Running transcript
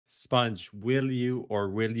SPUNJ, will you or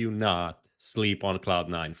will you not sleep on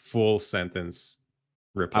Cloud9? Full sentence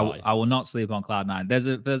reply. I will not sleep on Cloud9.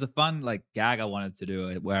 There's a fun like gag I wanted to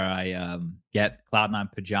do where I get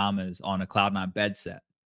Cloud9 pajamas on a Cloud9 bed set.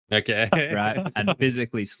 Okay. Right? And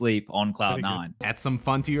physically sleep on Cloud9. Add some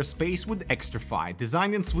fun to your space with Xtrfy,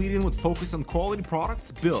 designed in Sweden with focus on quality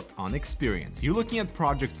products built on experience. You're looking at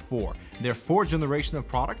Project 4, their 4th generation of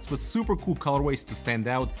products with super cool colorways to stand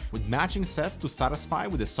out, with matching sets to satisfy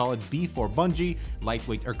with a solid B4 bungee,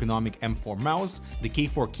 lightweight ergonomic M4 mouse, the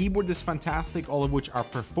K4 keyboard is fantastic, all of which are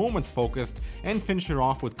performance focused, and finish it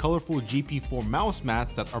off with colorful GP4 mouse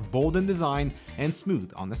mats that are bold in design and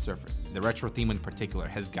smooth on the surface. The retro theme in particular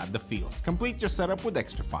has got the feels. Complete your setup with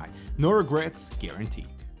Xtrfy. No regrets, guaranteed.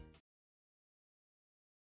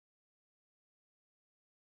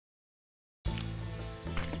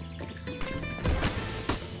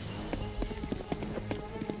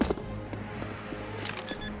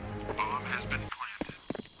 Bomb has been planted.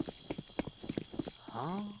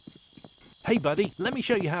 Huh? Hey buddy, let me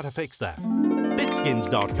show you how to fix that.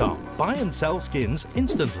 Bitskins.com. Buy and sell skins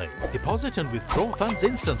instantly. Deposit and withdraw funds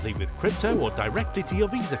instantly with crypto or directly to your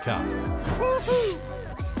Visa card. Woohoo!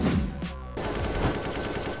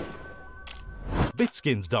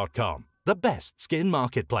 Bitskins.com. The best skin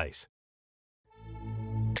marketplace.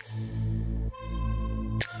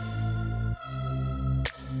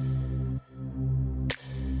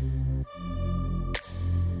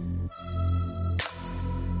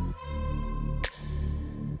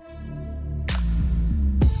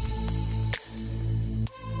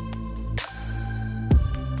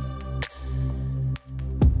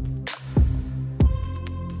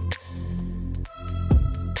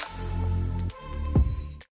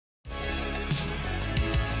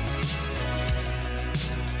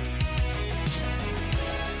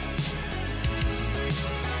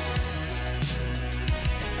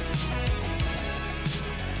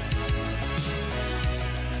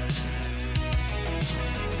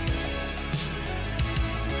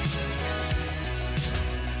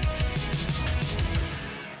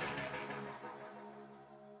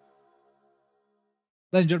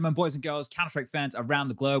 Ladies and gentlemen, boys and girls, Counter-Strike fans around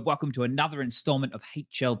the globe, welcome to another installment of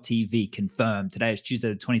HLTV Confirmed. Today is Tuesday,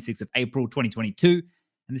 the 26th of April, 2022, and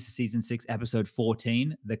this is Season 6, Episode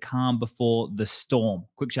 14, The Calm Before the Storm.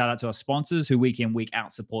 Quick shout out to our sponsors who week in, week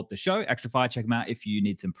out support the show. Xtrfy, check them out if you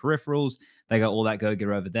need some peripherals. They got all that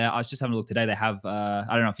go-getter over there. I was just having a look today. They have, I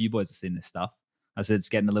don't know if you boys have seen this stuff. I said it's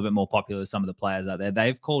getting a little bit more popular with some of the players out there.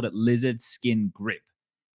 They've called it Lizard Skin Grip,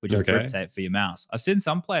 which is grip tape for your mouse. I've seen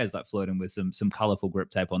some players like floating with some colorful grip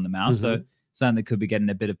tape on the mouse. So something that could be getting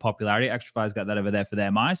a bit of popularity. Xtrfy's got that over there for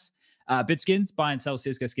their mice. Bitskins, buy and sell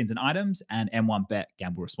CSGO skins and items, and M1Bet,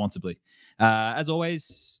 gamble responsibly. As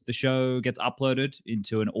always, the show gets uploaded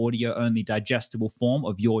into an audio-only digestible form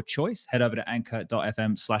of your choice. Head over to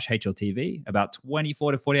anchor.fm/HLTV. About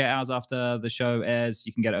 24 to 48 hours after the show airs,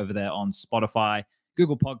 you can get it over there on Spotify,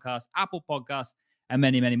 Google Podcasts, Apple Podcasts, and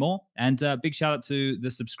many, many more. And big shout out to the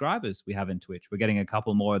subscribers we have in Twitch. We're getting a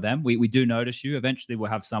couple more of them. We do notice you. Eventually, we'll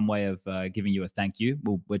have some way of giving you a thank you.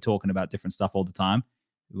 We're talking about different stuff all the time.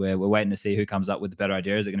 We're waiting to see who comes up with the better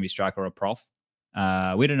idea. Is it going to be Striker or Prof?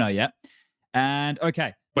 We don't know yet. And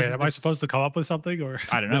okay. Wait, am I supposed to come up with something, or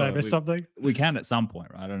I don't know. Did I miss something? We can at some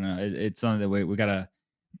point, right? I don't know. It's something that we got to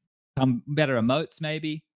come better emotes,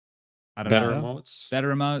 maybe. I don't know.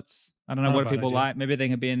 Better emotes. I don't know what people like. Maybe they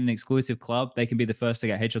can be in an exclusive club. They can be the first to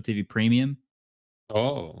get HLTV Premium.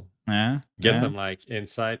 Oh, yeah. Get some like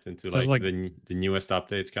insight into like the newest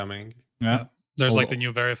updates coming. Yeah. There's like the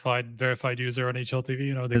new verified user on HLTV.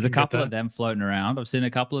 You know, there's a couple of them floating around. I've seen a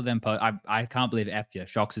couple of them. I can't believe FYA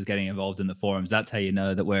Shox is getting involved in the forums. That's how you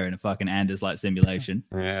know that we're in a fucking Anders like simulation.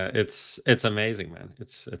 Yeah, it's amazing, man.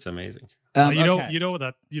 It's amazing. You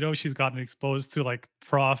know she's gotten exposed to like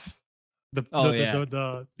Prof. In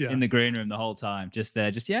the green room the whole time, just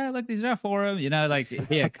there, look, these are our forum, you know, like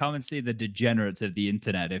here, come and see the degenerates of the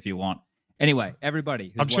internet if you want. Anyway,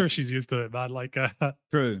 everybody, I'm sure she's used to it, man. Like,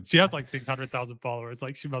 true, she has like 600,000 followers.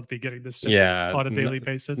 Like, she must be getting this shit on a daily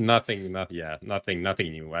basis. Nothing new. I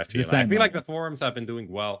feel like the forums have been doing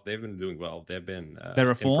well. They've been doing well. They've been they're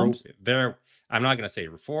reformed. I'm not gonna say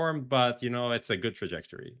reformed, but you know, it's a good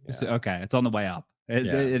trajectory. Yeah. Okay, it's on the way up.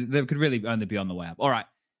 They could really only be on the way up. All right.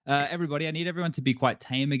 Everybody, I need everyone to be quite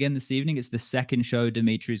tame again this evening. It's the second show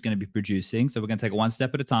Dimitri is going to be producing, so we're going to take it one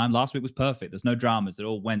step at a time. Last week was perfect. There's no dramas. It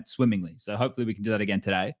all went swimmingly. So hopefully we can do that again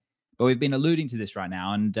today. But we've been alluding to this right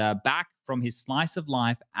now. And back from his slice of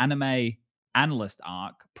life anime analyst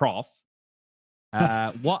arc, Prof,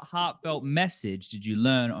 what heartfelt message did you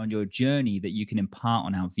learn on your journey that you can impart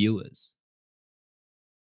on our viewers?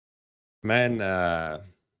 Man,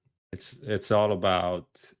 It's all about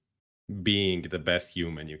being the best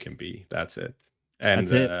human you can be. That's it. And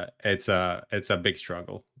That's it. It's a big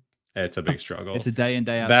struggle. It's a big struggle. It's a day in,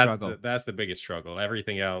 day out struggle. That's the biggest struggle.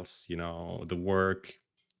 Everything else, the work,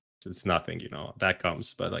 it's nothing, that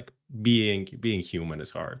comes. But like being human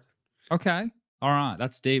is hard. Okay. All right.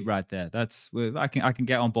 That's deep right there. I can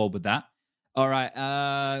get on board with that. All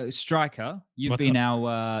right. Striker, you've been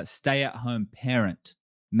our stay-at-home parent,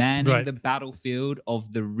 manning the battlefield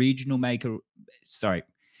of the regional maker. Sorry.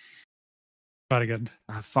 Try again.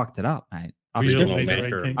 I fucked it up, mate. I've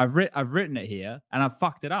written it here and I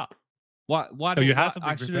fucked it up. Why? You had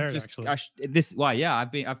something prepared, actually.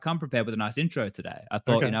 I've come prepared with a nice intro today. I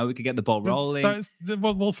thought, we could get the ball rolling.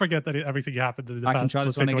 We'll forget that everything happened in the past. I can try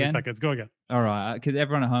this one again. Seconds. Go again. All right. Because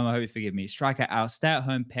everyone at home, I hope you forgive me. Striker, our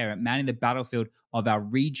stay-at-home parent, manning the battlefield of our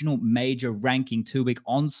regional major ranking 2-week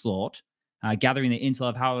onslaught, gathering the intel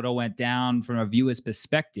of how it all went down from a viewer's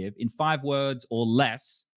perspective. In 5 words or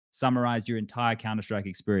less, summarize your entire Counter-Strike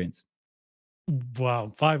experience.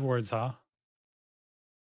 Wow. 5 words, huh?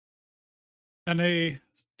 NA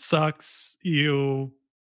sucks. You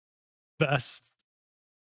best.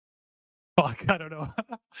 Fuck, I don't know.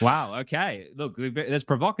 Wow. Okay. Look, there's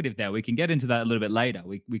provocative there. We can get into that a little bit later.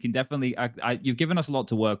 We can definitely. You've given us a lot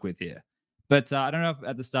to work with here. But I don't know if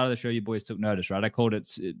at the start of the show you boys took notice, right? I called it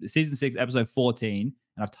Season 6, Episode 14,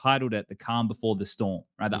 and I've titled it The Calm Before the Storm,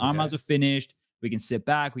 right? The RMRs are finished. We can sit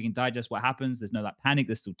back. We can digest what happens. There's no panic.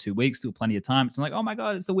 There's still 2 weeks, still plenty of time. It's like, oh my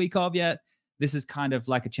God, it's the week of yet. This is kind of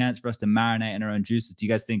like a chance for us to marinate in our own juices. Do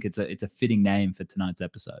you guys think it's a fitting name for tonight's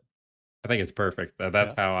episode? I think it's perfect.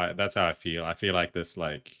 That's how I feel. I feel like this,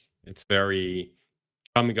 it's very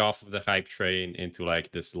coming off of the hype train into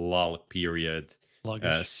like this lull period,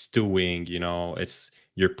 stewing. It's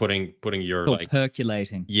you're putting your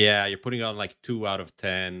percolating. Yeah, you're putting on like 2 out of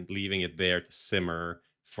 10, leaving it there to simmer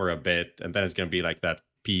for a bit, and then it's gonna be like that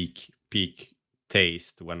peak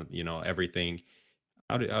taste when everything.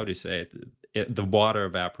 How do you say it? The water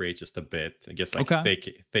evaporates just a bit. It gets like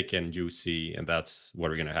thick and juicy, and that's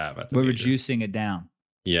what we're gonna have. We're reducing it down.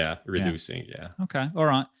 Yeah, reducing. Yeah. Okay. All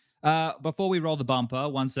right. Before we roll the bumper,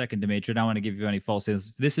 1 second, Dimitri. I don't want to give you any false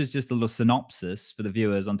signals. This is just a little synopsis for the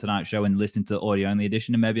viewers on tonight's show and listening to the audio-only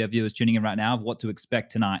edition, and maybe our viewers tuning in right now of what to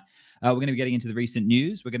expect tonight. We're going to be getting into the recent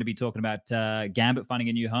news. We're going to be talking about Gambit finding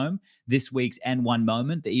a new home, this week's N1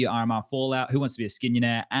 moment, the Europe RMR fallout, who wants to be a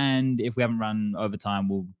skinionaire, and if we haven't run overtime,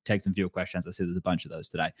 we'll take some viewer questions. I see there's a bunch of those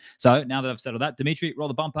today. So now that I've settled that, Dimitri, roll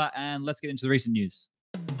the bumper, and let's get into the recent news.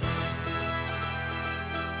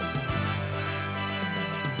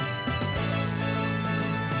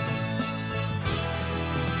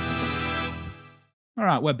 All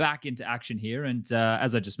right, we're back into action here. And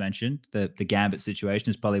as I just mentioned, the Gambit situation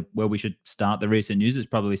is probably where we should start the recent news. It's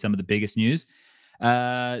probably some of the biggest news.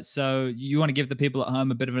 So you want to give the people at home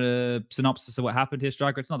a bit of a synopsis of what happened here,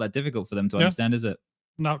 Striker? It's not that difficult for them to understand, is it?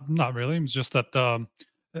 Not really. It's just that,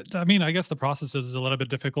 I mean, I guess the process is a little bit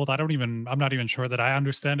difficult. I'm not even sure that I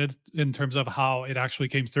understand it in terms of how it actually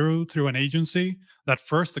came through an agency that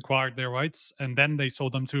first acquired their rights and then they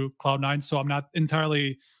sold them to Cloud9. So I'm not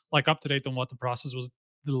entirely up to date on what the process was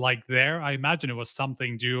like there. I imagine it was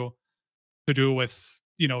something to do with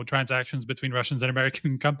transactions between Russians and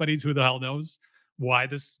American companies. Who the hell knows why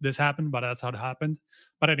this happened, but that's how it happened.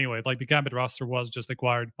 But anyway, the Gambit roster was just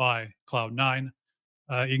acquired by Cloud9,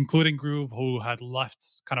 including Groove, who had left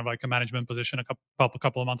kind of like a management position a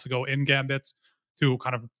couple of months ago in Gambit to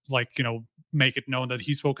kind of make it known that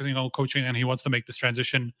he's focusing on coaching and he wants to make this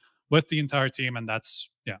transition with the entire team, and that's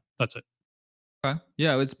it. Okay.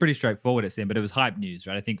 Yeah, it's pretty straightforward, it seemed, but it was hype news,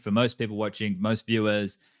 right? I think for most people watching, most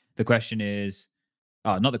viewers, the question is,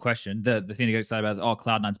 not the question, the thing to get excited about is,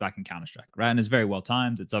 Cloud9's back in Counter-Strike, right? And it's very well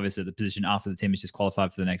timed. It's obviously the position after the team is just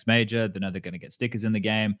qualified for the next major. They know they're going to get stickers in the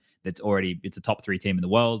game. It's a top 3 team in the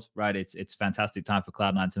world, right? It's fantastic time for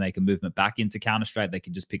Cloud9 to make a movement back into Counter-Strike. They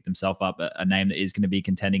can just pick themselves up a name that is going to be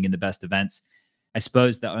contending in the best events. I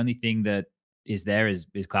suppose the only thing that is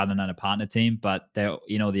Cloud9 a partner team, but they're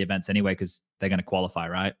the events anyway because they're going to qualify,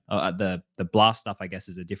 right? The Blast stuff, I guess,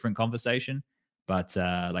 is a different conversation. But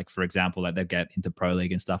for example, they'll get into Pro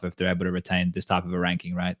League and stuff if they're able to retain this type of a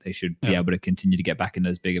ranking, right? They should be able to continue to get back in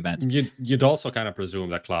those big events. You'd also kind of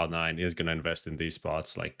presume that Cloud9 is going to invest in these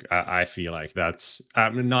spots. I feel like that's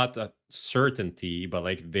not a certainty,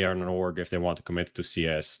 but they are an org if they want to commit to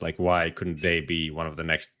CS. Why couldn't they be one of the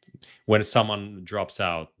next? When someone drops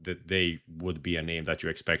out, that they would be a name that you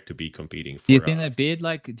expect to be competing for. Do you think they bid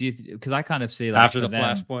because I kind of see after the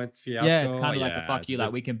Flashpoint fiasco? Yeah, it's kind of like a fuck you.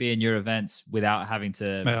 We can be in your events without having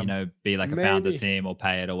to, be like a founder team or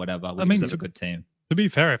pay it or whatever. We just have a good team. To be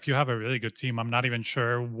fair, if you have a really good team, I'm not even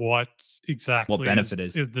sure what exactly benefit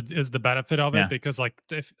is is. the benefit of Yeah. it, because like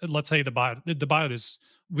if let's say the buyout is,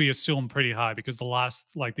 we assume, pretty high, because the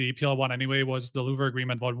last, like the EPL one anyway, was the Louvre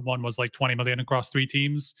agreement one was like 20 million across 3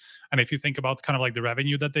 teams. And if you think about kind of like the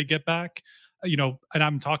revenue that they get back, you know, and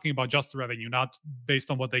I'm talking about just the revenue, not based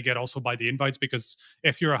on what they get also by the invites, because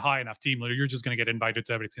if you're a high enough team, you're just going to get invited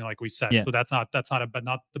to everything, like we said. Yeah. So that's not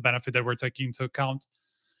not the benefit that we're taking into account.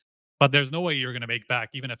 But there's no way you're going to make back,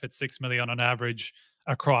 even if it's 6 million on average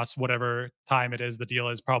across whatever time it is. The deal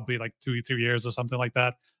is probably like 2-3 years or something like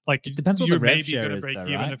that. Like It depends what the you're rev maybe share going to is, break though,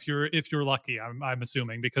 even right? if you're lucky. I'm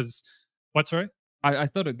assuming, because what's sorry? I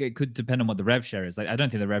thought it could depend on what the rev share is. Like, I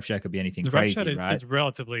don't think the rev share could be anything The rev crazy, share right? is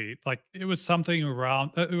relatively, like, it was something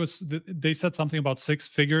around. They said something about 6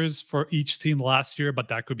 figures for each team last year, but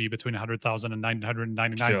that could be between 100,000 and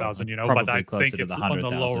 999,000. You know, but Probably I closer think to it's the on the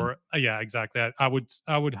 100,000. lower. Yeah, exactly. I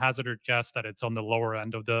would hazard a guess that it's on the lower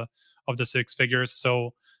end of the 6 figures.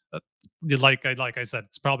 So, like I said,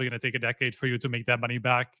 it's probably going to take a decade for you to make that money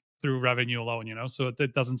back through revenue alone. You know, so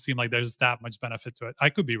it doesn't seem like there's that much benefit to it.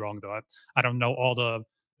 I could be wrong though. I don't know all the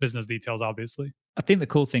business details, obviously. I think the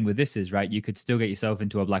cool thing with this is, right, you could still get yourself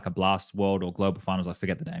into like a Blast World or Global Finals. I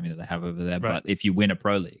forget the name that they have over there, Right. but if you win a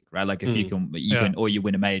pro league, right, like if you can, or you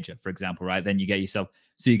win a major, for example, right, then you get yourself,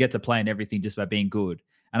 so you get to play in everything just by being good.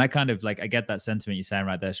 And I kind of like, I get that sentiment you're saying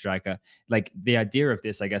right there, Striker. Like the idea of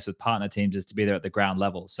this, I guess, with partner teams is to be there at the ground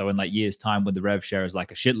level. So in like years' time, when the rev share is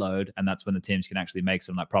like a shitload, and that's when the teams can actually make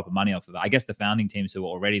some like proper money off of it. I guess the founding teams who are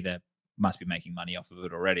already there must be making money off of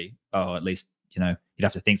it already, or at least, you know, you'd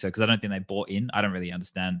have to think so, because I don't think they bought in. I don't really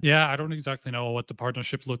understand. Yeah, I don't exactly know what the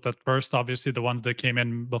partnership looked at first. Obviously, the ones that came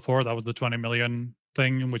in before, that was the 20 million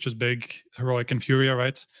thing, which is big, Heroic and Furia,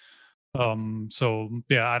 right? So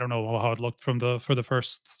yeah, I don't know how it looked for the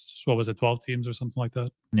first, what was it, 12 teams or something like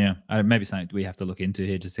that. Yeah, maybe something we have to look into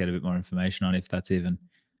here just to get a bit more information on if that's even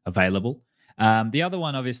available. The other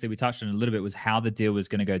one, obviously, we touched on a little bit, was how the deal was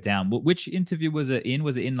going to go down. Which interview was it in?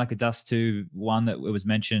 Was it in like a Dust 2 one that it was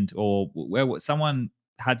mentioned, or where someone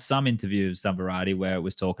had some interview of some variety where it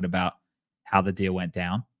was talking about how the deal went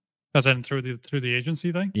down? As in through the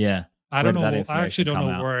agency thing? Yeah. I Where don't did that know. I actually information don't come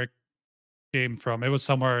know out? where it came from. It was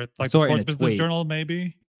somewhere like saw it in Sports a Business tweet. Journal,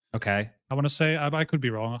 maybe. Okay. I want to say, I could be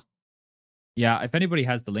wrong. Yeah, if anybody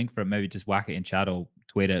has the link for it, maybe just whack it in chat or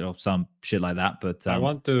tweet it or some shit like that. But I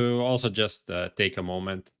want to also just take a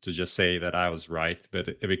moment to just say that I was right,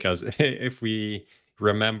 but because if we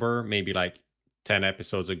remember, maybe like 10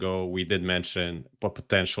 episodes ago, we did mention a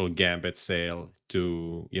potential Gambit sale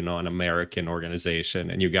to, you know, an American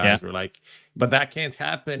organization, and you guys were like, but that can't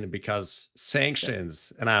happen because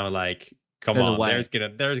sanctions. And I was like, come There's a on, way.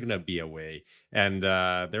 there's gonna be a way, and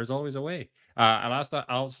there's always a way. I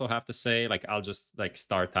also have to say, like, I'll just like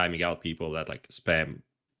start timing out people that like spam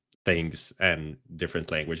things and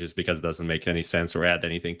different languages, because it doesn't make any sense or add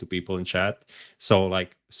anything to people in chat. So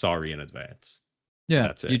like, sorry in advance. Yeah,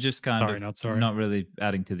 That's it. you just kind Sorry, of not sorry. not really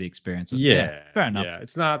adding to the experience. Yeah, fair enough. Yeah,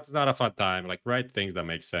 it's not a fun time. Like, write things that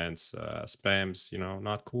make sense. Spams, you know,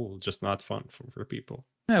 not cool, just not fun for people.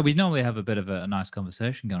 Yeah, we normally have a bit of a nice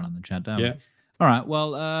conversation going on in the chat, don't Yeah. we? All right.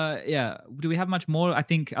 Well, yeah. Do we have much more? I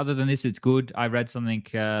think other than this, it's good. I read something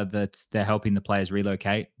that they're helping the players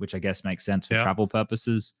relocate, which I guess makes sense for travel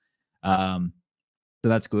purposes. So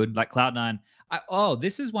that's good. Like Cloud9.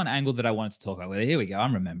 This is one angle that I wanted to talk about. Well, here we go.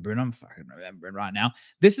 I'm fucking remembering right now.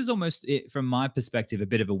 This is almost, from my perspective, a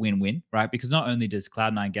bit of a win-win, right? Because not only does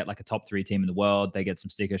Cloud9 get like a top 3 team in the world, they get some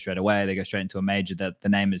stickers straight away. They go straight into a major that the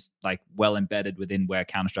name is like well embedded within where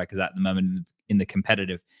Counter-Strike is at the moment in the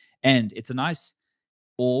competitive. And it's a nice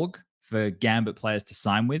org for Gambit players to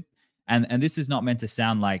sign with. And this is not meant to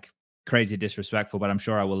sound like crazy disrespectful, but I'm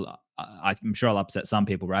sure I'll upset some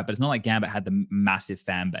people, right? But it's not like Gambit had the massive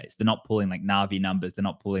fan base. They're not pulling like Navi numbers. They're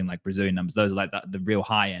not pulling like Brazilian numbers. Those are like the real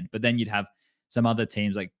high end. But then you'd have some other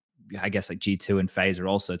teams like, I guess like G2 and FaZe are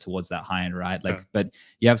also towards that high end, right? Like, but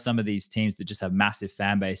you have some of these teams that just have massive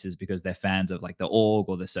fan bases because they're fans of like the org,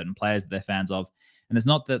 or there's certain players that they're fans of. And it's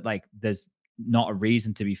not that like there's not a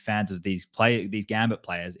reason to be fans of these Gambit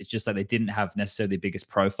players. It's just like they didn't have necessarily the biggest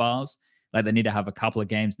profiles. Like they need to have a couple of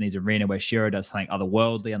games in these arena where Shiro does something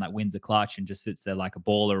otherworldly and like wins a clutch and just sits there like a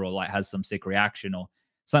baller, or like has some sick reaction or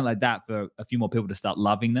something like that, for a few more people to start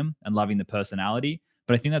loving them and loving the personality.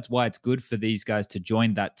 But I think that's why it's good for these guys to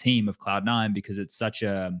join that team of Cloud9, because it's such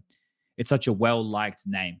a well-liked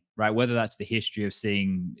name, right? Whether that's the history of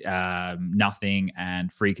seeing Nothing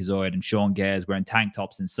and Freakazoid and Sean Gares wearing tank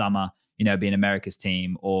tops in summer, you know, being America's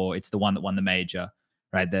team, or it's the one that won the major.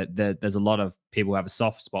 Right, there's a lot of people who have a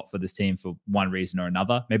soft spot for this team for one reason or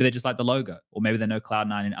another. Maybe they just like the logo, or maybe they know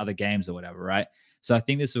Cloud9 in other games or whatever, right? So I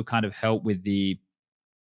think this will kind of help with the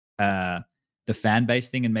fan base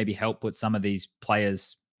thing, and maybe help with some of these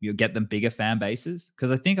players. You'll get them bigger fan bases.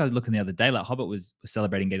 Because I think I was looking the other day, like Hobbit was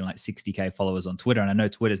celebrating getting like 60K followers on Twitter. And I know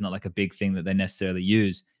Twitter's not like a big thing that they necessarily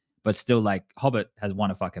use, but still, like Hobbit has won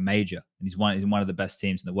a fucking major, and he's one of the best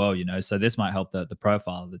teams in the world, you know. So this might help the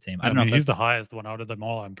profile of the team. I don't know. He's the highest one out of them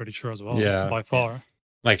all, I'm pretty sure as well. Yeah. By far.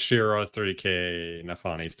 Like Shiro 30K,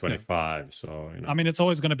 Nafani's 25. So, you know. I mean, it's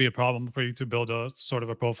always going to be a problem for you to build a sort of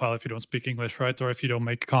a profile if you don't speak English, right? Or if you don't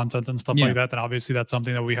make content and stuff like that. Then obviously that's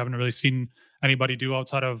something that we haven't really seen anybody do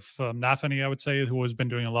outside of NAVI, I would say, who has been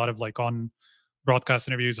doing a lot of like on broadcast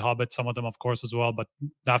interviews, Hobbit, some of them, of course, as well. But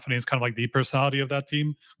NAVI is kind of like the personality of that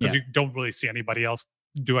team, because you don't really see anybody else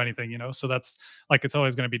do anything, you know? So that's like, it's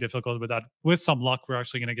always going to be difficult with that. With some luck, we're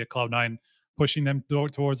actually going to get Cloud9 pushing them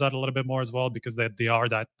towards that a little bit more as well, because they are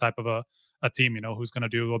that type of a team, you know, who's going to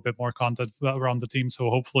do a bit more content around the team. So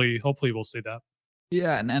hopefully we'll see that.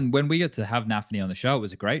 Yeah, and when we get to have NAVI on the show, it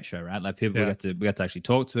was a great show, right? Like people we got to actually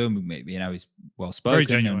talk to him. You know, he's well spoken. Very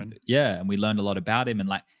genuine. And we learned a lot about him, and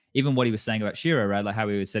like even what he was saying about Shiro, right? Like how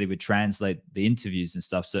he said he would translate the interviews and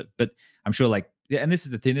stuff. So, but I'm sure, like, and this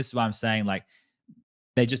is the thing. This is why I'm saying, like,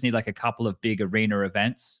 they just need like a couple of big arena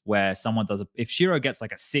events where someone does if Shiro gets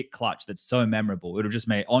like a sick clutch that's so memorable, it'll just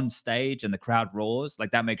make on stage and the crowd roars,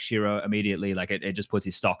 like that makes Shiro immediately, like it just puts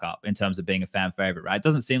his stock up in terms of being a fan favorite, right? It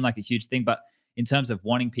doesn't seem like a huge thing, but in terms of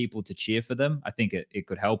wanting people to cheer for them, I think it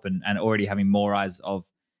could help, and already having more eyes of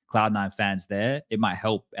Cloud9 fans there, it might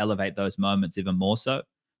help elevate those moments even more so.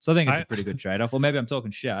 So I think it's a pretty good trade-off. Or maybe I'm talking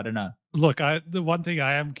shit. I don't know. Look, the one thing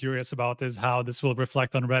I am curious about is how this will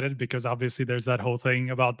reflect on Reddit, because obviously there's that whole thing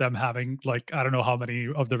about them having, like, I don't know how many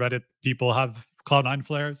of the Reddit people have Cloud9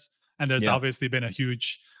 flares. And there's obviously been a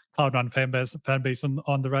huge Cloud9 fan base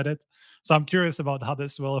on the Reddit. So I'm curious about how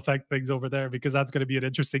this will affect things over there, because that's going to be an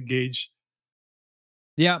interesting gauge.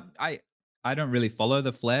 Yeah, I don't really follow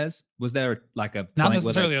the flares. Was there like a not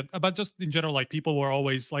necessarily, but just in general, like people were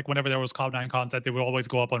always like, whenever there was Cloud9 content, they would always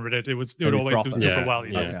go up on Reddit. It would always do super well,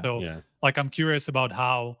 you know? So like, I'm curious about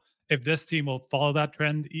how, if this team will follow that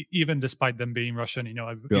trend, even despite them being Russian, you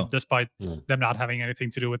know, despite them not having anything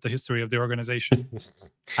to do with the history of the organization.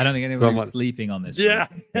 I don't think anyone's sleeping on this. Yeah,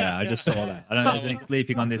 I just saw that. I don't think there's any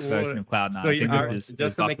sleeping on this version of Cloud9. So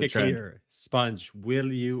just to make it clear, SPUNJ,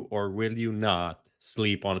 will you or will you not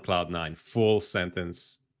sleep on Cloud9? Full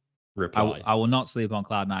sentence reply. I will not sleep on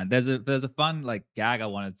Cloud9. There's a fun like gag I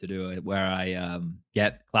wanted to do where I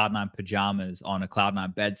get Cloud9 pajamas on a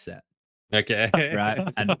Cloud9 bed set. Okay. Right.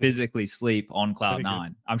 And physically sleep on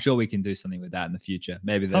Cloud9. I'm sure we can do something with that in the future.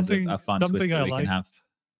 Maybe there's a fun twist that we can have.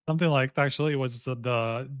 Something like actually was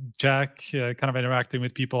the Jack kind of interacting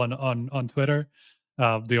with people on Twitter,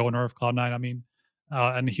 the owner of Cloud9, I mean.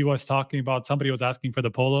 And he was talking about, somebody was asking for the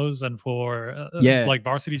polos and for like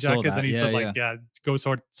varsity jackets, and he said like, go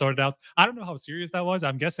sort it out. I don't know how serious that was.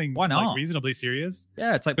 I'm guessing why not? Like reasonably serious.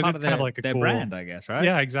 Yeah, it's like part of their cool brand, I guess, right?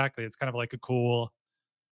 Yeah, exactly. It's kind of like a cool,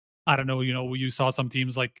 I don't know, you know, you saw some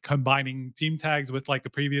teams like combining team tags with like a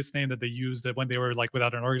previous name that they used when they were like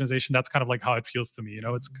without an organization. That's kind of like how it feels to me, you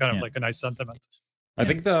know. It's kind of like a nice sentiment. I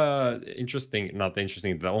think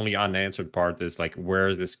the only unanswered part is like, where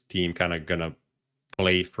is this team kind of gonna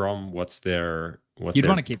play from? What's their you'd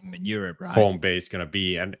want to keep them in Europe, right? Home base gonna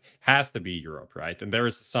be, and has to be Europe, right? And there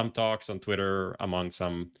is some talks on Twitter among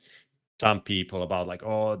some people about like,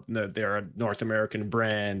 oh, they're a North American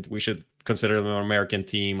brand, we should consider them an American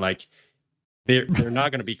team. Like they're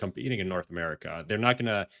not gonna be competing in North America. They're not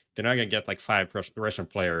gonna get like 5 Russian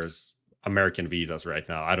players American visas right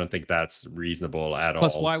now. I don't think that's reasonable at all.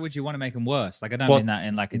 Plus, why would you want to make them worse? Like I don't mean that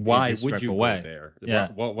in like a why would you way. Go there? Yeah.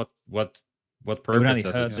 What purpose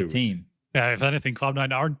does it the team? Yeah, if anything,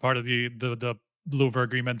 Cloud9 aren't part of the Louvre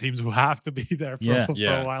agreement teams who have to be there for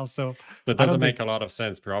a while. So that doesn't make a lot of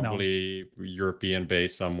sense. Probably European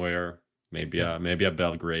base somewhere, maybe a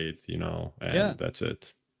Belgrade, you know, and that's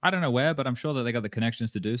it. I don't know where, but I'm sure that they got the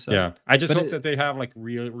connections to do so. Yeah, I just hope that they have like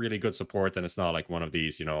really good support, and it's not like one of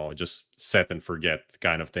these, you know, just set and forget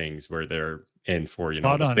kind of things where they're in for, you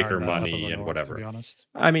know, the sticker money and whatever. To be honest,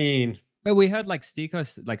 I mean. But we heard like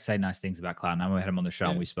Stico like say nice things about Cloud9. We had him on the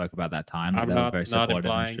show and we spoke about that time. I'm not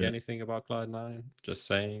implying anything about Cloud9. Just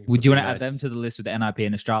saying. Would you want to add them to the list with the NIP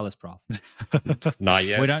and Astralis, Prof? Not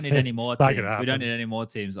yet. We don't need any more teams. We don't need any more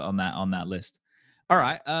teams on that list. All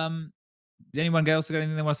right. Anyone else got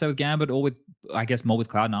anything they want to say with Gambit, or with, I guess, more with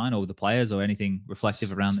Cloud9 or with the players, or anything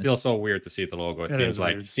reflective around this? Still so weird to see the logo.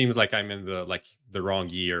 It seems like I'm in the wrong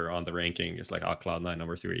year on the ranking. It's like, Cloud9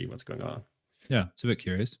 number 3. What's going on? Yeah, it's a bit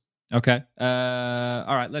curious. Okay.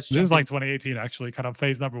 All right. Let's. This is jump like into- 2018, actually, kind of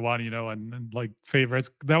phase number one, and like favorites.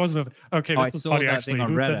 That was the okay. Oh, This I was saw funny, that actually. thing on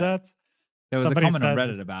Who said Reddit. that? There was Somebody a comment on said-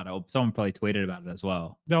 Reddit about it, or someone probably tweeted about it as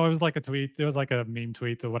well. No, it was like a tweet. It was like a meme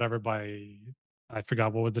tweet or whatever by I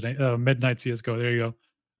forgot what was the name. Midnight CSGO. There you go.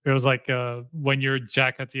 It was like when you're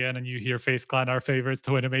Jack at the end and you hear FaZe Clan are favorites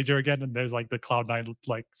to win a major again, and there's like the Cloud9,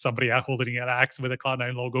 like somebody holding an axe with a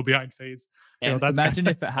Cloud9 logo behind FaZe. And that's imagine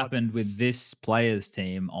kinda if it fun. happened with this players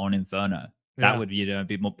team on Inferno. That Yeah. would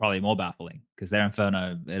be probably more baffling because their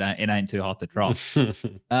Inferno, it ain't too hot to trough.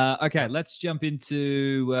 Okay, let's jump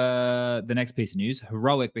into the next piece of news.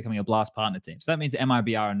 Heroic becoming a Blast partner team. So that means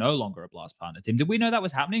MIBR are no longer a Blast partner team. Did we know that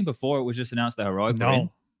was happening before it was just announced that Heroic were in?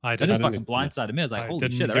 No, I That didn't. just fucking blindsided me. I was like, I holy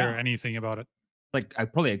didn't shit, they're hear out. anything about it. Like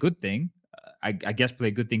probably a good thing. I guess probably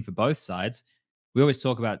a good thing for both sides. We always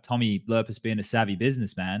talk about Tommy Lurpus being a savvy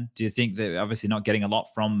businessman. Do you think that obviously not getting a lot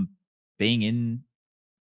from being in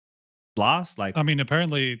Blast? Like, I mean,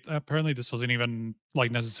 apparently this wasn't even like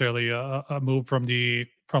necessarily a move from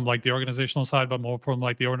like the organizational side, but more from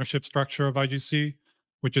like the ownership structure of IGC,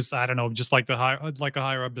 which is, I don't know, just like a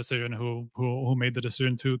higher up decision who made the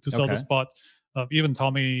decision to sell the Okay. spot. Even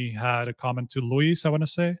Tommy had a comment to Luis, I want to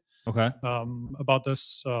say, okay. about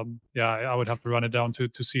this. Yeah, I would have to run it down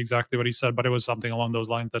to see exactly what he said, but it was something along those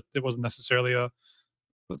lines that it wasn't necessarily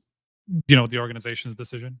the organization's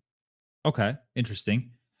decision. Okay,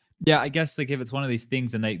 interesting. Yeah, I guess like if it's one of these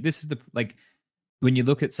things, and this is the like when you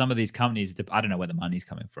look at some of these companies, I don't know where the money's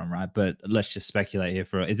coming from, right? But let's just speculate here.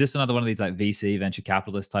 Is this another one of these like VC venture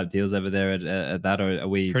capitalist type deals over there at that, or are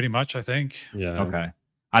we Pretty much, I think. Yeah. okay?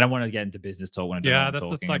 I don't want to get into business talk when I don't know Yeah, what that's I'm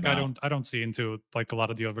the, talking like about. I don't see into like a lot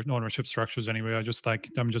of the ownership structures anyway.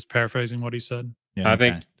 I'm just paraphrasing what he said. Yeah,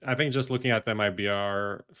 I think just looking at them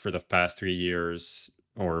IBR for the past 3 years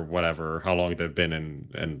or whatever, how long they've been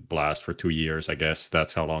in Blast for 2 years, I guess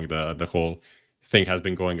that's how long the whole thing has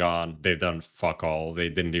been going on. They've done fuck all. They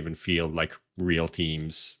didn't even field like real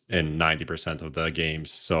teams in 90% of the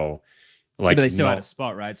games. So like, but they still had a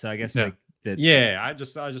spot, right? So I guess Yeah. like yeah, I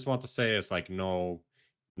just want to say it's like no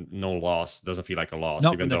loss. Doesn't feel like a loss,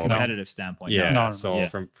 not even from the though competitive standpoint. yeah. No, So yeah.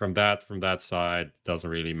 from that side, doesn't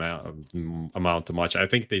really amount to much. I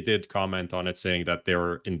think they did comment on it, saying that they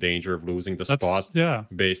were in danger of losing the spot Yeah.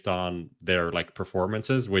 based on their like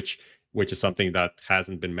performances, which is something that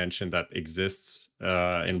hasn't been mentioned that exists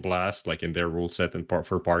in Blast, like in their rule set and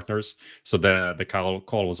for partners. So the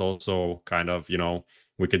call was also kind of,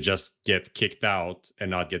 we could just get kicked out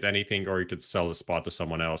and not get anything, or you could sell the spot to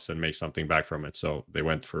someone else and make something back from it. So they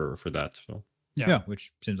went for that. So Yeah,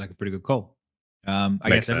 which seems like a pretty good call. I Makes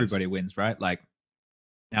guess sense. everybody wins, right? Like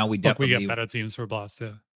now we But we definitely get better teams for Blast,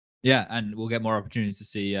 yeah. Yeah, and we'll get more opportunities to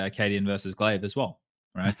see Cadian versus Glaive as well,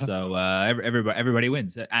 right? So everybody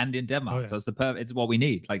wins, and in Denmark. yeah. So it's what we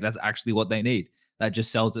need. Like that's actually what they need. That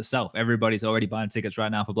just sells itself. Everybody's already buying tickets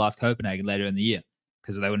right now for Blast Copenhagen later in the year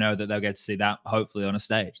because they will know that they'll get to see that hopefully on a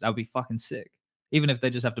stage. That would be fucking sick. Even if they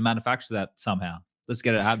just have to manufacture that somehow. Let's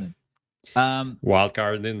get it happening.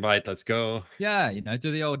 Wildcard invite, let's go. Yeah,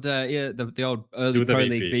 do the old the old early Do the Pro VP.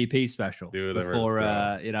 League VP special Do the before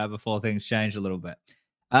first, before things change a little bit.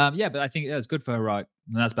 Yeah, but I think it's good for Heroic,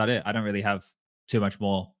 and that's about it. I don't really have too much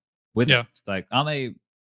more with it. It's like, aren't they?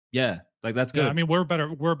 Yeah, like that's good. Yeah, I mean, we're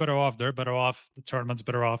better off. They're better off. The tournament's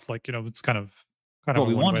better off. Like, it's kind of what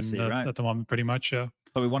we a want to win-win see, right? at the moment, pretty much. Yeah.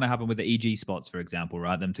 But we want to happen with the EG spots, for example,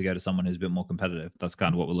 right? Them to go to someone who's a bit more competitive. That's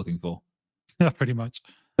kind of what we're looking for. Yeah, pretty much.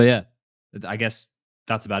 But yeah, I guess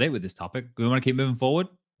that's about it with this topic. We want to keep moving forward.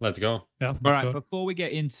 Let's go. Yeah. All right. Before we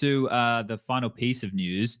get into the final piece of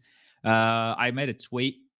news, I made a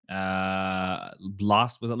tweet. Was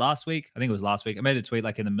it last week? I think it was last week. I made a tweet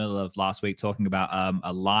like in the middle of last week talking about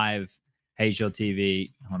a live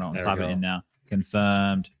HLTV. Hold on, I'm typing it in now.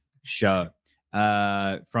 Confirmed show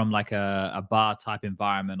from like a bar type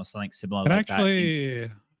environment or something similar. And like actually,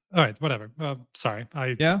 all right, whatever. Sorry.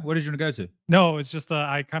 Yeah. What did you want to go to? No, it's just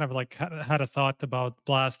I kind of like had a thought about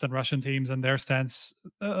Blast and Russian teams and their stance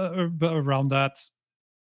around that.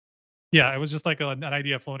 Yeah, it was just like an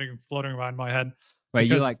idea floating around my head. Wait,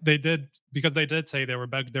 they did say they were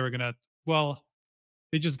gonna. Well,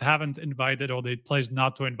 they just haven't invited, or they pledged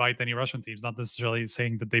not to invite any Russian teams. Not necessarily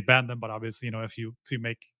saying that they banned them, but obviously, if you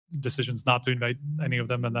make decisions not to invite any of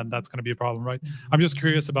them, and then that's going to be a problem, right? I'm just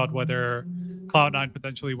curious about whether Cloud9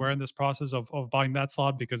 potentially were in this process of buying that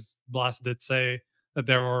slot, because Blast did say that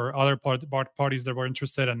there were other parties that were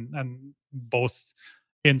interested, and both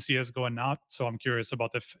in CSGO and not. So I'm curious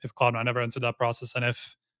about if Cloud9 ever entered that process, and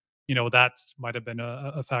if that might have been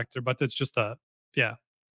a factor. But it's just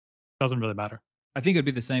doesn't really matter. I think it'd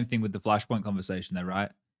be the same thing with the Flashpoint conversation, though, right?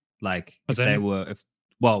 Like As if they in? were,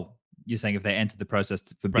 you're saying if they entered the process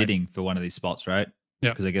for Right. bidding for one of these spots, right? Yeah.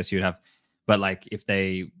 Because I guess you'd have, but like if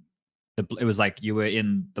they, it was like you were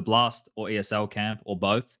in the Blast or ESL camp or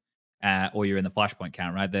both, or you're in the Flashpoint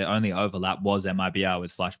camp, right? The only overlap was MIBR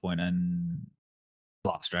with Flashpoint and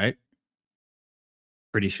Blast, right?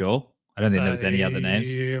 Pretty sure. I don't think there was any other names.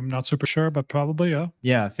 I'm not super sure, but probably, yeah.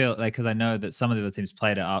 Yeah, I feel like because I know that some of the other teams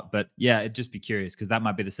played it up, but yeah, it'd just be curious because that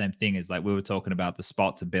might be the same thing as like we were talking about the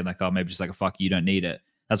spots and being like, oh, maybe just like a fuck, you don't need it.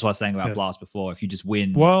 That's what I was saying about Yeah. Blast before. If you just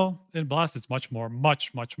win, Well, in Blast, it's much more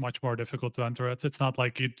difficult to enter it. It's not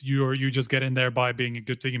like you just get in there by being a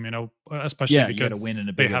good team, you know, especially yeah, you got because to win in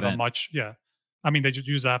a they big have event. a much, yeah. I mean, they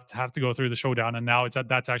just have to go through the showdown, and now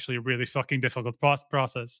that's actually a really fucking difficult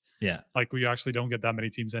process. Yeah, Like we actually don't get that many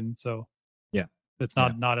teams in, so yeah, it's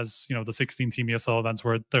not as the 16 team ESL events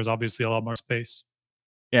where there's obviously a lot more space.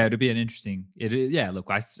 yeah. It'll be an interesting. Yeah. Look,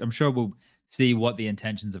 I'm sure we'll see what the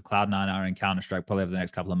intentions of Cloud9 are in Counter Strike probably over the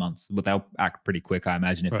next couple of months, but they'll act pretty quick, I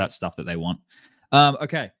imagine, if that's stuff that they want.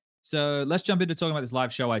 Okay. So let's jump into talking about this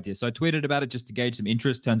live show idea. So I tweeted about it just to gauge some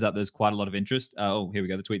interest. Turns out there's quite a lot of interest. Oh, here we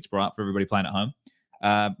go. The tweet's brought up for everybody playing at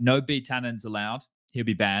home. No B Tannen's allowed. He'll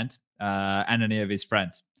be banned. And any of his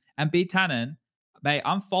friends. And B Tannen, mate,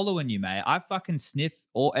 I'm following you, mate. I fucking sniff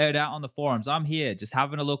or aired out on the forums. I'm here just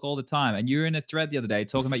having a look all the time. And you were in a thread the other day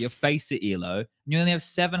talking about your face it elo. And you only have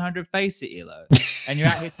 700 face it elo. And you're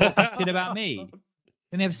out here talking shit about me. You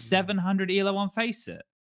only have 700 elo on face it.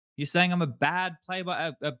 You're saying I'm a bad play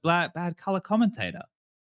by a bad color commentator.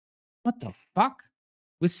 What the fuck?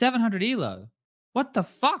 With 700 elo? What the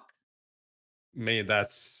fuck? Man,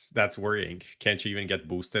 that's worrying. Can't you even get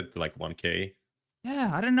boosted to like 1K?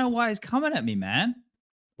 Yeah, I don't know why he's coming at me, man.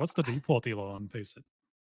 What's the default elo on Face It?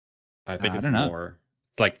 I think I it's don't know. more.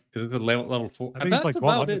 It's like, is it the level 4? I think That's it's like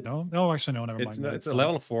about 100. it. No, actually, no, never mind. It's a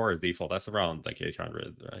level 4 is default. That's around like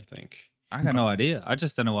 800, I think. I got no idea. I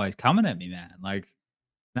just don't know why he's coming at me, man. Like,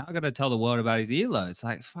 now I got to tell the world about his elo. It's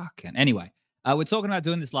like, fucking. Anyway, we're talking about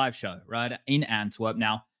doing this live show, right, in Antwerp.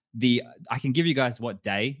 Now, I can give you guys what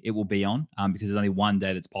day it will be on, because there's only one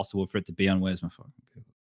day that's possible for it to be on. Where's my phone?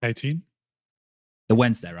 18? The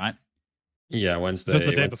Wednesday, right? Yeah, Wednesday. Just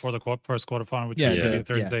the day before the first quarterfinal, which is usually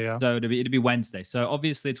Thursday. Yeah. So it'd be Wednesday. So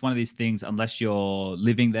obviously, it's one of these things. Unless you're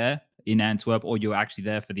living there in Antwerp, or you're actually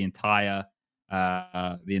there for the entire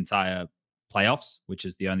playoffs, which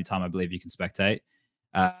is the only time I believe you can spectate,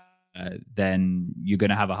 then you're going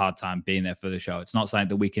to have a hard time being there for the show. It's not something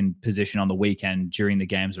that we can position on the weekend during the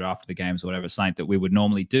games or after the games or whatever. It's something that we would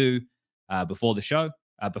normally do before the show,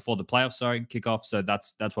 before the playoffs, kickoff. So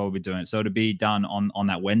that's why we'll be doing it. So to be done on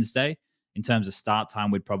that Wednesday. In terms of start time,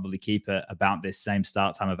 we'd probably keep it about this same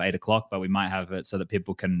start time of 8 o'clock, but we might have it so that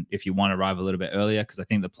people can, if you want to arrive a little bit earlier, because I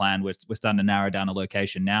think the plan, we're starting to narrow down a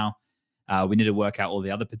location now. We need to work out all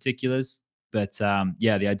the other particulars. But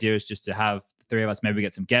yeah, the idea is just to have the three of us, maybe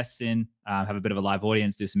get some guests in, have a bit of a live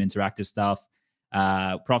audience, do some interactive stuff.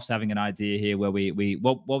 Prof's having an idea here where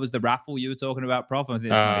what was the raffle you were talking about, Prof? I think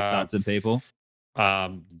this might excite some people.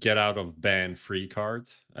 Get out of ban free card.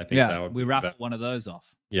 I think that would we raffle one of those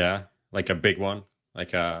off. Yeah, like a big one,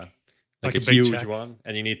 like a huge check. one,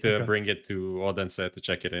 and you need to bring it to Odense to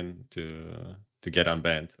check it in to get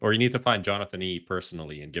unbanned, or you need to find Jonathan E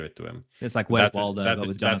personally and give it to him. It's like Wade Waldo, but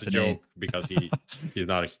with Jonathan that's a joke because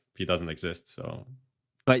he doesn't exist. So,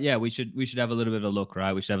 but yeah, we should have a little bit of a look,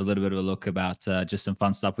 right? We should have a little bit of a look about just some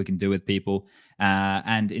fun stuff we can do with people.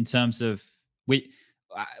 And in terms of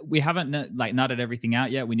we haven't nutted everything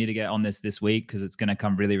out yet. We need to get on this week because it's going to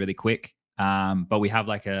come really, really quick. But we have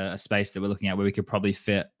like a space that we're looking at where we could probably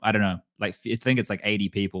fit, I don't know, like I think it's like 80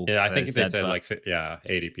 people. Yeah, I think they said like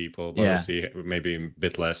 80 people, but we'll see, maybe a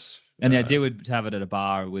bit less. And the idea would have it at a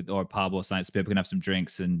bar or a pub or something, so people can have some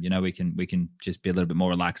drinks, and we can just be a little bit more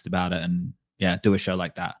relaxed about it, and do a show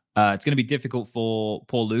like that. It's going to be difficult for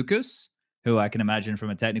Paul Lucas, who I can imagine from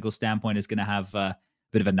a technical standpoint is going to have a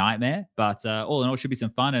bit of a nightmare, but all in all, it should be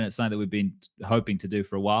some fun, and it's something that we've been hoping to do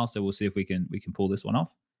for a while. So we'll see if we can pull this one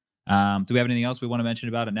off. Do we have anything else we want to mention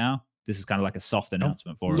about it now? This is kind of like a soft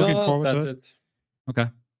announcement for us. Looking forward to it. Okay,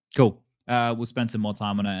 cool. We'll spend some more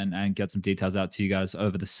time on it and get some details out to you guys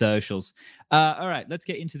over the socials. All right, let's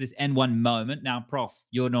get into this N1 moment. Now, Prof,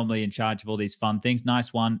 you're normally in charge of all these fun things.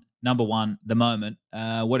 Nice one. Number one, the moment.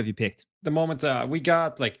 What have you picked? The moment, we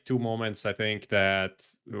got like two moments, I think, that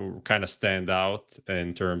kind of stand out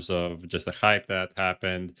in terms of just the hype that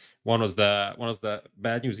happened. One was the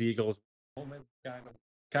Bad News Eagles moment,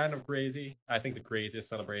 kind of crazy. I think the craziest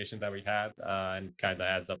celebration that we had, and kind of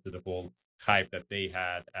adds up to the whole hype that they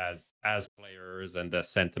had as players and the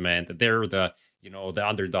sentiment that they're the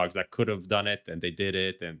underdogs that could have done it and they did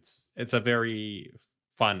it, and it's a very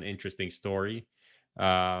fun, interesting story.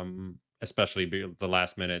 Especially the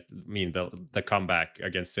last minute. I mean, the comeback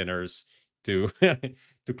against Sinners to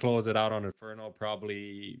to close it out on Inferno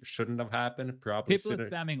probably shouldn't have happened. Probably People are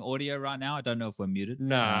spamming audio right now. I don't know if we're muted.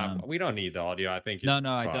 Nah, we don't need the audio. I think No, it's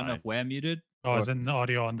no, I don't know fine. if we're muted. Oh, or it's in the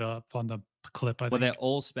audio on the clip, I Well, they're think.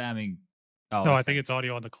 all spamming. Oh, No, I okay. think it's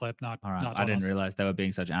audio on the clip, not All right. not I on didn't us. realize they were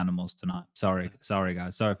being such animals tonight. Sorry, sorry,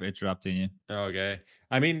 guys. Sorry for interrupting you. Okay.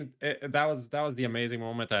 I mean, that was the amazing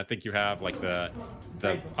moment. I think you have like the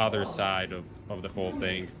other side of the whole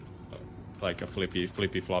thing, like a flippy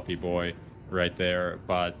floppy boy right there.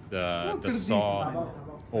 But the Saw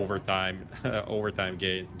overtime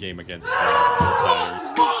game against the Outsiders,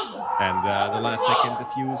 and the last second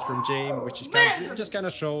defuse from James, which is just kind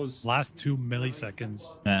of shows Last 2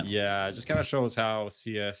 milliseconds. yeah, it just kind of shows how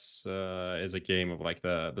CS is a game of like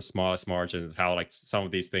the smallest margins, how like some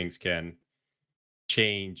of these things can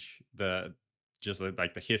change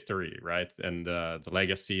like the history, right, and the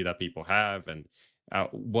legacy that people have, and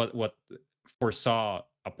what foresaw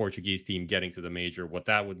a Portuguese team getting to the major, what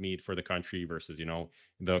that would mean for the country versus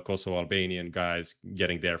the Kosovo Albanian guys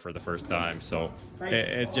getting there for the first time. So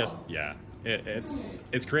it just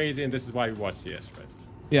it's crazy, and this is why we watch CS, right?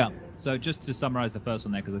 Yeah. So just to summarize the first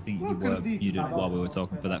one there, because I think you were muted while we were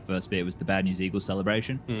talking for that first bit, it was the Bad News Eagles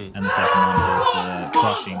celebration, and the second one was the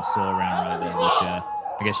crushing Saw round right there, which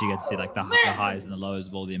I guess you get to see like the highs and the lows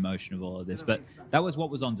of all the emotion of all of this. But that was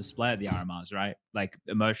what was on display at the RMRs, right? Like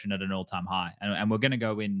emotion at an all-time high. And we're going to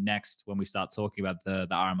go in next when we start talking about the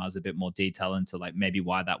RMRs a bit more detail into like maybe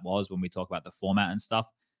why that was when we talk about the format and stuff.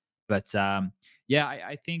 But yeah,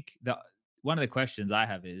 I think that one of the questions I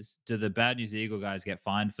have is, do the Bad News Eagle guys get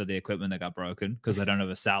fined for the equipment that got broken because they don't have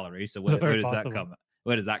a salary? So where does that come?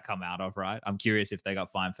 Where does that come out of, right? I'm curious if they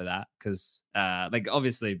got fined for that because, like,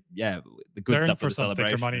 obviously, yeah, the good They're stuff for the some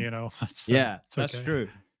celebration. money, Yeah, that's okay. true.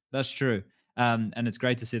 That's true. And it's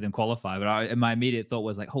great to see them qualify. But my immediate thought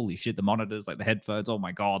was like, holy shit, the monitors, like the headphones, oh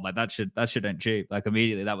my god, like that shit ain't cheap. Like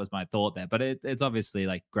immediately, that was my thought there. But it's obviously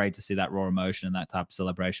like great to see that raw emotion and that type of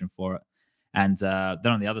celebration for it. And then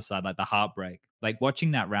on the other side, like the heartbreak, like watching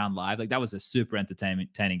that round live, like that was a super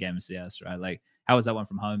entertaining game of CS, right? Like, how was that one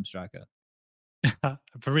from home, Striker?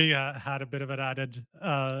 For me, had a bit of an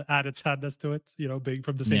added sadness to it, being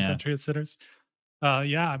from the same country as Sinners.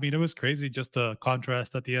 Yeah, I mean, it was crazy, just the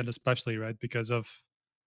contrast at the end, especially, right? Because of,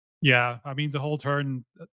 I mean, the whole turn,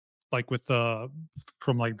 like with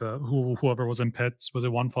from like whoever was in pits, was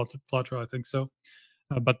it one Flutter? I think so.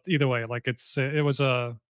 But either way, like it was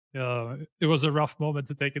a rough moment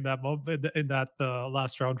to take in that moment in that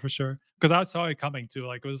last round for sure. Because I saw it coming too.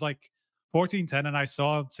 Like it was like 14-10, and I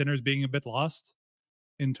saw Sinners being a bit lost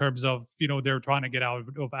in terms of they were trying to get out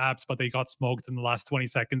of apps, but they got smoked in the last 20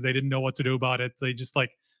 seconds. They didn't know what to do about it. They just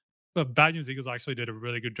like Bad News Eagles actually did a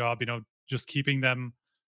really good job, just keeping them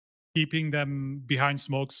behind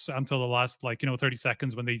smokes until the last 30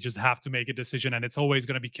 seconds when they just have to make a decision, and it's always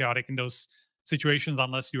going to be chaotic in those situations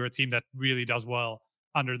unless you're a team that really does well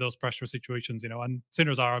under those pressure situations, and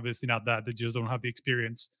Sinners are obviously not that. They just don't have the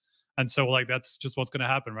experience, and so like that's just what's going to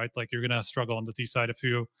happen, right? Like you're going to struggle on the T side if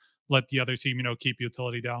you let the other team keep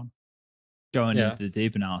utility down. Going into the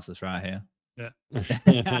deep analysis right here.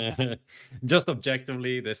 Yeah. Just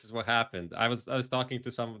objectively, this is what happened. I was talking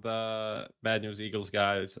to some of the Bad News Eagles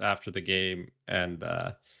guys after the game, and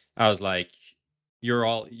I was like, you're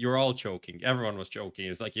all choking. Everyone was choking.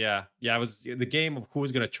 It's like, yeah, it was the game of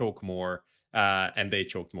who's gonna choke more, and they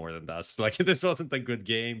choked more than us. Like this wasn't a good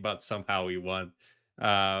game, but somehow we won.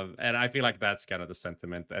 And I feel like that's kind of the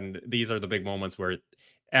sentiment. And these are the big moments where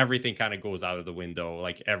everything kind of goes out of the window,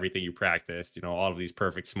 like everything you practiced, all of these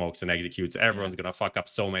perfect smokes and executes. Everyone's gonna fuck up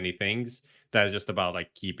so many things. That is just about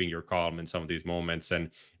like keeping your calm in some of these moments, and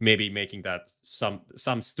maybe making that some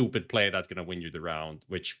stupid play that's gonna win you the round,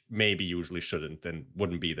 which maybe usually shouldn't and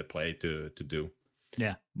wouldn't be the play to do.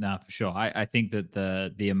 Yeah, no, for sure. I think that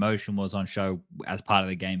the emotion was on show as part of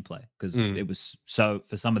the gameplay because it was so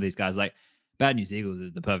for some of these guys like. Bad News Eagles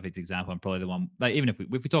is the perfect example, and probably the one. Like, even if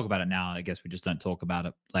we talk about it now, I guess we just don't talk about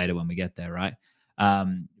it later when we get there, right?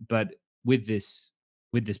 But with this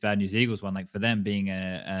Bad News Eagles one, like for them being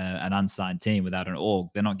an unsigned team without an org,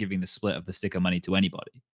 they're not giving the split of the sticker money to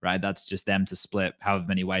anybody, right? That's just them to split however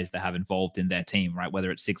many ways they have involved in their team, right?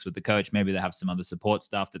 Whether it's 6 with the coach, maybe they have some other support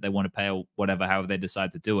stuff that they want to pay or whatever, however they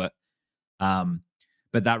decide to do it.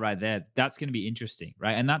 But that right there, that's going to be interesting,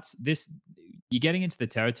 right? And that's this. You're getting into the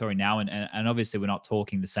territory now, and obviously we're not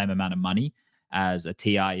talking the same amount of money as a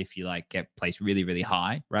TI if you like get placed really, really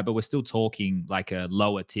high, right? But we're still talking like a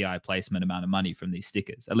lower TI placement amount of money from these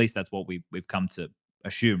stickers. At least that's what we've come to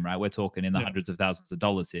assume, right? We're talking in the hundreds of thousands of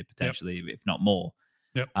dollars here, potentially, if not more.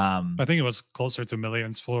 Yep. I think it was closer to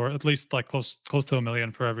millions for at least like close to $1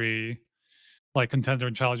 million for every like contender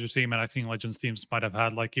and challenger team, and I think Legends teams might have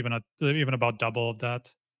had like even about double of that.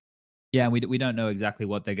 Yeah, and we don't know exactly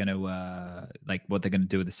what they're going to what they're going to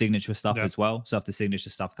do with the signature stuff Yeah. as well. So if the signature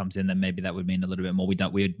stuff comes in, then maybe that would mean a little bit more. We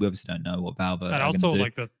obviously don't know what Valve are And going to also do.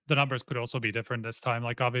 like the numbers could also be different this time.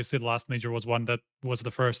 Like obviously the last major was one that was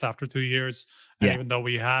the first after 2 years, and Yeah. even though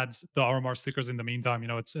we had the RMR stickers in the meantime, you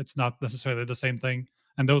know, it's not necessarily the same thing.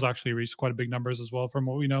 And those actually reached quite big numbers as well, from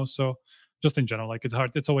what we know. So just in general, like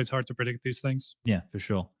it's always hard to predict these things. Yeah, for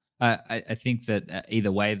sure. I think that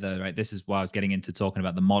either way, though, right? This is why I was getting into talking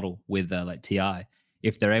about the model with like TI.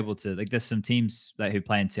 If they're able to, like, there's some teams like, who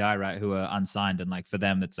play in TI, right, who are unsigned, and like for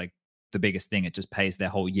them, it's like the biggest thing. It just pays their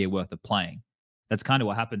whole year worth of playing. That's kind of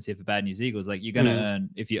what happens here for Bad News Eagles. Like you're going to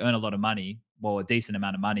earn, if you earn a lot of money, well, a decent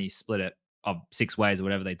amount of money, split it of 6 ways or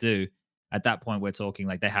whatever they do. At that point, we're talking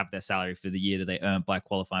like they have their salary for the year that they earned by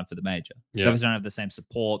qualifying for the major. They obviously don't have the same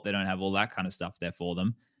support. They don't have all that kind of stuff there for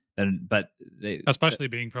them. But especially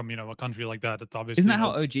being from, you know, a country like that, it's obviously, isn't that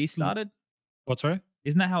how OG started? What's right?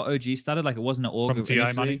 Isn't that how OG started? Like it wasn't an org From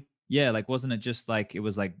TI money? Yeah, like wasn't it just like it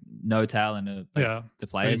was like no tail and Yeah, the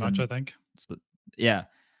players? pretty much, I think. Yeah,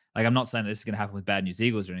 like I'm not saying this is going to happen with Bad News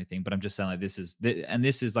Eagles or anything, but I'm just saying like this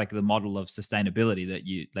is like the model of sustainability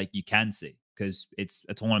that you can see, because it's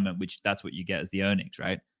a tournament, which that's what you get as the earnings,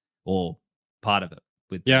 right? Or part of it.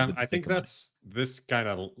 With I think this kind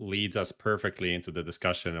of leads us perfectly into the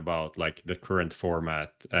discussion about like the current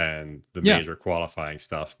format and the major qualifying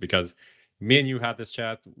stuff, because me and you had this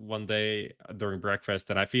chat one day during breakfast,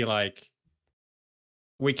 and I feel like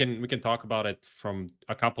we can talk about it from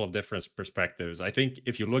a couple of different perspectives. I think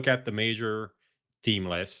if you look at the major team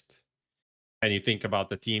list and you think about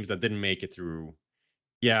the teams that didn't make it through,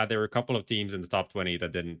 there were a couple of teams in the top 20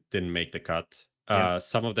 that didn't make the cut.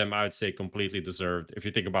 Some of them I would say completely deserved. If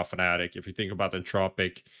you think about Fnatic, if you think about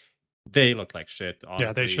Entropic, they look like shit, honestly.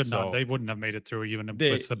 Yeah, they should not. They wouldn't have made it through even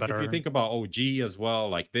with the better. If you think about OG as well,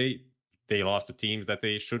 like they lost to teams that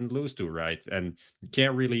they shouldn't lose to, right? And you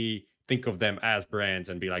can't really think of them as brands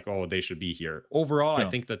and be like, oh, they should be here. Overall, I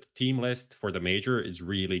think that the team list for the major is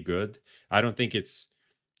really good. I don't think it's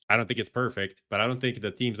perfect, but I don't think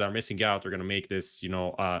the teams that are missing out are going to make this, you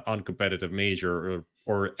know, uncompetitive major,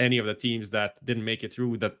 or any of the teams that didn't make it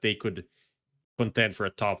through that they could contend for a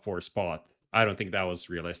top 4 spot. I don't think that was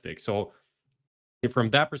realistic. So from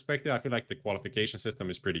that perspective, I feel like the qualification system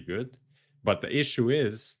is pretty good. But the issue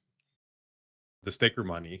is the sticker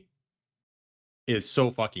money is so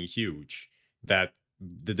fucking huge that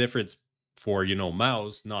the difference for, you know,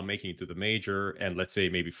 Mouse not making it to the major, and let's say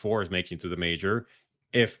maybe FaZe making it to the major,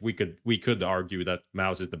 if we could argue that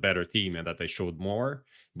Mouse is the better team and that they showed more,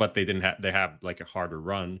 but they didn't have, they have like a harder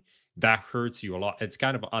run. That hurts you a lot. It's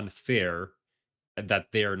kind of unfair that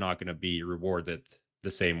they're not going to be rewarded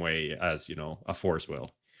the same way as, you know, a FaZe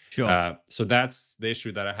will. Sure. So that's the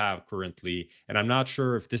issue that I have currently, and I'm not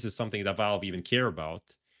sure if this is something that Valve even care about,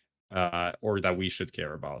 or that we should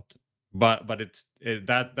care about. But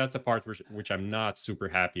that's a part which I'm not super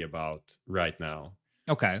happy about right now.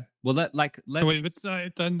 Okay. Well, let's.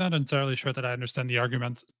 Wait, I'm not entirely sure that I understand the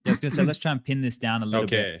argument. I was going to say, let's try and pin this down a little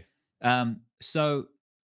bit. So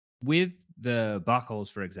with the Buckles,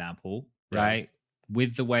 for example, right?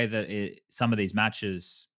 With the way that some of these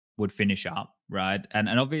matches would finish up, right? And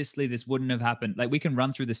obviously this wouldn't have happened. Like we can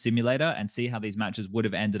run through the simulator and see how these matches would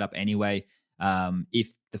have ended up anyway,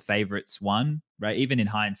 if the favorites won, right? Even in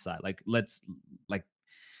hindsight,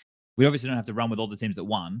 we obviously don't have to run with all the teams that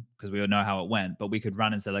won because we all know how it went, but we could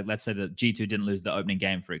run and say, like, let's say that G2 didn't lose the opening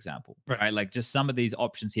game, for example, right? Like just some of these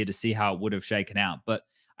options here to see how it would have shaken out. But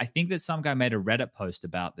I think that some guy made a Reddit post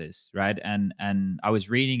about this, right? And I was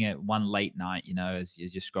reading it one late night, you know, as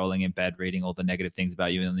you're scrolling in bed, reading all the negative things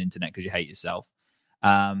about you on the internet because you hate yourself.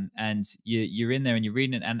 And you're in there and you're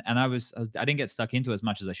reading it, and I didn't get stuck into it as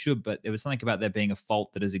much as I should, but there was something about there being a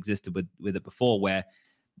fault that has existed with it before, where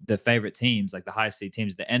the favorite teams, like the highest seed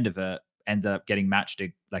teams at the end of it, ended up getting matched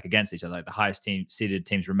like against each other. Like the highest seeded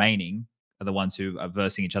teams remaining are the ones who are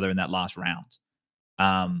versing each other in that last round.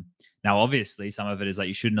 Now, obviously, some of it is like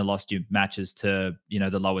you shouldn't have lost your matches to, you know,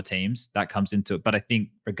 the lower teams. That comes into it. But I think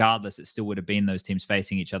regardless, it still would have been those teams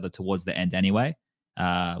facing each other towards the end anyway.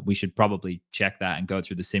 We should probably check that and go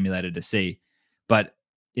through the simulator to see. But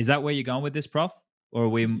is that where you're going with this, Prof? Or are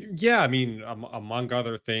we? Yeah, I mean, among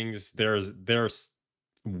other things, there's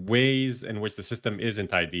ways in which the system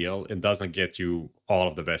isn't ideal. It doesn't get you all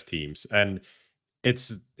of the best teams, and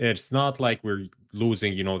it's not like we're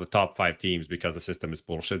losing, you know, the top 5 teams because the system is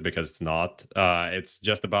bullshit, because it's not. It's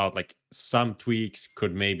just about like some tweaks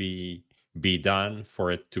could maybe be done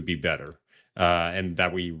for it to be better. and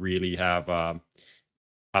that we really have a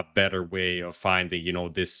better way of finding, you know,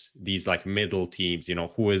 these like middle teams, you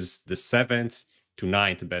know, who is the 7th to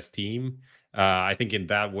 9th best team. I think in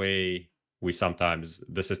that way, we sometimes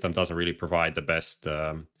the system doesn't really provide the best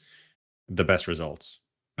results.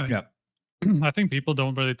 Yeah. I think people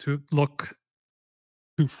don't really look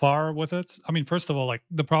too far with it. I mean, first of all, like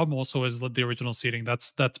the problem also is the original seeding.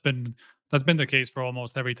 That's been the case for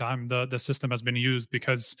almost every time the system has been used,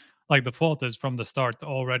 because like the fault is from the start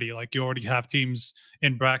already. Like you already have teams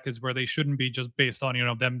in brackets where they shouldn't be, just based on, you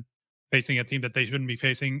know, them facing a team that they shouldn't be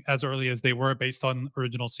facing as early as they were based on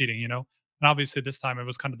original seeding, you know. And obviously this time it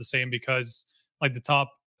was kind of the same, because like the top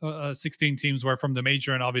 16 teams were from the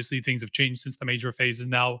major, and obviously things have changed since the major phase is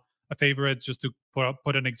now a favorite. Just to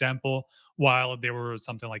put an example, while they were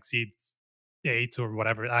something like seed 8 or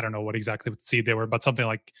whatever, I don't know what exactly seed they were, but something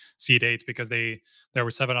like seed 8, because there were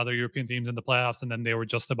 7 other European teams in the playoffs, and then they were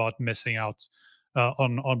just about missing out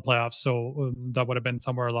on playoffs. So that would have been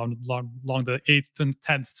somewhere along the 8th and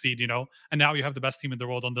 10th seed, you know. And now you have the best team in the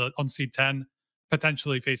world on seed 10,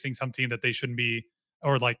 potentially facing some team that they shouldn't be,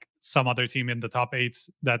 or like some other team in the top 8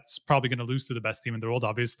 that's probably going to lose to the best team in the world,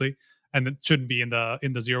 obviously, and it shouldn't be in the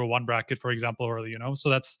 0-1 bracket, for example, early, you know. So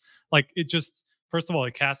that's like, it just, first of all,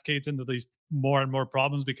 it cascades into these more and more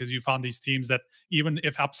problems, because you found these teams that even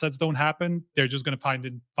if upsets don't happen, they're just going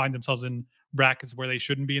to find themselves in brackets where they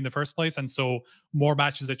shouldn't be in the first place, and so more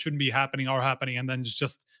matches that shouldn't be happening are happening, and then it's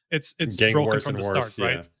Getting broken worse from and the worse,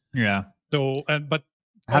 start, right? Yeah. So, but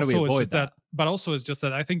how do we also it's avoid just that? But also it's just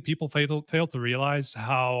that I think people fail to realize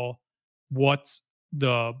what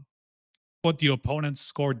the opponent's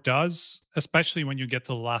score does, especially when you get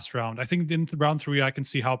to the last round. I think in round 3, I can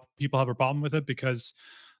see how people have a problem with it, because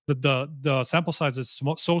the sample size is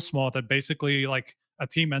so small that basically like a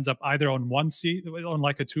team ends up either on one seed, on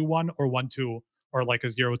like a 2-1 or 1-2, or like a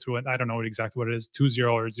 0-2, and I don't know exactly what it is,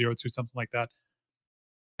 2-0 or 0-2, something like that.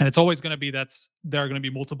 And it's always going to be there are going to be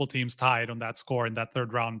multiple teams tied on that score in that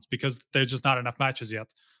third round, because there's just not enough matches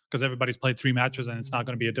yet, because everybody's played 3 matches, and it's not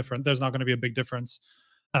going to be there's not going to be a big difference.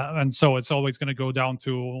 And so it's always going to go down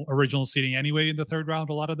to original seeding anyway in the third round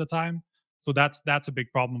a lot of the time. So that's a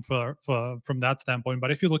big problem for from that standpoint. But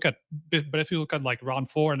if you look at like round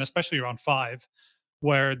 4 and especially round 5,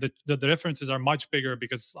 where the differences are much bigger,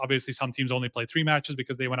 because obviously some teams only play 3 matches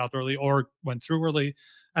because they went out early or went through early,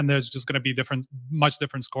 and there's just going to be much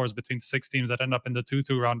different scores between the 6 teams that end up in the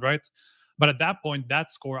 2-2 round, right? But at that point, that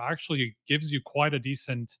score actually gives you quite a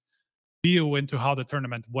decent view into how the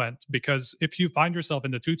tournament went, because if you find yourself in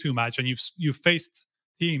the 2-2 match and you've faced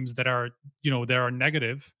teams that are, you know, that are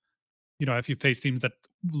negative, you know, if you face teams that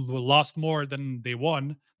lost more than they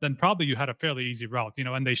won, then probably you had a fairly easy route, you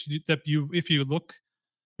know. And if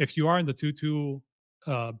you are in the 2-2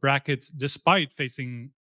 brackets despite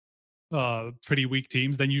facing pretty weak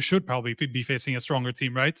teams, then you should probably be facing a stronger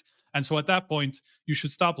team, right? And so at that point, you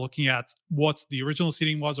should stop looking at what the original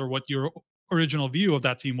seeding was or what your original view of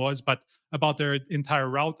that team was, but about their entire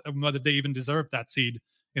route and whether they even deserved that seed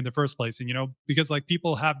in the first place. And, you know, because like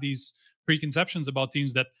people have these preconceptions about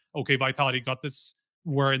teams that, okay, Vitality got this,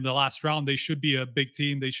 where in the last round they should be a big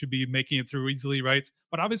team, they should be making it through easily, right?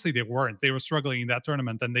 But obviously they weren't. They were struggling in that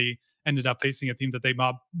tournament, and they ended up facing a team that they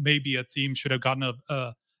maybe a team should have gotten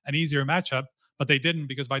an easier matchup, but they didn't,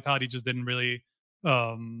 because Vitality just didn't really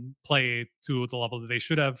play to the level that they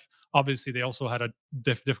should have. Obviously they also had a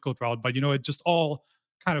difficult route, but you know, it just all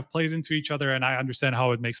kind of plays into each other, and I understand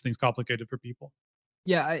how it makes things complicated for people.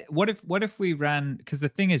 Yeah, what if we ran? Because the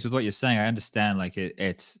thing is, with what you're saying, I understand. Like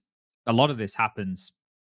it's a lot of this happens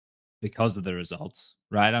because of the results,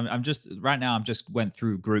 right? I'm just right now. I'm just went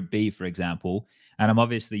through Group B, for example, and I'm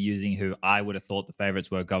obviously using who I would have thought the favorites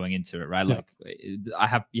were going into it, right? Yeah.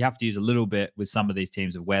 Like you have to use a little bit with some of these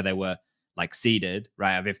teams of where they were like seeded,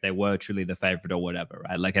 right? Of if they were truly the favorite or whatever,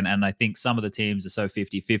 right? Like, and I think some of the teams are so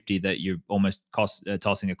 50-50 that you're almost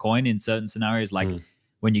tossing a coin in certain scenarios, like.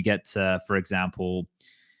 When you get to, for example,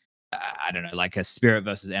 I don't know, like a Spirit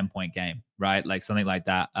versus Endpoint game, right? Like something like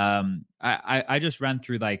that. I just ran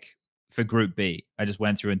through like for Group B, I just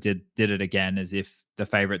went through and did it again as if the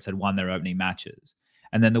favorites had won their opening matches.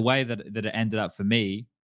 And then the way that it ended up for me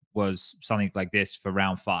was something like this for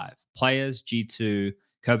round 5. Players, G2,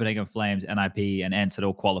 Copenhagen Flames, NIP, and Ents had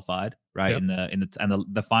all qualified, right? Yep. And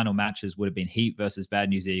the final matches would have been Heat versus Bad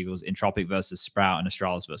News Eagles, Entropic versus Sprout, and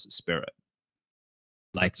Astralis versus Spirit.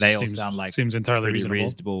 Like they all sound like seems entirely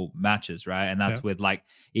reasonable matches, right? And that's with like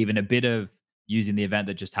even a bit of using the event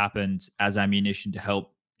that just happened as ammunition to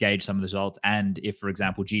help gauge some of the results. And if, for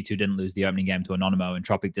example, G2 didn't lose the opening game to Anonymo and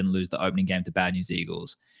Tropic didn't lose the opening game to Bad News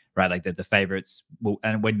Eagles, right? Like the favorites will,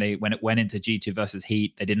 and when it went into G2 versus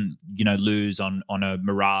Heat, they didn't, lose on a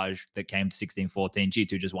Mirage that came to 16-14.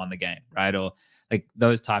 G2 just won the game, right? Or like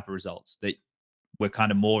those type of results that we're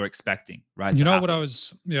kind of more expecting, right? You know what I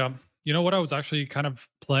was, you know what I was actually kind of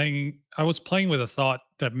playing. I was playing with a thought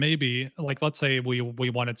that maybe, like, let's say we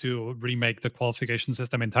wanted to remake the qualification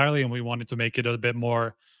system entirely, and we wanted to make it a bit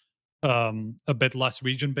more, a bit less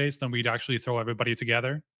region based, then we'd actually throw everybody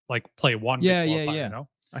together, like play one big qualifier, you know?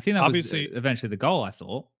 I think that Obviously, was eventually the goal, I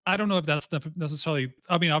thought. I don't know if that's necessarily.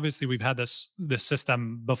 I mean, obviously, we've had this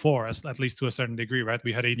system before, at least to a certain degree, right?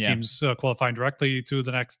 We had 8 teams qualifying directly to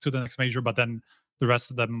the next major, but then the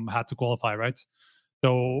rest of them had to qualify, right?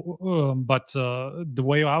 So, the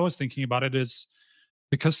way I was thinking about it is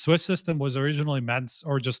because Swiss system was originally meant,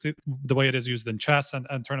 or just the way it is used in chess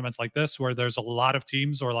and tournaments like this, where there's a lot of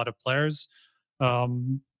teams or a lot of players.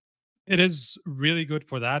 It is really good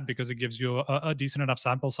for that because it gives you a decent enough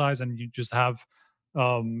sample size, and you just have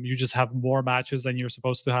more matches than you're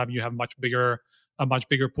supposed to have. You have a much bigger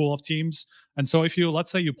pool of teams, and so if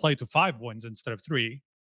let's say you play to 5 wins instead of 3,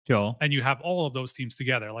 sure, and you have all of those teams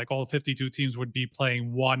together, like all 52 teams would be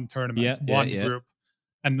playing one tournament, one group.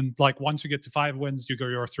 And then, like, once you get to 5 wins,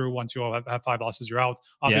 you're through. Once you have 5 losses, you're out.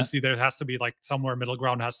 Obviously, there has to be like somewhere middle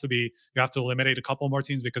ground has to be. You have to eliminate a couple more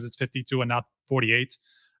teams because it's 52 and not 48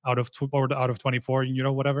 out of 24.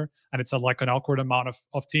 Whatever. And it's like an awkward amount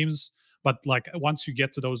of teams. But like once you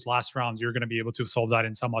get to those last rounds, you're going to be able to solve that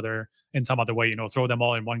in some other way. Throw them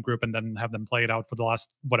all in one group and then have them play it out for the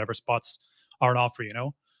last whatever spots are on offer.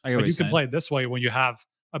 But you can play it this way when you have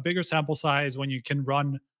a bigger sample size, when you can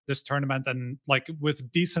run this tournament, and like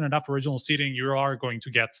with decent enough original seeding, you are going to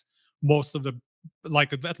get most of the,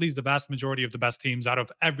 like at least the vast majority of the best teams out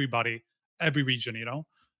of every region,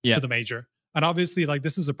 to the major. And obviously, like,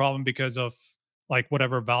 this is a problem because of like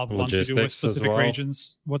whatever Valve wants to do with specific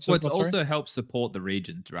regions. What's also helps support the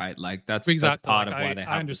regions, right? Like that's part of why they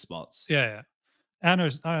have the spots. Yeah. I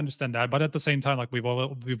understand that, but at the same time, like we've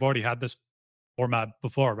already had this format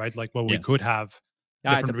before, right? Like we could have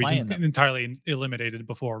different regions entirely eliminated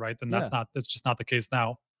before, right? And that's just not the case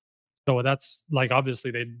now. So that's like, obviously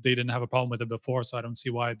they didn't have a problem with it before, so I don't see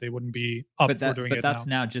why they wouldn't be up for doing it now. But that's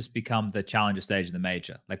now just become the challenger stage of the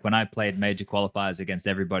major. Like when I played major qualifiers against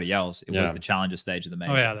everybody else, it was the challenger stage of the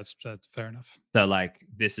major. Oh yeah, that's fair enough. So like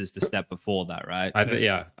this is the step before that, right?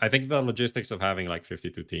 I think the logistics of having like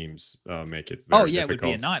 52 teams make it very difficult. It would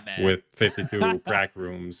be a nightmare with 52 crack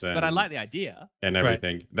rooms. But I like the idea and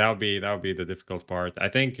everything. Right. That would be the difficult part. I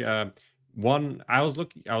think I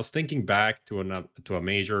was thinking back to a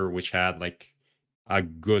major which had like a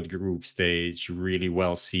good group stage, really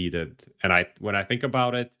well seeded. And when I think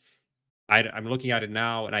about it, I'm looking at it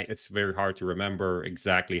now, and it's very hard to remember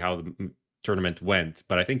exactly how the tournament went.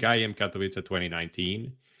 But I think IEM Katowice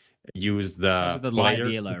 2019 used the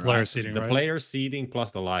player seeding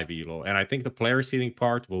plus the live elo, and I think the player seeding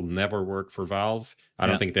part will never work for Valve. I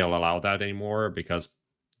don't think they'll allow that anymore because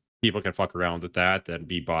people can fuck around with that and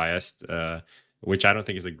be biased, which I don't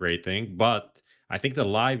think is a great thing. But I think the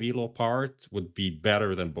live elo part would be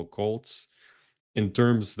better than book holds in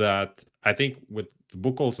terms that I think with the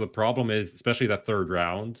book holds, the problem is, especially that 3rd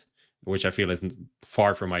round, which I feel is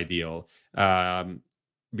far from ideal,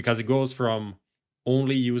 because it goes from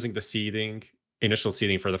only using the initial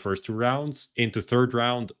seeding for the first 2 rounds into 3rd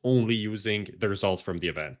round only using the results from the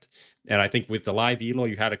event. And I think with the live elo,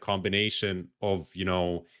 you had a combination of,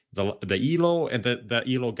 the elo, and the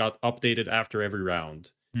elo got updated after every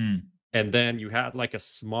round. And then you had like a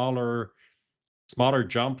smaller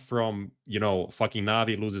jump from, fucking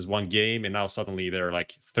NAVI loses 1 game and now suddenly they're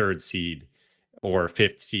like 3rd seed or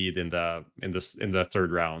 5th seed in the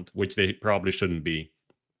 3rd round, which they probably shouldn't be.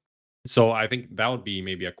 So I think that would be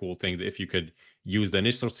maybe a cool thing if you could use the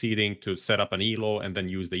initial seeding to set up an elo and then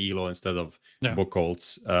use the elo instead of book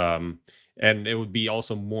holds. And it would be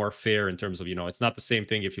also more fair in terms of, it's not the same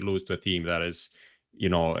thing if you lose to a team that is,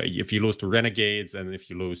 if you lose to Renegades and if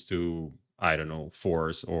you lose to, I don't know,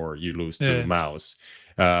 Force, or you lose to Mouse,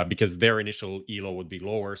 because their initial elo would be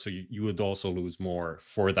lower. So you would also lose more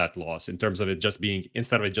for that loss in terms of it just being,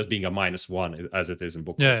 instead of it just being a -1 as it is in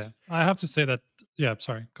book. Yeah. I have to say that. Yeah.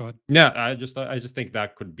 Sorry. Go ahead. Yeah. I just think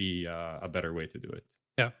that could be a better way to do it.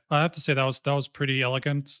 Yeah. I have to say that was pretty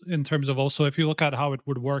elegant in terms of also, if you look at how it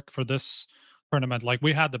would work for this tournament, like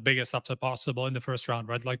we had the biggest upset possible in the first round,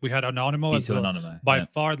 right? Like we had Anonimo as by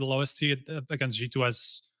far the lowest seed against G2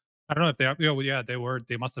 as, I don't know if they are,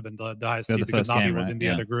 they must have been the highest seed because NAVI was in the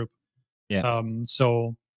other group. Yeah.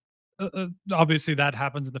 So obviously that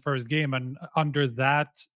happens in the first game, and under that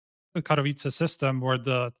Katowice system where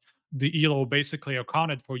the the elo basically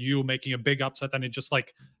accounted for you making a big upset, and it just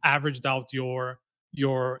like averaged out your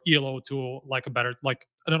elo to like a better, like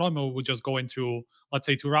an MMO would just go into, let's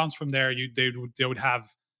say, 2 rounds from there, they would have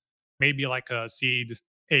maybe like a seed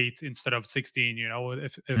 8 instead of 16, you know,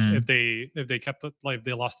 if they kept it, like if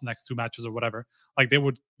they lost the next 2 matches or whatever, like they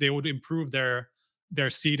would improve their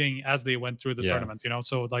seeding as they went through the tournament, you know.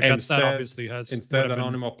 So like that obviously has instead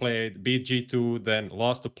Anonymous played beat G2, then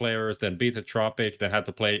lost to players, then beat the Tropic, then had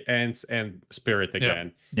to play Ents and Spirit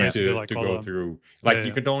again to like go through. Like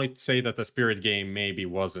you could only say that the Spirit game maybe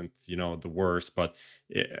wasn't, you know, the worst, but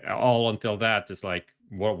all until that is like,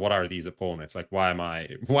 what are these opponents? Like, why am I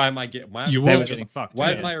getting fucked?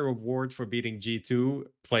 Why is my reward for beating G2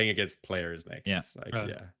 playing against players next? Yeah.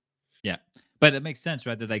 Like, yeah. But it makes sense,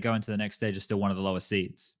 right? That they go into the next stage as still one of the lower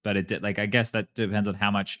seeds. But it did, like, I guess that depends on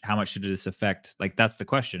how much should this affect? Like, that's the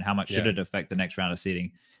question. How much should it affect the next round of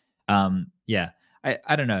seeding? Yeah.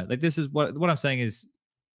 I don't know. Like, this is what I'm saying is,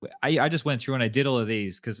 I just went through and I did all of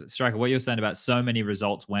these because, Striker, what you're saying about so many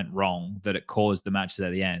results went wrong that it caused the matches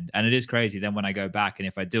at the end. And it is crazy. Then when I go back and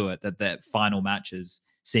if I do it, that the final matches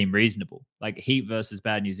seem reasonable. Like Heat versus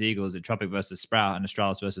Bad News Eagles, and Tropic versus Sprout, and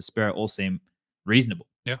Astralis versus Spirit all seem reasonable.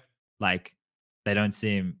 Yeah. Like they don't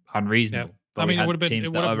seem unreasonable. Yeah. But I mean, we it would had have been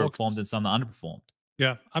teams that overperformed and some that underperformed.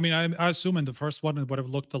 Yeah, I mean, I assume in the first one it would have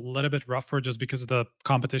looked a little bit rougher just because the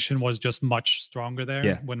competition was just much stronger there.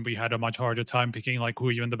 Yeah. When we had a much harder time picking like who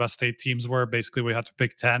even the best 8 teams were. Basically, we had to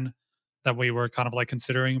pick 10 that we were kind of like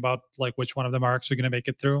considering about like which one of them are actually going to make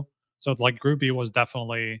it through. So like Group B was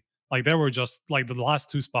definitely like there were just like the last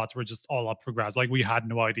 2 spots were just all up for grabs. Like we had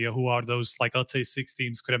no idea who are those, like let's say 6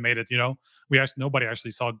 teams could have made it. You know, nobody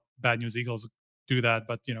actually saw Bad News Eagles do that,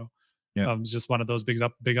 but you know, it's just one of those big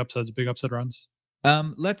upset runs.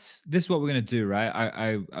 This is what we're gonna do,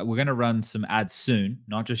 right? We're gonna run some ads soon,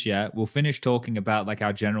 not just yet. We'll finish talking about like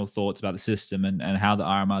our general thoughts about the system and how the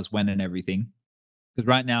RMRs went and everything. Because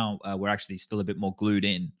right now we're actually still a bit more glued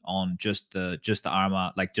in on just the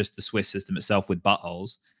RMR, like just the Swiss system itself with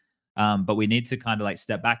buttholes. But we need to kind of like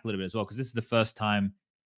step back a little bit as well, because this is the first time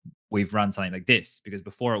we've run something like this. Because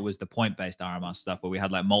before it was the point-based RMR stuff where we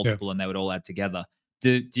had like multiple and they would all add together.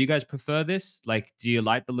 Do you guys prefer this? Like, do you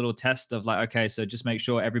like the little test of like, okay, so just make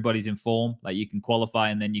sure everybody's in form, like you can qualify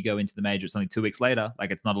and then you go into the major. It's only 2 weeks later. Like,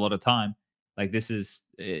 it's not a lot of time. Like, this is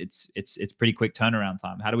it's pretty quick turnaround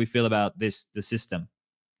time. How do we feel about the system?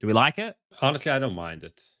 Do we like it? Honestly, I don't mind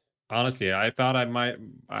it. Honestly, I thought I might.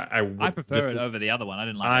 I prefer it over the other one. I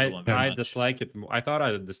didn't like the other one very much. Dislike it. I thought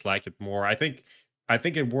I would dislike it more. I think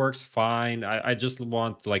it works fine. I just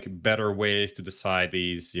want like better ways to decide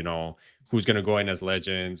these. You know, who's going to go in as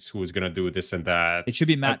legends, who's going to do this and that. It should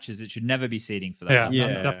be matches. It should never be seeding for that. Yeah,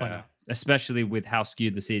 definitely not. Especially with how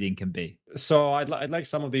skewed the seeding can be. So I'd like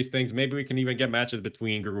some of these things. Maybe we can even get matches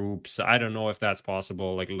between groups. I don't know if that's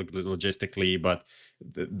possible, like logistically, but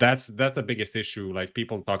that's the biggest issue. Like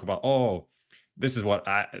people talk about, oh, this is what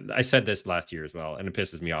I said this last year as well, and it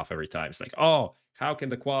pisses me off every time. It's like, oh, how can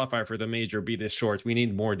the qualifier for the major be this short? We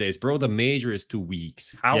need more days, bro. The major is 2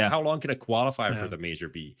 weeks. How long can a qualifier for the major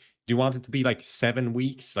be? Do you want it to be like 7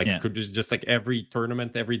 weeks? Like could just like every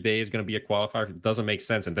tournament, every day is going to be a qualifier? It doesn't make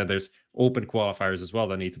sense. And then there's open qualifiers as well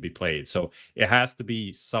that need to be played. So it has to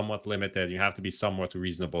be somewhat limited. You have to be somewhat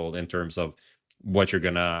reasonable in terms of what you're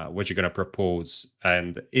gonna propose.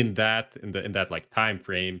 And in that like time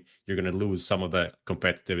frame, you're gonna lose some of the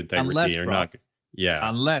competitive integrity.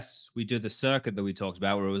 Unless we do the circuit that we talked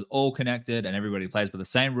about where it was all connected and everybody plays by the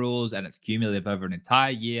same rules and it's cumulative over an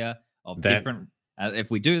entire year of different.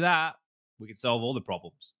 If we do that, we can solve all the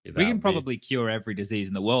problems. We can probably cure every disease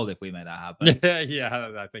in the world if we make that happen.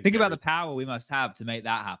 I think about the power we must have to make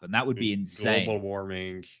that happen. That would be insane. Global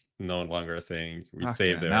warming, no longer a thing. We'd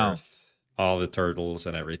save the Earth, all the turtles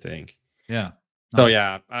and everything. Yeah. So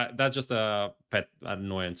yeah, that's just a pet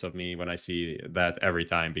annoyance of me when I see that every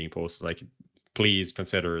time being posted. Like, please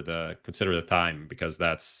consider the time, because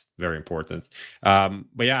that's very important. But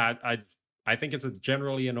yeah, I think it's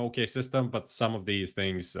generally an okay system, but some of these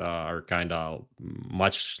things are kind of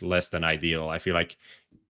much less than ideal. I feel like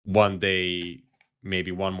one day,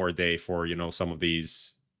 maybe one more day for, you know, some of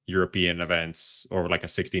these European events or like a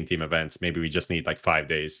 16-team events. Maybe we just need like 5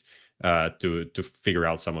 days to figure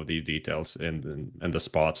out some of these details and the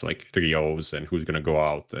spots, like 3-0s and who's going to go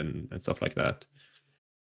out and stuff like that.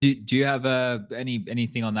 Do you have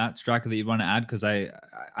anything on that, Striker, that you want to add? Because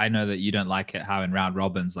I know that you don't like it how in round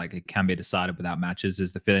robins, like, it can be decided without matches.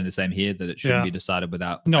 Is the feeling the same here, that it shouldn't be decided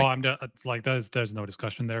without? No, like there's no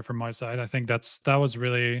discussion there from my side. I think that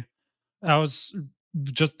was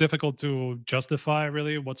just difficult to justify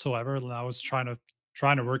really whatsoever. And I was trying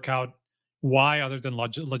to work out, why, other than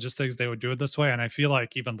logistics, they would do it this way. And I feel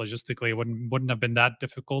like even logistically, it wouldn't have been that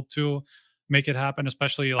difficult to make it happen,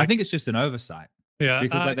 especially like I think it's just an oversight. yeah,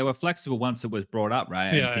 Because like they were flexible once it was brought up, right?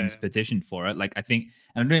 And teams petitioned for it. Like I think,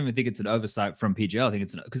 and I don't even think it's an oversight from PGL. I think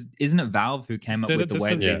it's because isn't it Valve who came up with the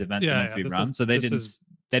way these events are meant to be run? So they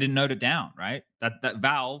didn't note it down, right? That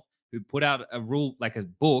Valve who put out a rule, like a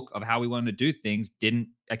book of how we wanted to do things, didn't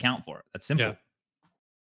account for it. That's simple.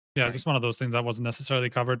 Yeah, just one of those things that wasn't necessarily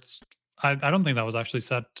covered. I don't think that was actually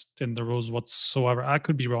set in the rules whatsoever. I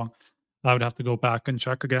could be wrong. I would have to go back and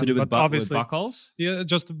check again. To do with but obviously, with buckholes? Yeah,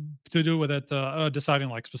 just to do with it, deciding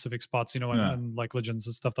like specific spots, and like legends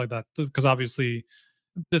and stuff like that. Because obviously,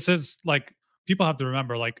 this is like people have to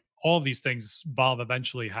remember, like all of these things, Valve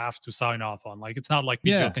eventually have to sign off on. Like it's not like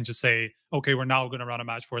PGL can just say, okay, we're now going to run a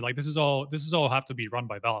match for it. Like this is all have to be run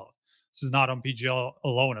by Valve. This is not on PGL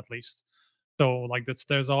alone, at least. So like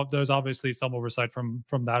there's obviously some oversight from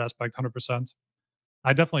that aspect, 100%.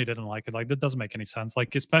 I definitely didn't like it. Like that doesn't make any sense.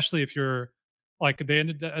 Like especially if you're like they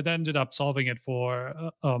ended up solving it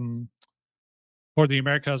for the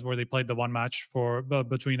Americas where they played the one match for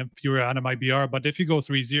between Fury and MIBR. But if you go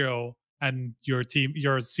 3-0 and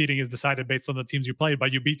your seeding is decided based on the teams you played,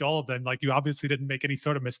 but you beat all of them, like you obviously didn't make any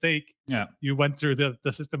sort of mistake. Yeah, you went through the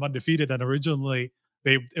system undefeated, and originally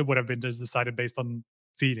it would have been just decided based on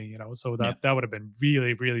seeding, so that would have been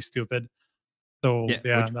really, really stupid. So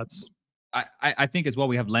that's I think as well.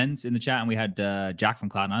 We have Lens in the chat, and we had Jack from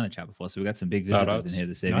Cloud9 in the chat before, so we got some big visitors in here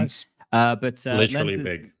this evening. Nice. But literally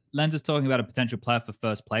big. Lens is talking about a potential player for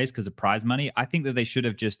first place because of prize money. I think that they should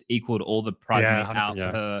have just equaled all the prize money out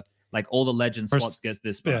to her. Like all the legend spots gets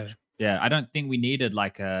this much. Yeah, I don't think we needed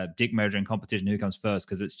like a dick measuring competition who comes first,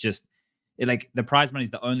 because it's just like the prize money is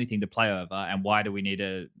the only thing to play over. And why do we need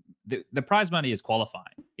the prize money is qualifying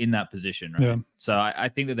in that position, right? So I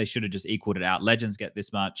think that they should have just equaled it out. Legends get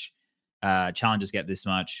this much, challengers get this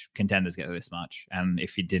much, contenders get this much, and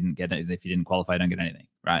if you didn't qualify, you don't get anything,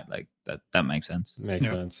 right? Like that makes sense. Makes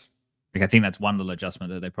sense. Like I think that's one little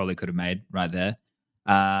adjustment that they probably could have made right there.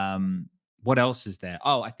 What else is there?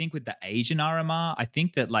 Oh, I think with the Asian RMR, I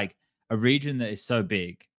think that like a region that is so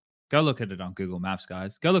big, go look at it on Google Maps,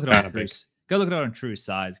 guys. Go look at it on True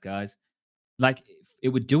Size, guys. Like it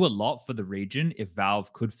would do a lot for the region if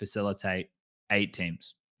Valve could facilitate 8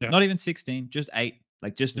 teams, not even 16, just 8.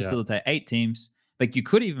 Like just facilitate 8 teams. Like you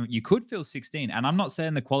could fill 16. And I'm not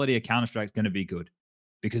saying the quality of Counter-Strike is going to be good,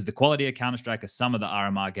 because the quality of Counter-Strike of some of the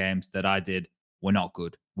RMR games that I did were not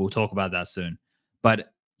good. We'll talk about that soon.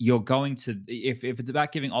 But you're going to, if it's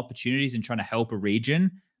about giving opportunities and trying to help a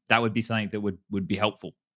region, that would be something that would be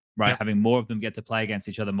helpful, right? Having more of them get to play against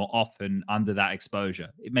each other more often under that exposure.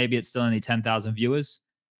 Maybe it's still only 10,000 viewers,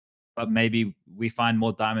 but maybe we find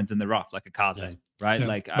more diamonds in the rough, like a Kaze, right?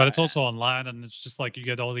 Like, but it's also online, and it's just like you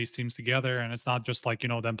get all these teams together, and it's not just like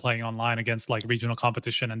them playing online against like regional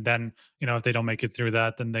competition, and then if they don't make it through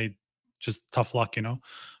that, then they just tough luck,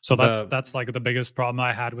 So that's like the biggest problem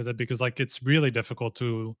I had with it, because like it's really difficult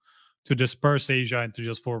to disperse Asia into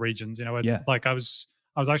just 4 regions. It's like I was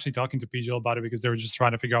actually talking to PGL about it, because they were just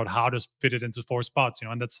trying to figure out how to fit it into 4 spots,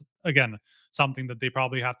 and that's again something that they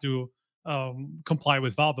probably have to comply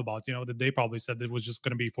with Valve about, that they probably said it was just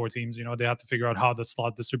going to be 4 teams. They have to figure out how the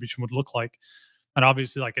slot distribution would look like. And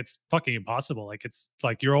obviously, like, it's fucking impossible. Like, it's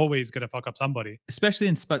like you're always going to fuck up somebody, especially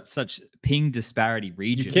in such ping disparity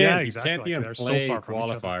regions. You can't even play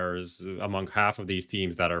qualifiers among half of these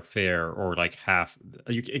teams that are fair, or like half.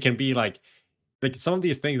 It can be like some of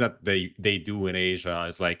these things that they do in Asia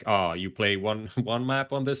is like, oh, you play one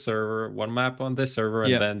map on this server, one map on this server,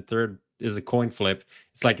 and then third is a coin flip.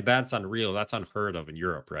 It's like, that's unreal. That's unheard of in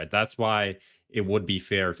Europe, right? That's why it would be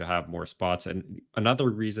fair to have more spots. And another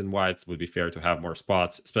reason why it would be fair to have more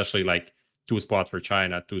spots, especially like 2 spots for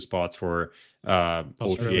China, 2 spots for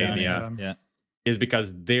Oceania, is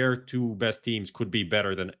because their 2 best teams could be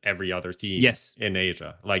better than every other team in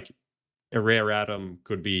Asia. Like a Rare Atom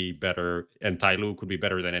could be better, and Tyloo could be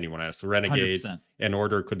better than anyone else. The Renegades 100%. And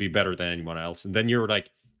Order could be better than anyone else. And then you're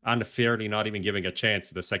like unfairly not even giving a chance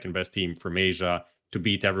to the second best team from Asia to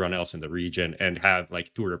beat everyone else in the region and have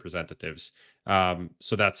like 2 representatives.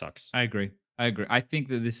 So that sucks. I agree. I think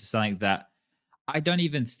that this is something that I don't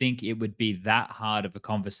even think it would be that hard of a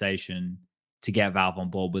conversation to get Valve on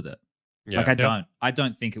board with it. Like I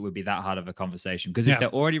don't think it would be that hard of a conversation, because if they're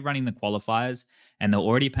already running the qualifiers and they're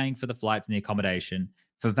already paying for the flights and the accommodation,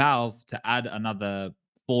 for Valve to add another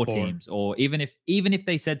 4 teams, or even if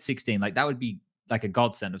they said 16, like that would be like a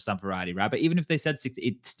godsend of some variety, right? But even if they said 16,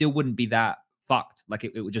 it still wouldn't be that fucked. Like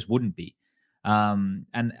it just wouldn't be. And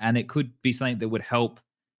it could be something that would help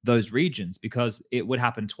those regions, because it would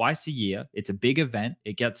happen twice a year. It's a big event.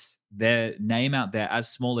 It gets their name out there as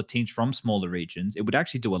smaller teams from smaller regions. It would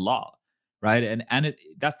actually do a lot, right? And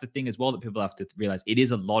that's the thing as well that people have to realize. It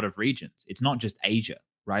is a lot of regions. It's not just Asia,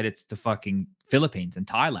 right? It's the fucking Philippines and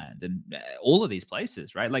Thailand and all of these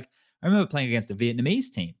places, right? Like I remember playing against a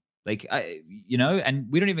Vietnamese team. Like and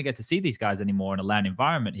we don't even get to see these guys anymore in a LAN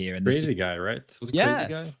environment here. And Crazy guy, right? Was it yeah,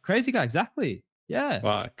 crazy guy? Crazy guy, exactly. Yeah.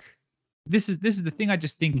 Fuck. This is the thing. I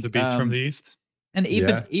just think The beast from the east. and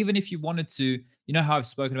even if you wanted to, you know how I've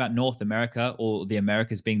spoken about North America or the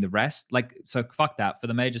Americas being the rest, like, so fuck that. For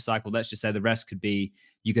the major cycle, let's just say the rest could be,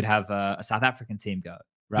 you could have a South African team go,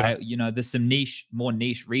 right? Yeah. You know, there's some more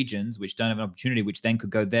niche regions which don't have an opportunity, which then could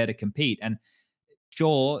go there to compete. And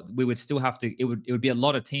sure, we would still have to, it would be a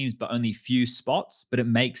lot of teams, but only few spots, but it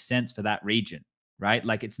makes sense for that region, right?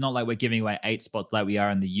 Like it's not like we're giving away 8 spots like we are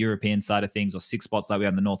on the European side of things, or 6 spots like we are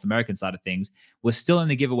on the North American side of things. We're still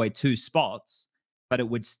only give away 2 spots, but it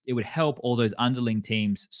would help all those underling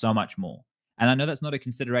teams so much more. And I know that's not a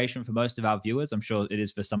consideration for most of our viewers. I'm sure it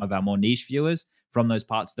is for some of our more niche viewers from those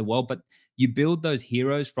parts of the world. But you build those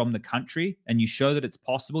heroes from the country and you show that it's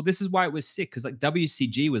possible. This is why it was sick, because like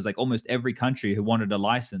WCG was like almost every country who wanted a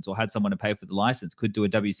license or had someone to pay for the license could do a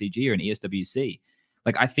WCG or an ESWC.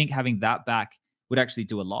 Like I think having that back would actually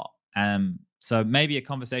do a lot. So maybe a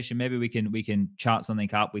conversation, maybe we can chart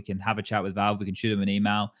something up. We can have a chat with Valve. We can shoot them an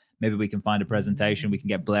email. Maybe we can find a presentation. We can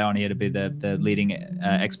get Blair on here to be the leading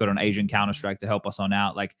expert on Asian Counter-Strike to help us on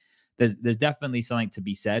out. Like there's definitely something to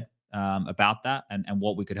be said about that and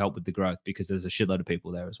what we could help with the growth, because there's a shitload of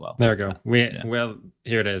people there as well. There we go. Well,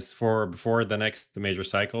 here it is. Before the next major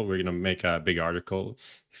cycle, we're gonna make a big article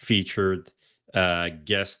featured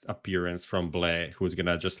guest appearance from Blair, who's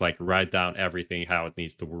gonna just like write down everything, how it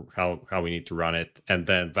needs to work, how we need to run it, and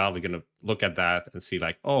then Valve is gonna look at that and see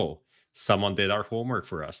like, oh, someone did our homework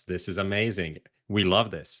for us. This is amazing. We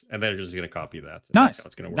love this, and they're just gonna copy that. Nice. That's how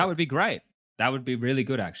it's gonna work. That would be great. That would be really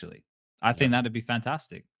good, actually. I think that'd be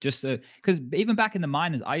fantastic. Just because even back in the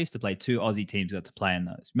minors, I used to play 2 Aussie teams got to play in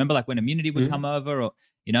those. Remember, like when Immunity would come over, or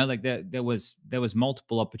like there was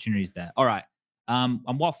multiple opportunities there. All right. I'm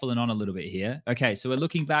waffling on a little bit here. Okay, so we're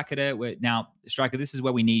looking back at it. Now, Striker, this is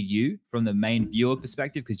where we need you from the main viewer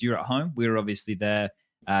perspective, because you're at home. We're obviously there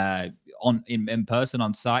in person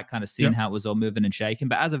on site, kind of seeing how it was all moving and shaking.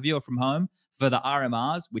 But as a viewer from home, for the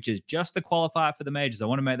RMRs, which is just the qualifier for the majors, I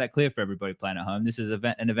want to make that clear for everybody playing at home. This is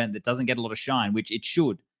an event that doesn't get a lot of shine, which it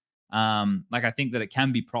should. Like I think that it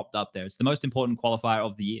can be propped up there. It's the most important qualifier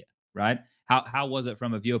of the year, right? How was it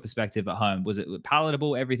from a viewer perspective at home? Was it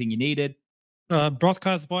palatable? Everything you needed?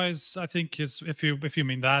 Broadcast wise, I think is if you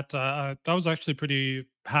mean that, I was actually pretty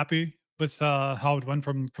happy with how it went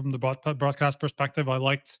from the broadcast perspective. I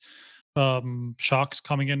liked Shocks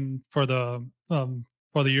coming in for the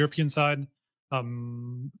European side,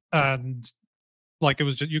 and like it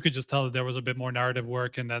was just, you could just tell that there was a bit more narrative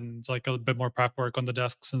work and then like a bit more prep work on the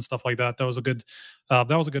desks and stuff like that. That was a good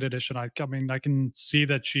addition. I mean, I can see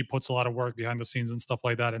that she puts a lot of work behind the scenes and stuff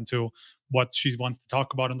like that into what she wants to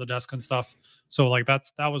talk about on the desk and stuff. So like that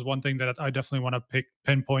was one thing that I definitely want to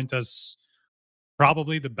pinpoint as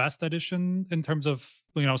probably the best addition in terms of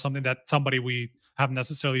somebody we haven't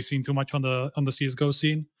necessarily seen too much on the CSGO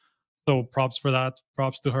scene. So props for that.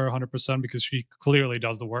 Props to her 100%, because she clearly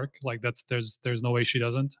does the work. Like there's no way she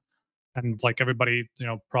doesn't. And like everybody,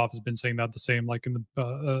 Prof has been saying that the same, like in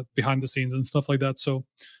the behind the scenes and stuff like that. So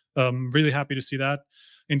really happy to see that.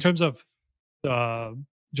 In terms of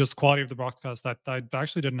just quality of the broadcast, that I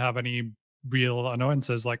actually didn't have any real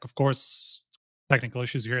annoyances. Like of course technical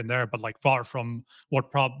issues here and there, but like far from what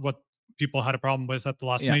people had a problem with at the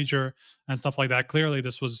last major and stuff like that. Clearly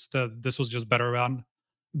this was just better ran,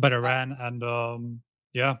 and no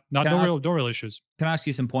real issues. Can I ask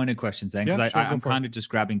you some pointed questions then? Because I'm kind of just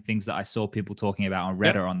grabbing things that I saw people talking about on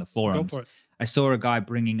Reddit or on the forums. I saw a guy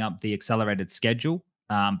bringing up the accelerated schedule,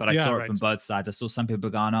 but I saw it from both sides. I saw some people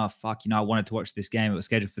going, "Oh fuck, I wanted to watch this game. It was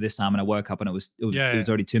scheduled for this time, and I woke up and it was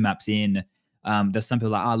already 2 maps in." There's some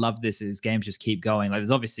people like, I love this. These games just keep going. Like,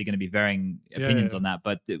 there's obviously going to be varying opinions on that.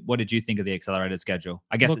 But what did you think of the accelerated schedule?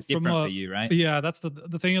 I guess it's different for you, right? Yeah, that's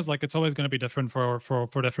the thing is like it's always going to be different for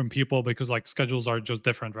different people, because like schedules are just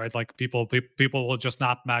different, right? Like people will just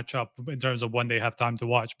not match up in terms of when they have time to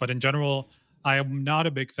watch. But in general, I am not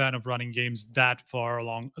a big fan of running games that far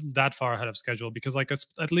ahead of schedule, because like it's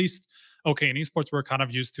at least okay in esports we're kind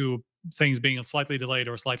of used to things being slightly delayed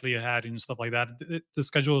or slightly ahead and stuff like that. The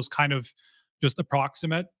schedule is kind of just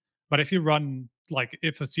approximate, But if you run, like,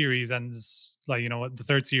 if a series ends, like, the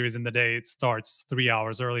third series in the day, it starts 3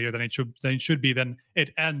 hours earlier than it should be, then it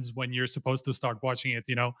ends when you're supposed to start watching it,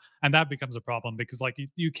 and that becomes a problem because, like,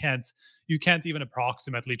 you can't even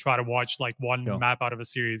approximately try to watch like one Sure. map out of a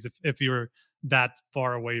series if you're that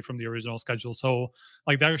far away from the original schedule. So,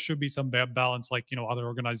 like, there should be some balance, like, other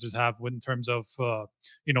organizers have in terms of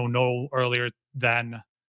no earlier than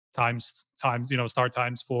times, start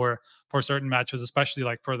times for certain matches, especially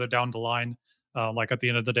like further down the line, like at the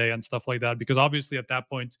end of the day and stuff like that. Because obviously at that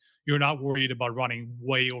point you're not worried about running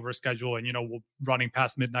way over schedule and running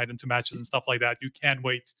past midnight into matches and stuff like that. You can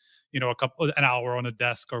wait an hour on a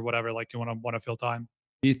desk or whatever, like, you want to fill time.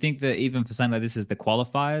 Do you think that even for something like this is the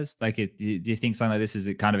qualifiers, like do you think something like this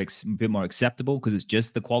is kind of a bit more acceptable because it's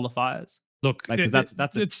just the qualifiers? Look, Like, 'cause that's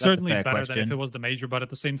it's a certainly fair better than if question. it was the major, but at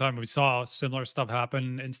the same time, we saw similar stuff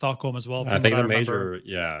happen in Stockholm as well. I From think what the remember. major,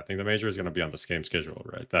 yeah, I think the major is going to be on the same schedule,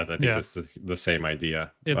 right? That I think Yeah. that's the same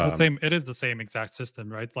idea. It's the same. It is the same exact system,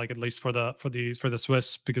 right? Like, at least for the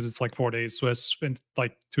Swiss, because it's like 4 days Swiss in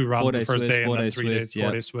like 2 rounds 4 the days first Swiss, day, and 4 then days 3 Swiss, days,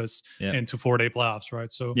 4 days Swiss Yep. into 4-day playoffs,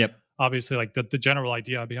 right? So Yep. obviously, like, the general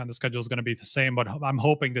idea behind the schedule is going to be the same, but I'm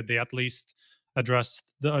hoping that they at least address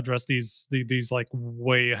these like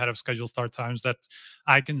way ahead of schedule start times. That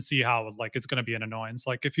I can see how, like, it's going to be an annoyance.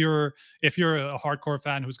 Like, if you're a hardcore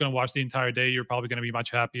fan who's going to watch the entire day, you're probably going to be much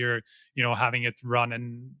happier having it run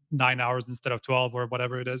in 9 hours instead of 12 or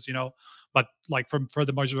whatever it is. But, like, for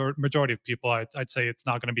the majority of people, I'd say it's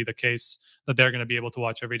not going to be the case that they're going to be able to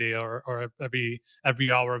watch every day or every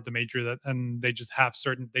hour of the major, that, and they just have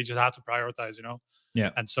to prioritize.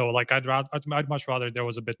 Yeah. And so, like, I'd much rather there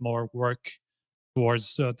was a bit more work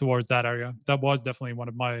towards that area. That was definitely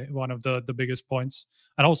one of the biggest points.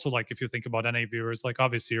 And also, like, if you think about NA viewers, like,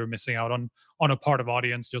 obviously you're missing out on a part of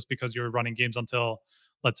audience just because you're running games until,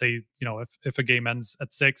 let's say, if a game ends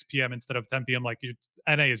at 6 p.m. instead of 10 p.m., like,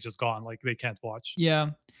 NA is just gone. Like, they can't watch. Yeah.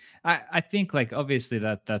 I think, like, obviously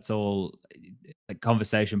that's all like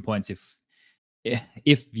conversation points if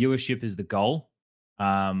viewership is the goal.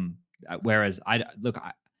 Whereas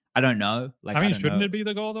I don't know. Like, I mean, don't shouldn't know. it be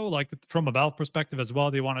the goal though? Like, from a Valve perspective as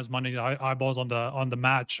well, they want as many eyeballs on the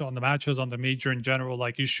matches, on the major in general.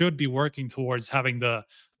 Like, you should be working towards having the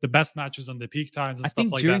best matches on the peak times and I stuff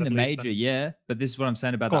think like during that. the At least, major, and yeah, but this is what I'm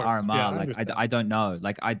saying about of the course, RMR. yeah, I Like, understand. I don't know.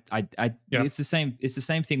 Like, Yeah. it's the same. It's the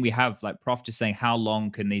same thing we have. Like, Prof just saying, how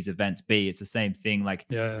long can these events be? It's the same thing. Like,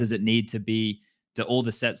 Yeah. does it need to be to all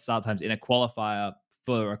the set start times in a qualifier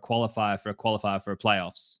for a qualifier for a qualifier for a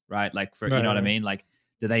playoffs, right? Like, for you know what I mean? Like,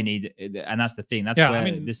 do they need? And that's the thing. That's Yeah, where I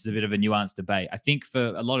mean, this is a bit of a nuanced debate. I think for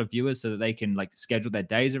a lot of viewers, so that they can, like, schedule their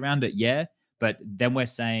days around it. Yeah, but then we're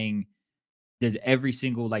saying, does every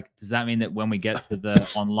single, like, does that mean that when we get to the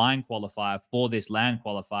online qualifier for this LAN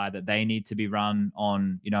qualifier, that they need to be run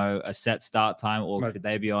on a set start time, or But- could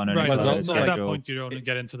they be on an right. But accelerated also, At like, that schedule? point, you don't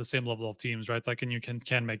get into the same level of teams, right? Like, and you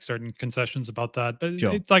can make certain concessions about that. But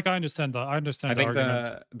Sure. like, I understand that. I understand I think the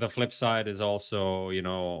argument. the flip side is also,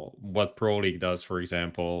 what Pro League does, for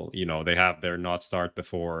example. They have their not start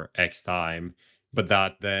before X time, but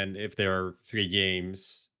that then, if there are 3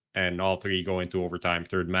 games and all 3 go into overtime,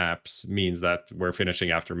 third maps, means that we're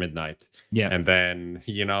finishing after midnight. Yeah. And then,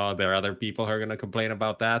 there are other people who are going to complain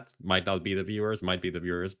about that. Might not be the viewers, might be the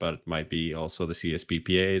viewers, but it might be also the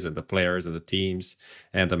CSPPAs and the players and the teams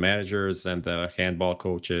and the managers and the handball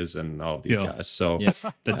coaches and all of these Yeah. guys. So, Yeah.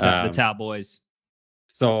 The Tau boys.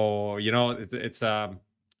 so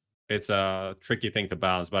it's a tricky thing to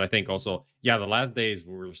balance. But I think also, the last days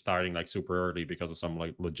we were starting like super early because of some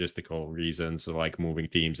like logistical reasons, so, like, moving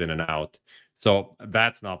teams in and out. So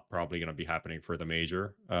that's not probably going to be happening for the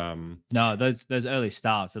major. No, those early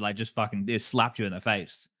starts are like just fucking, it slapped you in the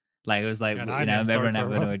face. Like, it was like, Yeah, 9 a.m. everyone starts are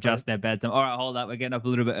having to rough, adjust their bedtime. All right, hold up, we're getting up a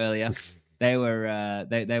little bit earlier. They were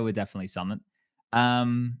they were definitely something.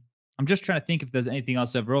 I'm just trying to think if there's anything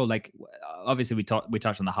else overall. Like, obviously we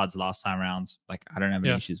touched on the HUDs last time around. Like, I don't have any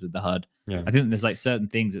Yeah. issues with the HUD. Yeah. I think there's like certain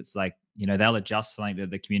things. It's like, they'll adjust something that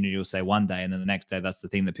the community will say one day, and then the next day that's the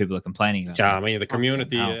thing that people are complaining about. Yeah, Like, I mean, the fucking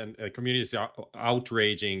community hell. and community is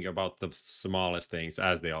outraging about the smallest things,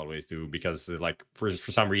 as they always do, because, like, for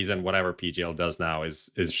some reason, whatever PGL does now is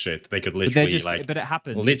shit. They could But they're literally just, but it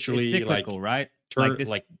happens. It's literally, cyclical, like, right? turn this,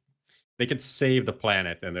 like they could save the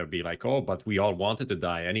planet, and they'll be like, oh, but we all wanted to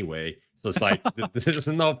die anyway. So it's like there's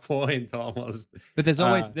no point almost. But there's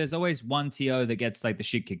always one TO that gets like the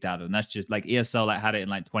shit kicked out of them. That's just like ESL like had it in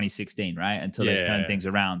like 2016, right? Until they turned things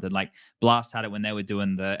around. And like Blast had it when they were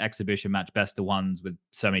doing the exhibition match best of ones with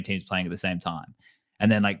so many teams playing at the same time.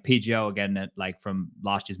 And then like PGL again, like from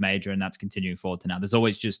last year's major, and that's continuing forward to now. There's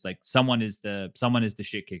always just like someone is the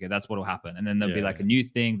shit kicker. That's what will happen. And then there'll be like a new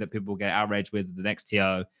thing that people get outraged with the next TO,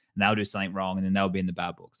 and they'll do something wrong, and then they'll be in the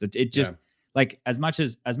bad books. It just like as much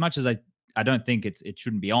as I don't think it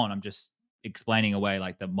shouldn't be on. I'm just explaining away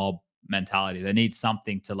like the mob mentality. They need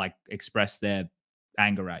something to like express their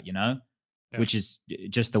anger at, you know? Which is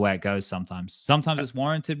just the way it goes sometimes. Sometimes it's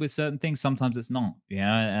warranted with certain things, sometimes it's not. You know,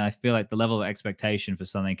 and I feel like the level of expectation for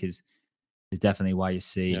something is definitely why you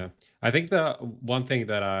see. Yeah, I think the one thing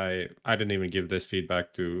that I didn't even give this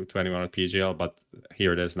feedback to anyone at PGL, but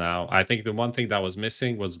here it is now. I think the one thing that was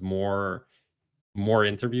missing was more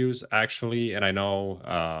interviews actually, and I know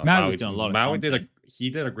Maui's doing a lot of Maui content. he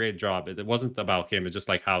did a great job. It wasn't about him; it's just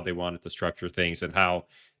like how they wanted to structure things and how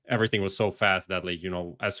everything was so fast that like, you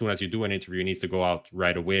know, as soon as you do an interview, it needs to go out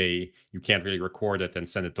right away. You can't really record it and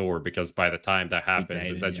send it over, because by the time that happens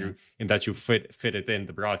and that you fit it in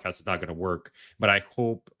the broadcast, it's not going to work. But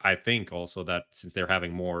I think also that since they're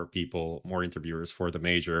having more interviewers for the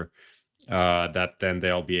major, that then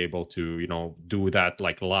they'll be able to, you know, do that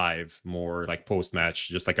like live, more like post match,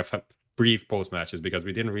 just like a brief post matches, because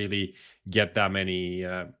we didn't really get that many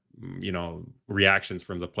you know, reactions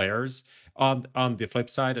from the players. On the flip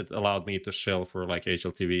side, it allowed me to shill for like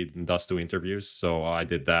HLTV and Dust 2 interviews, so I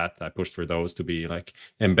did that. I pushed for those to be like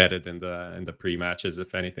embedded in the pre-matches,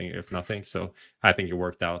 if anything, if nothing. So I think it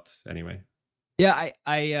worked out anyway. Yeah,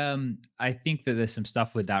 I think that there's some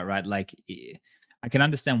stuff with that, right? Like I can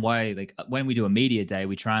understand why, like when we do a media day,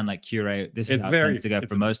 we try and like curate. This is how it tends to go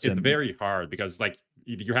for most of them. It's very hard because like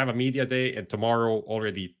you have a media day and tomorrow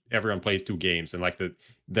already everyone plays 2 games, and like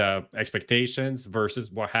the expectations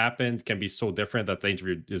versus what happened can be so different that the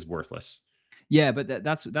interview is worthless. Yeah, but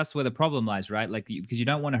that's where the problem lies, right? Like because you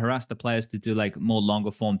don't want to harass the players to do like more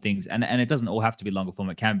longer form things, and it doesn't all have to be longer form.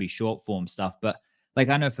 It can be short form stuff. But like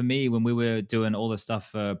I know for me, when we were doing all the stuff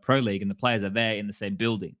for Pro League and the players are there in the same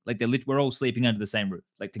building, like we're all sleeping under the same roof.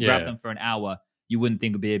 Like to grab them for an hour, you wouldn't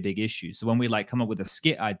think would be a big issue. So when we like come up with a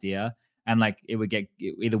skit idea, and like it would get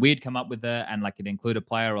either we'd come up with it and like it'd include a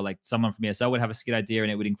player, or like someone from ESO would have a skit idea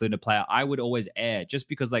and it would include a player, I would always air, just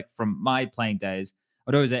because like from my playing days,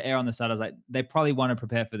 I'd always air on the side. I was like, they probably want to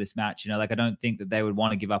prepare for this match, you know, like I don't think that they would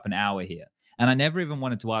want to give up an hour here. And I never even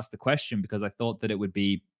wanted to ask the question because I thought that it would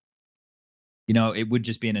be, you know, it would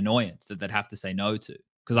just be an annoyance that they'd have to say no to.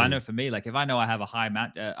 Because I know for me, like if I know I have a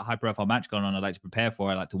high profile match going on, I like to prepare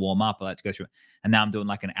for it, I like to warm up, I like to go through it. And now I'm doing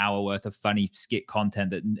like an hour worth of funny skit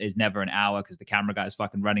content that is never an hour because the camera guy is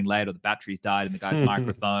fucking running late, or the battery's died in the guy's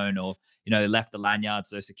microphone, or, you know, they left the lanyard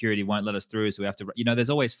so security won't let us through, so we have to, you know,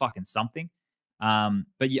 there's always fucking something.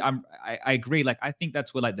 But yeah, I agree. Like I think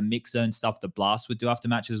that's where like the mix zone stuff that Blast would do after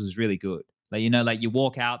matches was really good. Like, you know, like you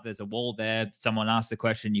walk out, there's a wall there, someone asks a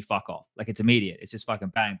question, you fuck off. Like it's immediate. It's just fucking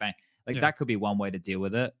bang, bang. Like that could be one way to deal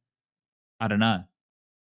with it. I don't know.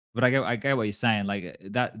 But I get what you're saying. Like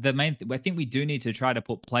that, the main, I think we do need to try to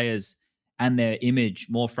put players and their image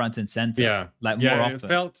more front and center. Yeah. Like more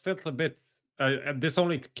often. It felt a bit, this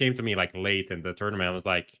only came to me like late in the tournament. I was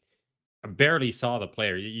like, I barely saw the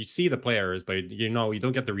player. You see the players, but you know, you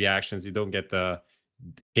don't get the reactions. You don't get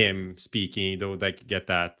him speaking. You don't like get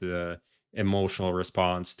that emotional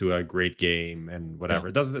response to a great game and whatever.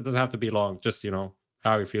 It doesn't have to be long. Just, you know,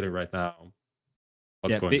 how are you feeling right now?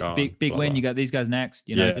 What's going on? Big blah, win. blah. You got these guys next.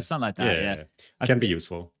 You know, if it's something like that. It can be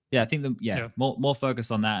useful. Yeah, I think more focus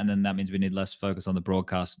on that, and then that means we need less focus on the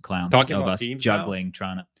broadcast clown. Talking of about us teams juggling, now?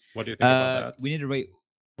 trying to. What do you think about that? We need to rate.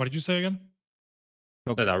 What did you say again?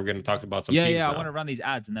 That we're going to talk about some teams now. I want to run these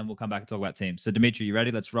ads, and then we'll come back and talk about teams. So Dimitri, you ready?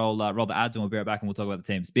 Let's roll the ads, and we'll be right back, and we'll talk about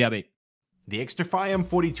the teams. BRB. The Xtrfy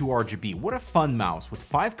M42 RGB, what a fun mouse with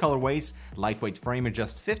 5 colorways, lightweight frame at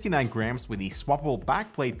just 59 grams with a swappable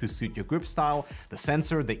backplate to suit your grip style, the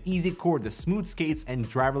sensor, the easy core, the smooth skates, and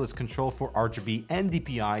driverless control for RGB and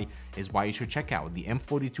DPI is why you should check out the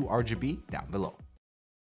M42 RGB down below.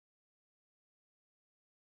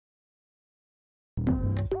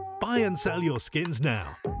 Buy and sell your skins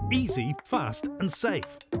now. Easy, fast, and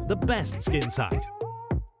safe. The best skin site.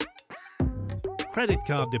 Credit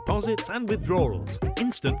card deposits and withdrawals,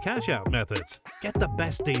 instant cash out methods. Get the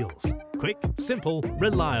best deals. Quick, simple,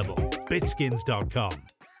 reliable. Bitskins.com.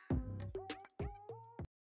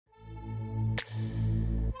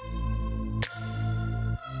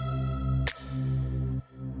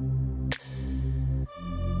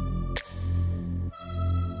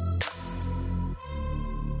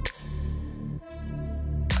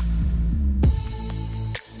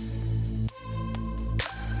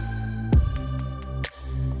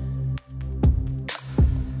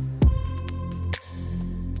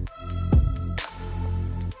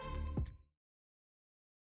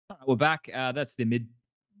 We're back. That's the mid.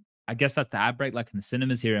 I guess that's the ad break, like in the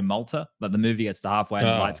cinemas here in Malta. Like the movie gets to halfway and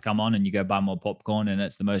the lights come on and you go buy more popcorn, and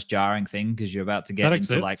it's the most jarring thing because you're about to get That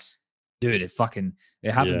into like, exists. dude, it happens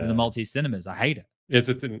in the Yeah. Maltese cinemas. I hate it. Is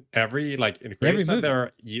it in every like in Every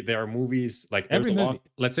Croatia? movie. There are movies like there's Every a lot. movie.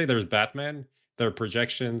 Let's say there's Batman. There are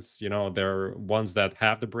projections. You know, there are ones that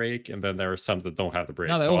have the break, and then there are some that don't have the break.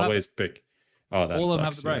 No, they So all have always pick. Oh, that All of them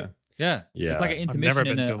have sucks. the break. Yeah. Yeah. It's like an Yeah. I've never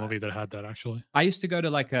intermission been in to a movie that had that actually. I used to go to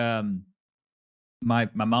like my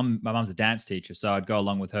mum's a dance teacher, so I'd go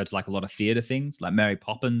along with her to like a lot of theater things, like Mary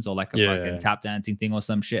Poppins or like a fucking Yeah. tap dancing thing or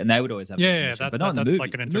some shit, and they would always have an Yeah, intermission, that, but not in the that's movies.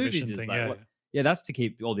 like an The movies intermission is thing. like, Yeah, what- yeah, that's to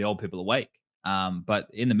keep all the old people awake. But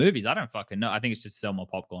in the movies, I don't fucking know. I think it's just to sell more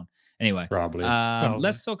popcorn. Anyway, Probably.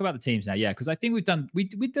 let's talk about the teams now. Yeah, because I think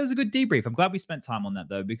there's a good debrief. I'm glad we spent time on that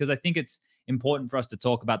though, because I think it's important for us to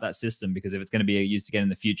talk about that system, because if it's going to be used again in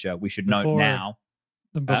the future, we should know now.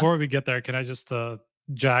 Before we get there, can I just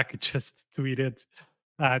Jack just tweeted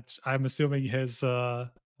that I'm assuming his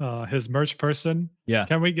merch person. Yeah.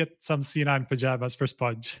 Can we get some C9 pajamas for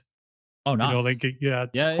SPUNJ? Oh, nice. You know, like yeah,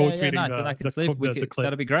 tweeting nice. Then I can sleep. the clip.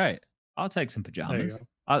 That'd be great. I'll take some pajamas.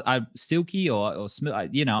 I silky or smooth.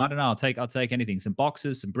 You know, I don't know. I'll take anything. Some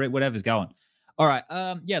boxes, some Brit, whatever's going. All right.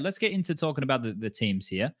 Yeah. Let's get into talking about the teams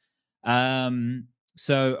here.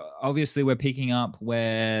 So obviously we're picking up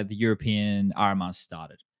where the European RMR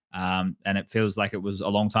started. And it feels like it was a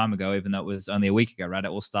long time ago, even though it was only a week ago, right?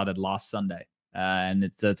 It all started last Sunday. And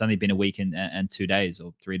it's only been a week and 2 days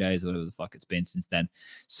or 3 days, or whatever the fuck it's been since then.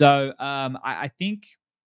 So I think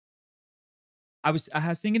I was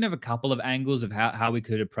thinking of a couple of angles of how we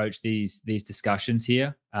could approach these discussions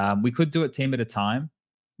here. We could do it team at a time.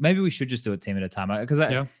 Maybe we should just do it team at a time, because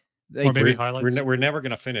or maybe highlights. We're never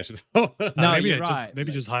gonna finish. No, maybe you're right.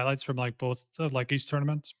 Maybe just highlights from like both like each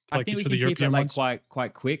tournament. Like I think we each can of the keep it European like ones.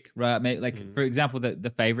 quite quick, right? Maybe, like for example,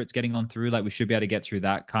 the favorites getting on through, like we should be able to get through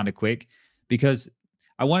that kind of quick, because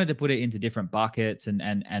I wanted to put it into different buckets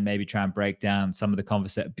and maybe try and break down some of the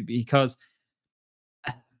conversation, because.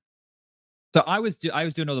 So I was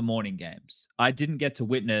doing all the morning games. I didn't get to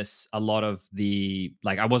witness a lot of the,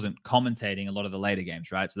 like, I wasn't commentating a lot of the later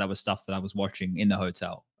games, right? So that was stuff that I was watching in the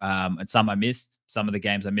hotel. And some I missed. Some of the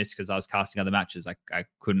games I missed because I was casting other matches. I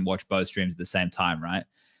couldn't watch both streams at the same time, right?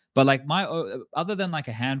 But like other than like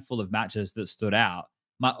a handful of matches that stood out,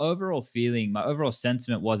 my overall feeling, my overall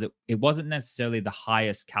sentiment was it wasn't necessarily the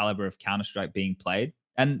highest caliber of Counter-Strike being played.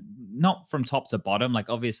 And not from top to bottom. Like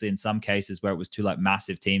obviously in some cases where it was two like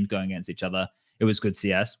massive teams going against each other, it was good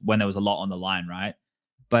CS when there was a lot on the line, right?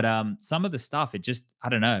 But some of the stuff, it just, I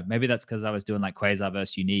don't know. Maybe that's because I was doing like Quasar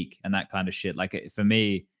versus Unique and that kind of shit. Like for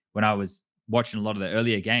me, when I was watching a lot of the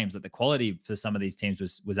earlier games, like the quality for some of these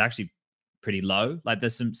teams was actually pretty low. Like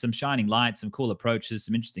there's some shining lights, some cool approaches,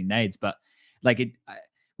 some interesting nades, but like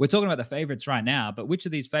we're talking about the favorites right now. But which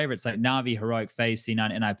of these favorites, like Navi, Heroic, FaZe,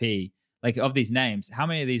 C9, NIP, like of these names, how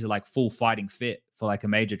many of these are like full fighting fit for like a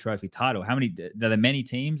major trophy title? How many, are there many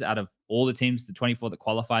teams out of all the teams, the 24 that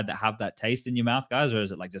qualified, that have that taste in your mouth, guys? Or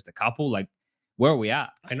is it like just a couple? Like, where are we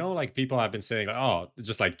at? I know like people have been saying, like, oh,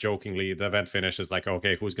 just like jokingly, the event finishes like,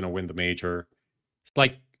 okay, who's going to win the major? It's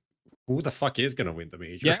like, who the fuck is going to win the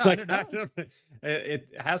major? Yeah, like, I don't know. It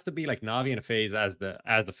has to be like Navi and FaZe as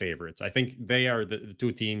the favorites. I think they are the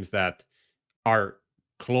two teams that are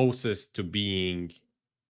closest to being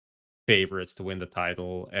favorites to win the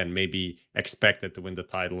title and maybe expected to win the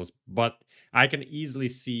titles, but I can easily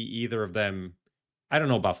see either of them. I don't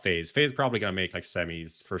know about FaZe. FaZe probably gonna make like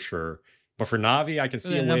semis for sure, but for Navi, I can see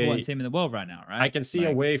They're a the number one way. team in the world right now, right? I can see a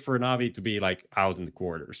Like, way for Navi to be like out in the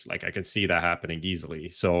quarters. Like I can see that happening easily.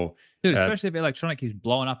 So, dude, especially if Electronic keeps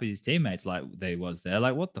blowing up his teammates like they was there.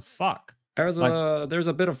 Like, what the fuck? there's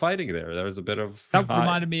a bit of fighting there. There's a bit of That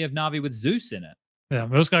reminded me of Navi with Zeus in it. Yeah, it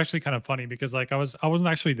was actually kind of funny because like I wasn't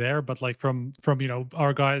actually there, but like from you know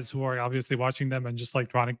our guys who are obviously watching them and just like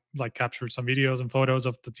trying to like capture some videos and photos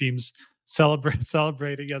of the teams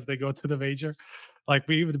celebrating as they go to the major. Like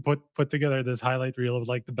we even put together this highlight reel of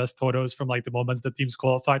like the best photos from like the moments the teams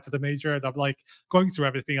qualified to the major, and I'm like going through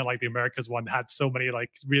everything, and like the Americas one had so many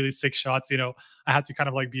like really sick shots. You know, I had to kind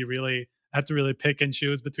of like I had to really pick and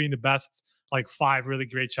choose between the best like 5 really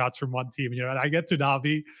great shots from one team, you know, and I get to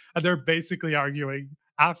Navi and they're basically arguing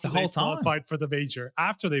after The whole they qualified for the major.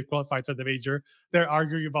 After they've qualified for the major, they're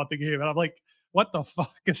arguing about the game. And I'm like, what the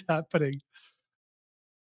fuck is happening?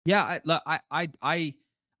 Yeah,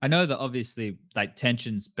 I know that obviously like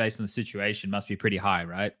tensions based on the situation must be pretty high,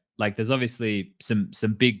 right? Like there's obviously some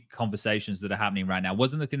big conversations that are happening right now.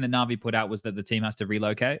 Wasn't the thing that Navi put out was that the team has to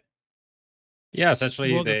relocate? yeah,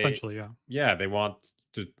 essentially Well, they essentially, yeah. yeah, they want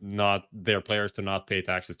to not their players to not pay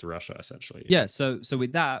taxes to Russia, essentially. Yeah, so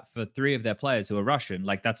with that, for 3 of their players who are Russian,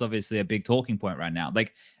 like that's obviously a big talking point right now.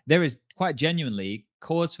 Like there is quite genuinely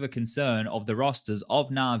cause for concern of the rosters of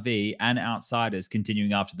NAVI and outsiders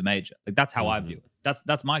continuing after the major. Like that's how I view it.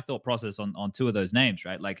 That's my thought process on 2 of those names,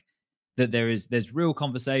 right? Like that there's real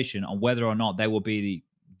conversation on whether or not they will be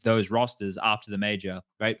those rosters after the major,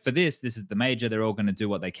 right? For this is the major. They're all going to do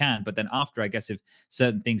what they can. But then after, I guess if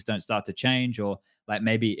certain things don't start to change, or like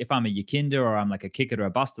maybe if I'm a Yakinda or I'm like a Kicker or a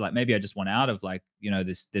Buster, like maybe I just want out of like, you know,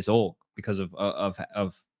 this org because of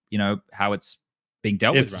you know, how it's being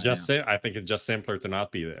dealt with right now. I think it's just simpler to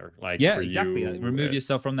not be there. Like, yeah, for exactly. you, Like, remove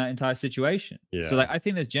yourself from that entire situation. Yeah. So like, I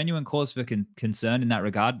think there's genuine cause for concern in that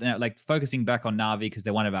regard. Now, like focusing back on Navi because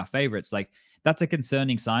they're one of our favorites. Like that's a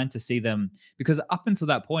concerning sign to see them, because up until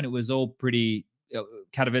that point it was all pretty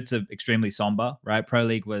Katowice extremely somber, right? Pro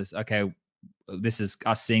League was okay. This is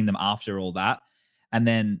us seeing them after all that. And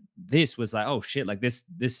then this was like, oh shit, like this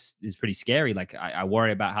is pretty scary. Like I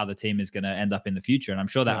worry about how the team is going to end up in the future. And I'm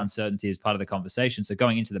sure that uncertainty is part of the conversation. So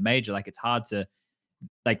going into the major, like it's hard to,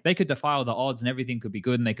 like they could defy all the odds and everything could be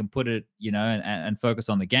good and they can put it, you know, and focus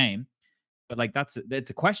on the game. But like it's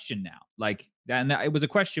a question now. Like, and it was a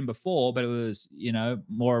question before, but it was, you know,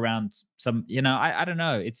 more around some, you know, I don't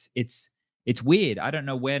know. It's weird. I don't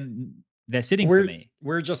know when they're sitting for me.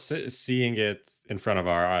 We're just seeing it in front of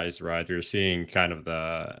our eyes, right? We're seeing kind of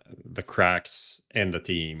the cracks in the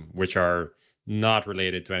team, which are not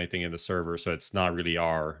related to anything in the server. So it's not really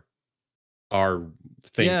our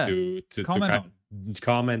thing to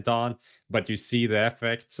comment on. But you see the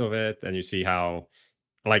effects of it, and you see how,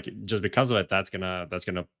 like, just because of it, that's gonna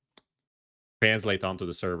translate onto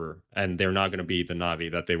the server, and they're not gonna be the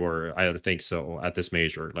Navi that they were. I don't think so at this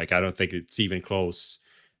major. Like, I don't think it's even close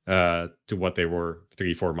to what they were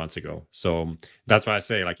 3-4 months ago. So that's why I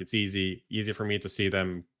say, like, it's easy for me to see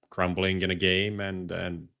them crumbling in a game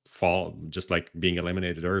and fall, just like being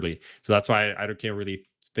eliminated early. So that's why I can't really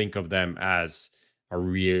think of them as a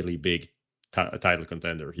really big title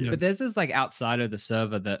contender here. But there's this like outside of the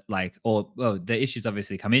server that like, or well, the issues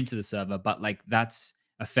obviously come into the server, but like that's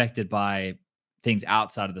affected by things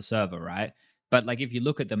outside of the server, right? But like if you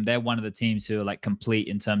look at them, they're one of the teams who are like complete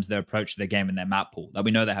in terms of their approach to the game and their map pool. Like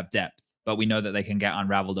we know they have depth, but we know that they can get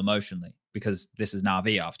unraveled emotionally because this is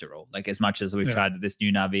Navi after all. Like as much as we've tried this new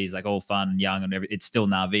Navi is like all fun and young and everything, it's still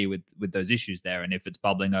Navi with those issues there. And if it's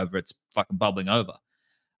bubbling over, it's fucking bubbling over.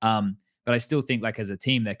 But I still think like as a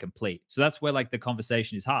team, they're complete. So that's where like the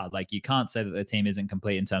conversation is hard. Like you can't say that the team isn't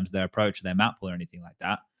complete in terms of their approach or their map pool or anything like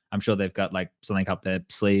that. I'm sure they've got like something up their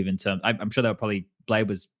sleeve in terms. I'm sure they'll probably, Blade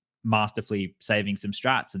was masterfully saving some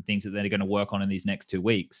strats and things that they're going to work on in these next 2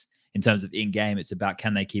 weeks. In terms of in-game, it's about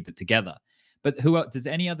can they keep it together. But who else, does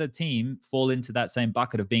any other team fall into that same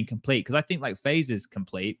bucket of being complete? Because I think like FaZe is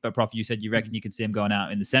complete, but Prof, you said you reckon you could see them going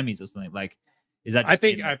out in the semis or something. Like, is that just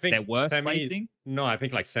I think they're worst placing? No, I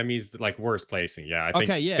think like semis like worst placing. Yeah, I think,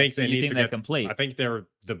 okay, yeah. think so they you need think to they're get complete? I think they're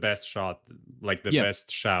the best shot, like the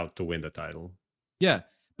best shout to win the title. Yeah.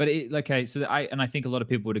 But okay, so I think a lot of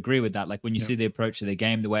people would agree with that. Like when you see the approach to the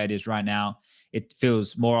game the way it is right now, it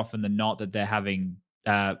feels more often than not that they're having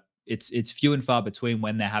it's few and far between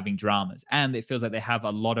when they're having dramas, and it feels like they have a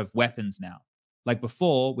lot of weapons now. Like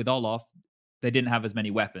before with Olaf, they didn't have as many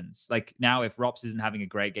weapons. Like now, if Rops isn't having a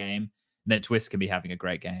great game, then Twist can be having a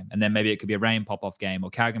great game, and then maybe it could be a Rain pop-off game, or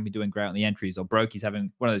Carrigan can be doing great on the entries, or Brokey's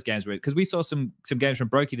having one of those games where, because we saw some games from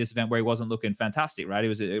Brokey this event where he wasn't looking fantastic, right? He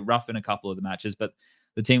was rough in a couple of the matches, but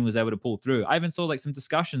the team was able to pull through. I even saw like some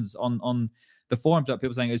discussions on the forums about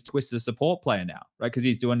people saying is Twist a support player now, right? Because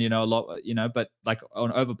he's doing, a lot, but like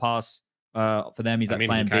on Overpass for them, he's like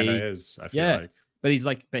playing B. Is, I feel like.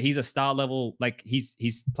 But he's a star level, like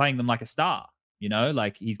he's playing them like a star,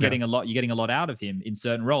 like he's getting a lot, you're getting a lot out of him in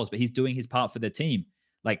certain roles, but he's doing his part for the team.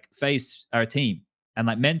 Like FaZe are a team. And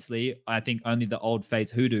like mentally, I think only the old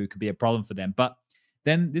FaZe Hoodoo could be a problem for them. But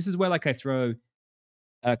then this is where like I throw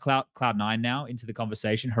Cloud9 now into the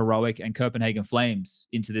conversation, Heroic and Copenhagen Flames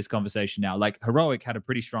into this conversation now. Like Heroic had a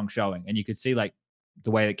pretty strong showing, and you could see like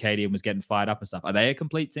the way that KDM was getting fired up and stuff. Are they a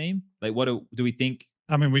complete team? Like what do we think?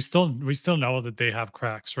 I mean, we still know that they have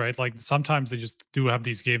cracks, right? Like sometimes they just do have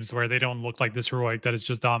these games where they don't look like this Heroic that is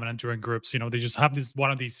just dominant during groups. They just have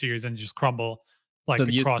one of these series and just crumble like so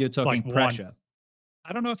across. You're talking like pressure.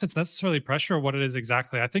 I don't know if it's necessarily pressure or what it is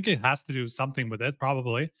exactly. I think it has to do something with it,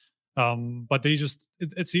 probably. But they just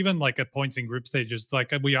it's even like at points in group stages,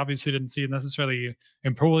 like we obviously didn't see it necessarily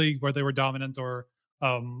in Pro League where they were dominant or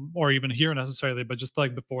even here necessarily, but just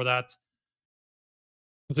like before that,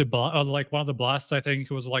 Was it like one of the blasts? I think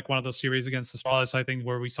it was like one of those series against the Spurs. I think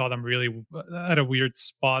where we saw them really at a weird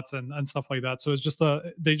spots and stuff like that. So it's just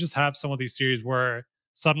they just have some of these series where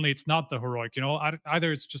suddenly it's not the heroic.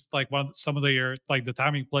 Either it's just like some of the like the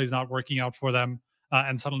timing play is not working out for them,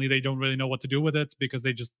 and suddenly they don't really know what to do with it because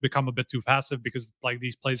they just become a bit too passive because like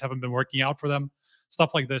these plays haven't been working out for them.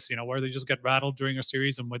 Stuff like this, where they just get rattled during a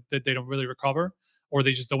series and they don't really recover, or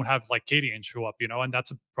they just don't have like Cadian show up, and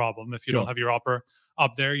that's a problem if you don't have your upper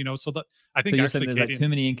up there, So that I think So you're actually saying there's like Cadian, too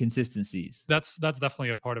many inconsistencies. that's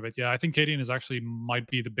definitely a part of it. Yeah, I think Cadian is actually might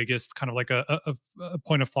be the biggest kind of like a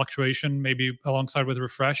point of fluctuation, maybe alongside with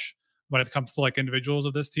Refresh when it comes to like individuals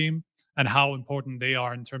of this team and how important they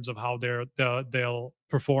are in terms of how they'll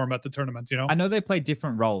perform at the tournament. I know they play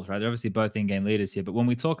different roles, right? They're obviously both in-game leaders here, but when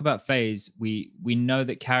we talk about FaZe, we know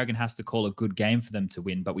that Carrigan has to call a good game for them to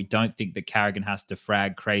win, but we don't think that Carrigan has to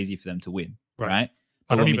frag crazy for them to win, right?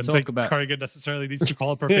 I So don't when we even talk think about Carrigan necessarily needs to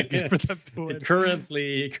call a perfect game for them to win.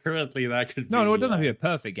 Currently, that could be. no, it doesn't have to be a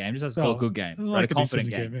perfect game. It just has to call a good game, right? like A a confident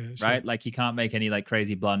decent game, game, yeah, sure. right? Like he can't make any like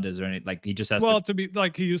crazy blunders or anything. Like he just has Well, to be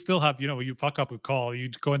like you still have, you fuck up with call, you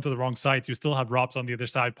go into the wrong site, you still have Robs on the other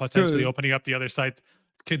side, potentially True. opening up the other side,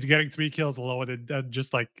 getting 3 kills alone and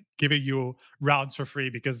just like giving you rounds for free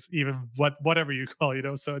because even whatever you call,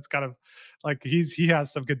 so it's kind of like he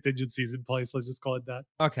has some contingencies in place. Let's just call it that.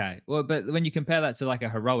 Okay. Well, but when you compare that to like a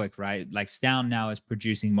heroic, right? Like Stown now is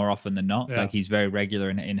producing more often than not. Yeah. Like he's very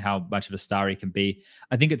regular in how much of a star he can be.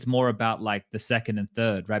 I think it's more about like the second and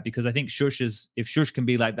third, right? Because I think if Shush can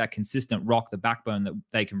be like that consistent rock, the backbone that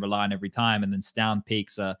they can rely on every time, and then Stown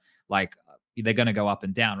peaks are like they're going to go up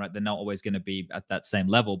and down, right? They're not always going to be at that same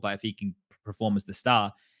level. But if he can perform as the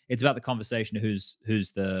star, it's about the conversation of who's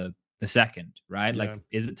the second, right? Yeah. Like,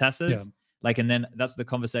 is it Tessa's? Yeah. Like, and then that's what the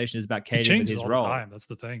conversation is about. He Caden with changes his all role. the time. That's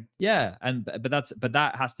the thing. Yeah, and but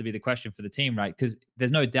that has to be the question for the team, right? Because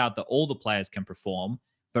there's no doubt that all the players can perform,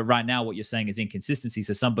 but right now what you're saying is inconsistency.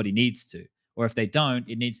 So somebody needs to, or if they don't,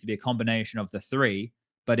 it needs to be a combination of the three.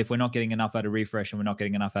 But if we're not getting enough out of Refresh and we're not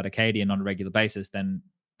getting enough out of Cadian on a regular basis, then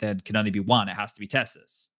there can only be one. It has to be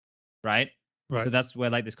Tessa's, right? Right. So that's where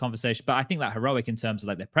like this conversation. But I think that heroic in terms of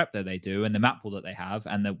like the prep that they do and the map pool that they have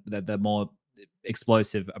and the more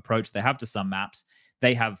explosive approach they have to some maps.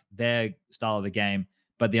 They have their style of the game,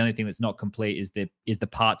 but the only thing that's not complete is the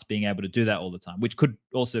parts being able to do that all the time, which could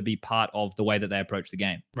also be part of the way that they approach the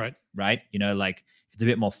game. Right. Right. Like if it's a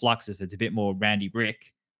bit more flux, if it's a bit more Randy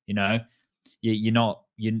Brick, you're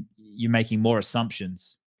making more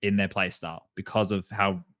assumptions in their play style because of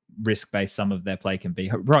how risk-based some of their play can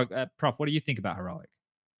be. Prof, what do you think about heroic?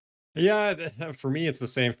 Yeah, for me, it's the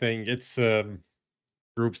same thing. It's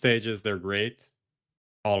group stages, they're great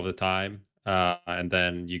all of the time. And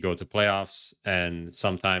then you go to playoffs and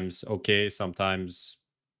sometimes okay, sometimes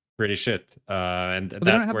pretty shit. And But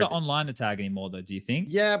they don't have the online tag anymore though, do you think?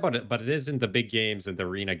 Yeah, but it is in the big games and the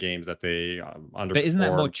arena games that they underperform. But isn't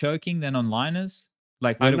that more choking than onliners?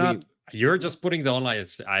 Like you're just putting the online.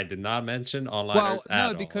 I did not mention onliners at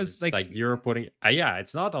all. Because it's like you're putting. Yeah,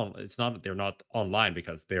 it's not on. It's not. They're not online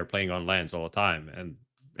because they're playing on lands all the time,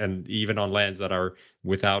 and even on lands that are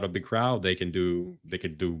without a big crowd, they can do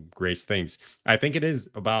great things. I think it is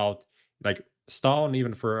about like Stone.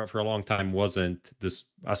 Even for a long time, wasn't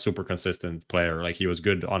a super consistent player. Like he was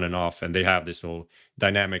good on and off, and they have this whole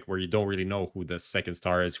dynamic where you don't really know who the second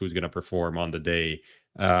star is, who's going to perform on the day,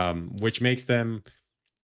 which makes them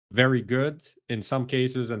very good in some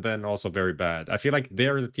cases and then also very bad. I feel like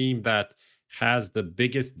they're the team that has the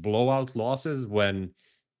biggest blowout losses when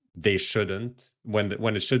they shouldn't, when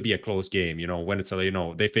it should be a close game, when it's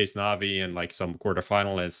they face NAVI in like some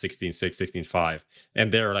quarterfinal and 16-6, 16-5,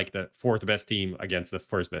 and they're like the fourth best team against the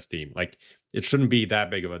first best team. Like it shouldn't be that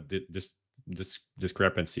big of a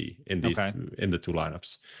discrepancy in these in the two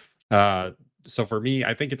lineups. So for me,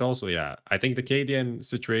 I think it also, I think the Cadian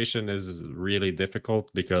situation is really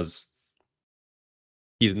difficult because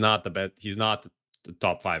he's not the best. He's not the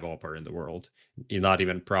top 5 opper in the world. He's not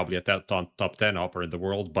even probably a top 10 opper in the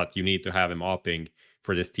world, but you need to have him opping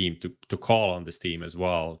for this team to call on this team as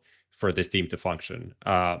well, for this team to function.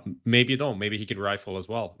 Maybe you don't. Maybe he can rifle as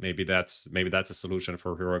well. Maybe that's a solution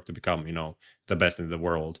for Heroic to become, the best in the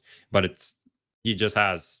world. But he just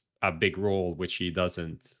has a big role which he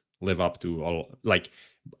doesn't live up to. All like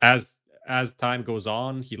as time goes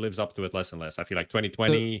on, he lives up to it less and less. I feel like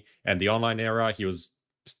 2020 and the online era, he was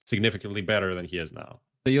significantly better than he is now.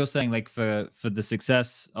 So you're saying like for the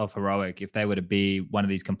success of Heroic, if they were to be one of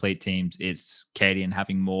these complete teams, it's Cadian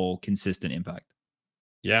having more consistent impact?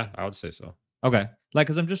 Yeah, I would say so. Okay. Like,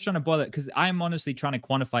 because I'm just trying to boil it, because I'm honestly trying to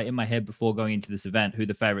quantify in my head before going into this event who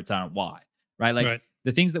the favorites are and why. right? Like Right.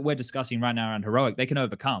 the things that we're discussing right now around Heroic, they can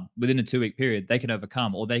overcome within a 2-week period. They can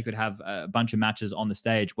overcome, or they could have a bunch of matches on the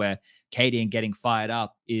stage where Katie and getting fired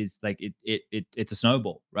up is like it's a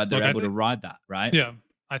snowball, right? They're Look, I able to think, ride that, right? yeah,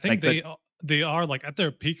 I think Like, but they are like at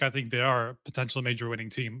their peak. I think they are a potential major winning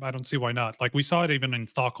team. I don't see why not. Like we saw it even in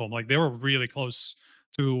Stockholm. Like they were really close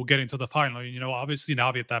to getting to the final. You know, obviously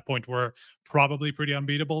Navi at that point were probably pretty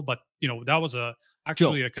unbeatable, but you know that was sure,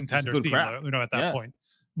 actually a it's a contender good team. crowd. You know, at that Yeah. point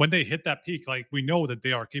when they hit that peak, like we know that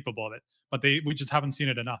they are capable of it, but we just haven't seen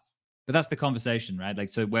it enough. But that's the conversation, right? Like,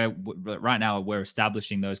 so right now we're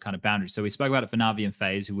establishing those kind of boundaries. So we spoke about it for Navi and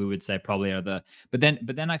FaZe, who we would say probably are but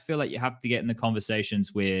then I feel like you have to get in the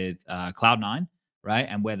conversations with Cloud9, right?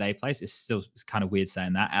 And where they place. It's kind of weird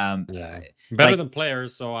saying that. Yeah, better like, than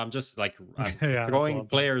players. So I'm just like I'm Yeah, throwing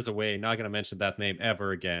players away. Not gonna mention that name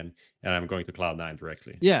ever again, and I'm going to Cloud9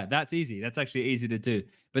 directly. yeah, that's easy. That's actually easy to do.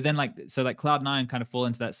 But then like Cloud9 kind of fall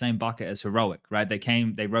into that same bucket as Heroic, right?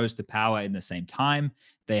 They rose to power in the same time.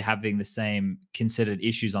 They're having the same considered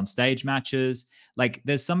issues on stage matches. Like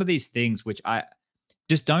there's some of these things which I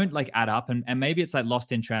just don't like add up. And maybe it's like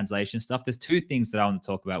lost in translation stuff. There's two things that I want to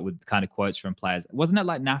talk about with kind of quotes from players. Wasn't it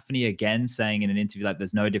like NAFI again saying in an interview like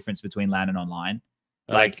there's no difference between LAN and online?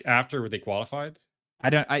 Like after they qualified.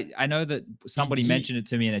 I know that somebody mentioned it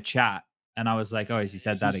to me in a chat, and I was like, oh, has he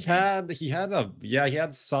said that again? He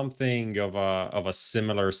had something of a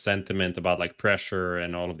similar sentiment about like pressure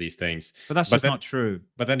and all of these things. But that's just not true.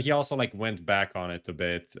 But then he also like went back on it a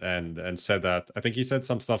bit and said that I think he said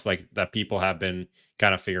some stuff like that people have been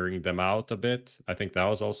kind of figuring them out a bit. I think that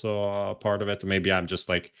was also a part of it. Maybe I'm just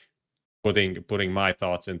like putting my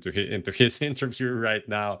thoughts into his interview right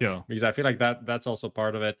now, because I feel like that's also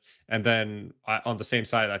part of it. And then on the same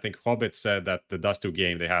side, I think Hobbit said that the Dust 2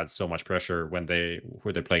 game they had so much pressure when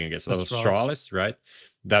who they're playing against. That was Stralis, right?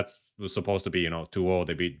 That was supposed to be 2-0.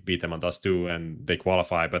 They beat them on Dust 2 and they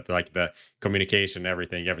qualify, but like the communication,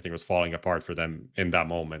 everything was falling apart for them in that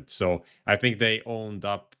moment. So I think they owned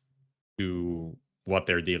up to what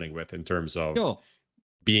they're dealing with in terms of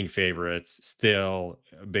being favorites, still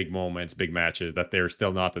big moments, big matches, that they're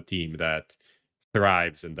still not a team that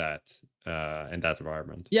thrives in that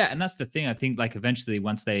environment. Yeah, and that's the thing. I think like eventually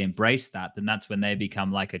once they embrace that, then that's when they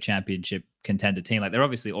become like a championship contender team. Like they're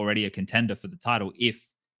obviously already a contender for the title if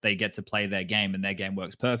they get to play their game and their game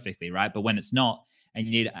works perfectly, right? But when it's not, and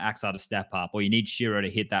you need Axar to step up, or you need Shiro to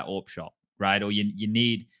hit that AWP shot, right? Or you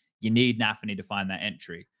need Nafany to find that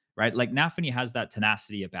entry, right? Like Nafany has that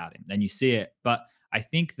tenacity about him, and you see it. But I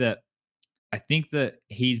think that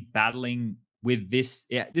he's battling with this.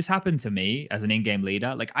 Yeah, this happened to me as an in-game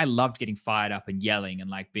leader. Like I loved getting fired up and yelling and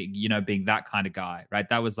like being that kind of guy, right?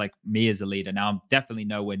 That was like me as a leader. Now I'm definitely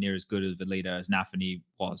nowhere near as good of a leader as Nafany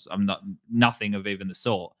was. I'm nothing of even the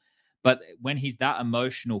sort. But when he's that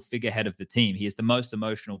emotional figurehead of the team, he is the most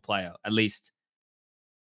emotional player, at least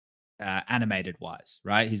animated wise,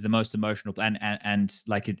 right? He's the most emotional, and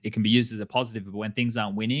like it can be used as a positive, but when things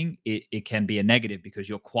aren't winning, it can be a negative because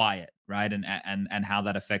you're quiet, right? And how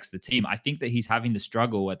that affects the team. I think that he's having the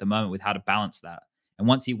struggle at the moment with how to balance that. And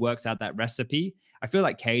once he works out that recipe, I feel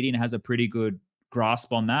like Kaden has a pretty good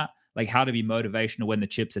grasp on that, like how to be motivational when the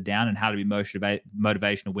chips are down and how to be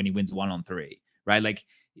motivational when he wins 1-on-3, right? Like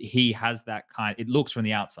he has that kind. It looks from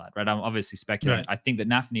the outside, right? I'm obviously speculating. Right. I think that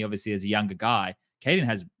Nafany, obviously, as a younger guy, Kaden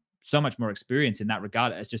has so much more experience in that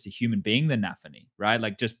regard as just a human being than Nafany, right?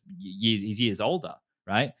 Like just he's years older,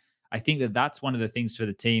 right? I think that that's one of the things for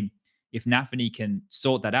the team. If Nafany can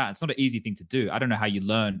sort that out, it's not an easy thing to do. I don't know how you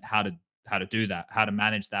learn how to do that, how to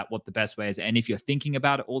manage that, what the best way is. And if you're thinking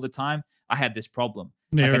about it all the time, I had this problem.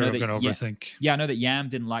 Yeah, like, I know that, overthink. Yeah, I know that Yam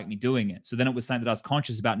didn't like me doing it. So then it was something that I was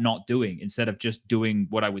conscious about not doing instead of just doing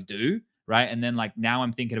what I would do, right? And then like now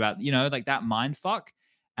I'm thinking about, like that mind fuck.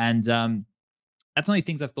 And that's only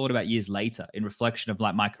things I've thought about years later in reflection of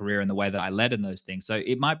like my career and the way that I led in those things. So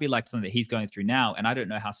it might be like something that he's going through now. And I don't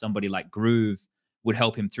know how somebody like Groove would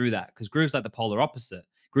help him through that, because Groove's like the polar opposite.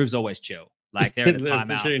 Groove's always chill. Like they're in the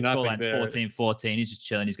timeout, scoreline's 14-14. He's just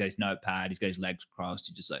chilling. He's got his notepad. He's got his legs crossed.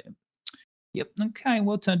 He just like, yep, okay,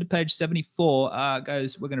 we'll turn to page 74.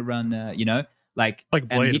 Goes, we're gonna run, like Blade,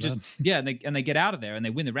 and he just and they get out of there and they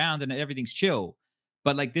win the round and everything's chill.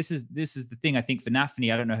 But like this is the thing, I think, for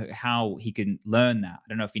Nafany. I don't know how he can learn that. I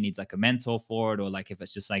don't know if he needs like a mentor for it, or like if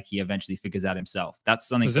it's just like he eventually figures out himself. That's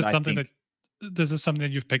something. Is this something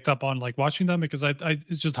that you've picked up on like watching them? Because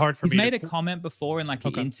it's just hard for me. He's made a comment before in like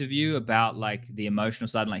an interview about like the emotional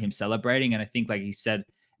side and like him celebrating. And I think like he said,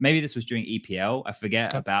 maybe this was during EPL. I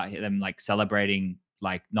forget about them like celebrating,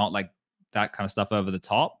 like not like that kind of stuff over the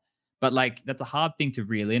top. But like that's a hard thing to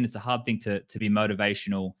reel in. It's a hard thing to be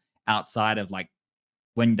motivational outside of like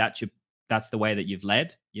when that that's the way that you've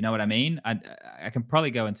led. You know what I mean? I can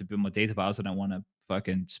probably go into a bit more detail, but I also don't want to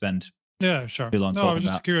fucking spend Yeah, sure. too long No, I talking was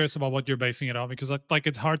just about. curious about what you're basing it on because like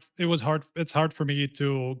it's hard. It was hard. It's hard for me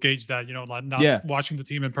to gauge that. You know, like not Yeah. watching the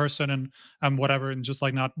team in person and whatever, and just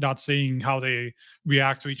like not seeing how they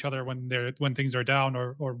react to each other when things are down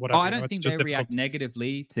or Oh, whatever. I You know, don't it's think just they difficult. react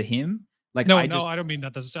negatively to him. Like No, I no, just I don't mean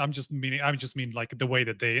that. I just mean like the way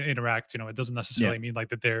that they interact. You know, it doesn't necessarily mean like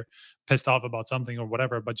that they're pissed off about something or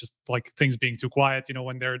whatever, but just like things being too quiet. You know,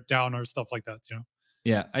 when they're down or stuff like that. You know.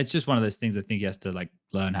 yeah, it's just one of those things I think he has to like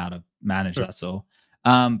learn how to manage. Sure. That's all.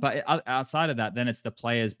 But outside of that, then it's the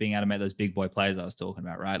players being able to make those big boy plays I was talking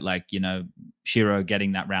about, right? Like, you know, Shiro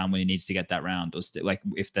getting that round when he needs to get that round, or like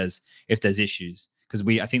if there's issues, because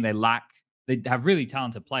I think they have really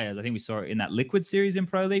talented players. I think we saw it in that Liquid series in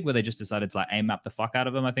Pro League where they just decided to like aim map the fuck out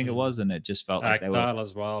of them. I think it was, and it just felt like they were.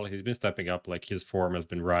 As well. He's been stepping up. Like his form has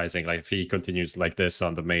been rising. Like if he continues like this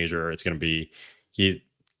on the major, it's gonna be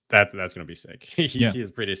that's gonna be sick. He is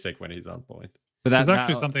pretty sick when he's on point. But There's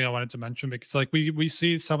actually something I wanted to mention because like we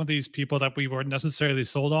see some of these people that we weren't necessarily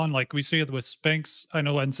sold on. Like we see it with Spinks. I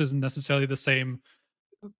know ENCE isn't necessarily the same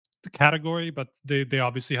category, but they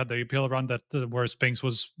obviously had the appeal run that where Spinks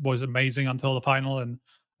was amazing until the final, and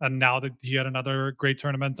now that he had another great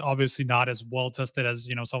tournament, obviously not as well tested as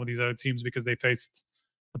some of these other teams because they faced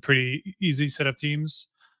a pretty easy set of teams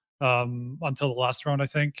until the last round, I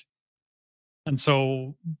think. And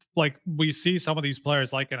so, like, we see some of these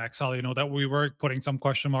players like an XL, that we were putting some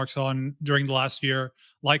question marks on during the last year,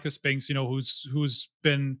 like a Spinks, who's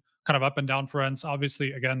been kind of up and down for ENCE.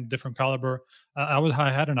 Obviously, again, different caliber.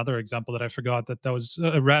 I had another example that I forgot that was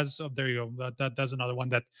Rez. There you go. That's another one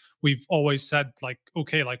that we've always said, like,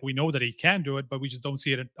 okay, like we know that he can do it, but we just don't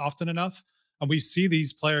see it often enough. And we see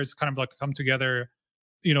these players kind of like come together,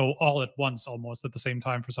 all at once, almost at the same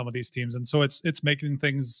time for some of these teams. And so it's making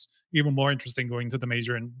things even more interesting going to the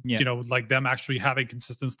major and, like them actually having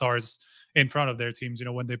consistent stars in front of their teams,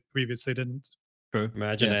 when they previously didn't. True.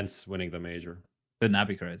 Imagine ENCE winning the major. Wouldn't that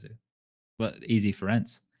be crazy? But easy for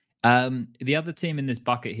ENCE. The other team in this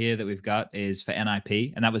bucket here that we've got is for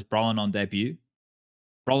NIP, and that was Brolin on debut.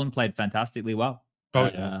 Brolin played fantastically well. Oh,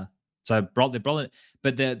 yeah. So Brolin,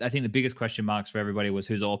 but I think the biggest question marks for everybody was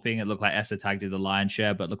who's AWPing. It looked like Tag did the lion's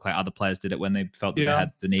share, but it looked like other players did it when they felt that they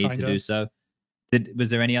had the need to do so. Was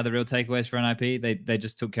there any other real takeaways for NIP? They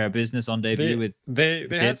just took care of business on debut. They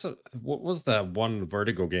had what was that one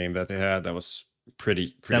Vertigo game that they had that was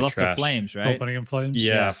pretty they lost trash. to Flames, right? Opening in Flames.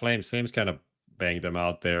 Yeah, Flames kind of banged them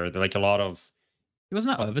out there. They're like a lot of. It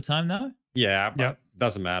wasn't that overtime though. Yeah, but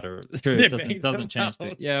doesn't matter. True, it doesn't change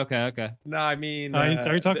it. Yeah, okay. No, I mean,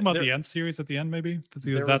 are you talking about the end series at the end, maybe?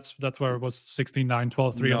 Because that's where it was 16-9,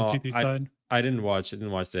 12-3 on CT side. I didn't watch the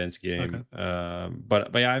ENCE game. Okay.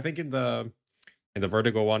 But yeah, I think in the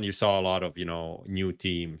Vertigo one, you saw a lot of new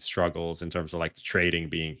team struggles in terms of like the trading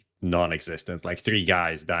being non-existent. Like 3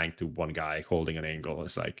 guys dying to 1 guy holding an angle.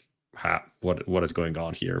 It's like, what is going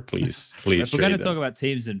on here? Please. If we're going to talk about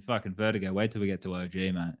teams in fucking Vertigo, wait till we get to OG,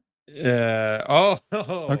 man.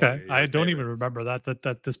 Okay. I don't even remember that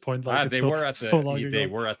at this point. Like they were at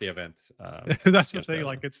the event. That's the thing.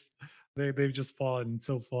 Like they've just fallen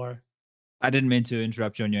so far. I didn't mean to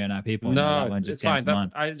interrupt you on your NIP point. No, it's fine.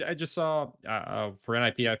 I just saw for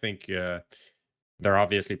NIP. I think they're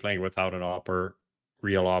obviously playing without an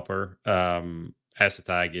real AWPer.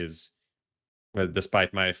 Tag is,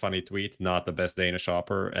 despite my funny tweet, not the best Danish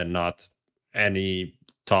AWPer and not any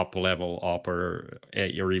top level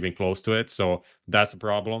AWPer or even close to it. So that's the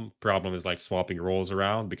problem. Problem is like swapping roles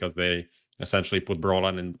around because they essentially put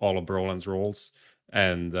Brolin in all of Brolin's roles,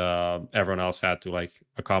 and everyone else had to like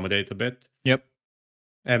accommodate a bit. Yep.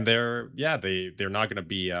 And they're not going to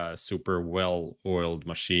be a super well-oiled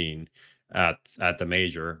machine at the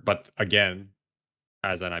major. But again,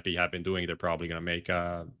 as NIP have been doing, they're probably going to make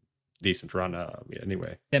a decent run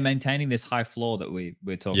anyway. They're maintaining this high floor that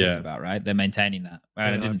we're talking about, right? They're maintaining that.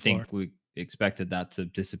 Right? I didn't think we expected that to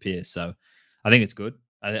disappear. So I think it's good.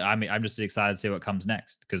 I mean, I'm just excited to see what comes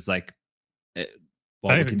next because like, I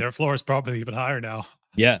think their floor is probably even higher now.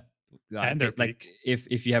 Yeah. And they're like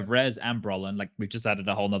if you have Rez and Brolin, like we've just added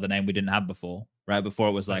a whole nother name we didn't have before, right? Before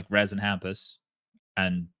it was like Rez and Hampus,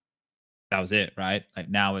 and that was it, right? Like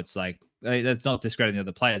now it's like that's not discrediting the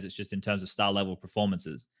other players. It's just in terms of star level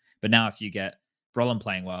performances. But now if you get Brolin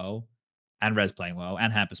playing well, and Rez playing well,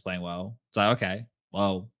 and Hampus playing well, it's like okay,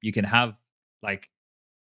 well you can have like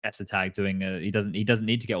Tag doing he doesn't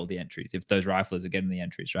need to get all the entries if those riflers are getting the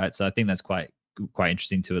entries, right? So I think that's quite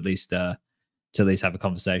interesting to at least have a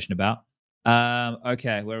conversation about.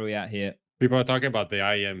 Okay, where are we at here? People are talking about the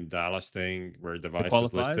IM Dallas thing where device is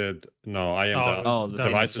qualifiers? listed. No, IM Oh, Dallas. Oh, the thing that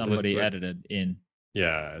device is somebody listed. edited in.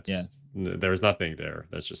 Yeah, it's Yeah. there's nothing there.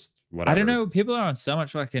 That's just whatever. I don't know. People are on so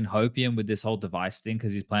much fucking hopium with this whole device thing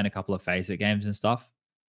because he's playing a couple of FaZe games and stuff.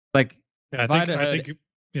 Like, Yeah, if I I'd think, heard,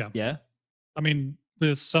 yeah. yeah, I mean,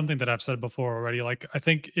 there's something that I've said before already. Like, I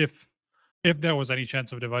think if there was any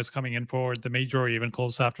chance of a device coming in for the major or even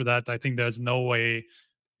close after that, I think there's no way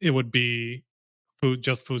it would be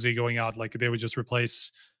just Fuzi going out. Like, they would just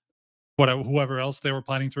replace whoever else they were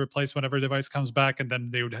planning to replace whenever device comes back, and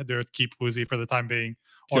then they would keep Fuzi for the time being,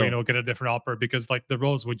 or Sure. get a different opera, because like the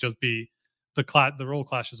roles would just be the role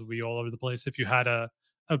clashes would be all over the place if you had a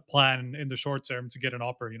plan in the short term to get an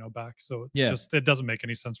opera back. So it's Yeah. just, it doesn't make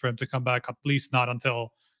any sense for him to come back, at least not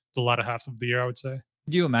until the latter half of the year, I would say.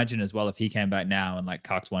 Could you imagine as well if he came back now and like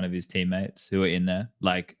cucked one of his teammates who are in there?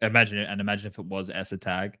 Like, imagine it, and imagine if it was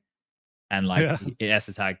Esatag, and like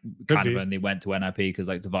Esatag kind of only went to NIP because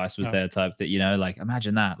like device was there type that, like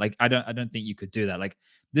imagine that. Like, I don't think you could do that. Like,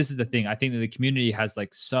 this is the thing. I think that the community has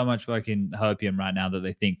like so much fucking hopium right now that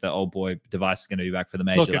they think that, oh boy, device is going to be back for the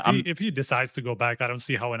major. Look, if he decides to go back, I don't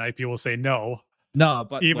see how NIP will say no. No,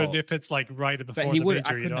 but even if it's like right before the major,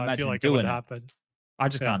 I feel like it would happen. I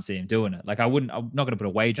just can't see him doing it. Like, I'm not going to put a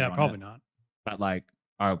wager on probably it. not. But like,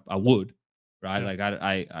 I would, right? Like,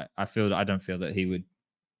 I don't feel that he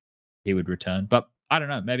would return. But I don't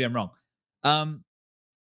know. Maybe I'm wrong.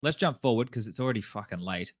 Let's jump forward because it's already fucking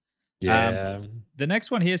late. Yeah. The next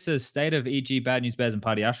one here says state of EG Bad News Bears and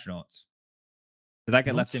Party Astronauts. Did that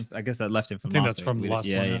get left in? I guess that left in from last week. That's from the last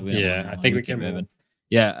one. Yeah, I think we can move.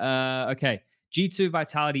 Yeah. Okay. G2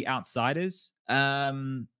 Vitality Outsiders.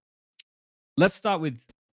 Let's start with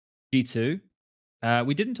G2.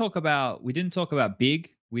 We didn't talk about Big.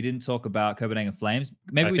 We didn't talk about Copenhagen Flames.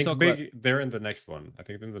 Maybe we talk Big, about. They're in the next one. I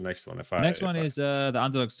think they're in the next one. Next one is the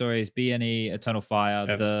underdog story is BNE Eternal Fire.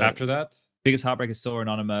 After that, biggest heartbreak is Saw and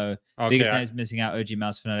Onimo. Okay, biggest names missing out. OG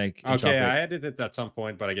Mouse Fnatic. Okay, I edited it at some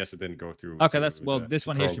point, but I guess it didn't go through. Okay, this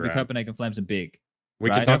one here should be Copenhagen Flames and Big. We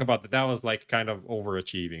can talk about that. That was like kind of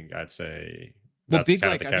overachieving, I'd say. Well, Big,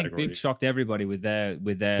 like, I think Big shocked everybody with their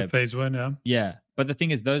FaZe win, yeah. Yeah, but the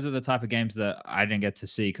thing is, those are the type of games that I didn't get to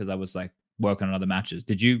see because I was like working on other matches.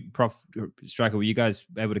 Did you, Prof, Striker? Were you guys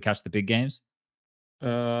able to catch the big games?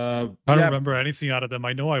 I don't remember anything out of them.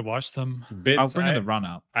 I know I watched them. I'll bring in the run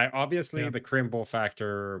up. Obviously the Crimble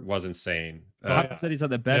factor was insane. Said he's like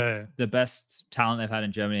the best talent they've had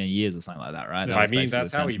in Germany in years or something like that, right? I mean,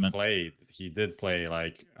 that's how he played. He did play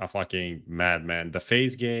like a fucking madman. The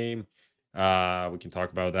FaZe game, we can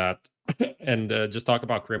talk about that. And just talk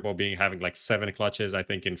about Crimble having like 7 clutches, I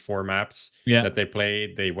think, in 4 maps that they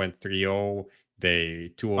played. They went 3-0.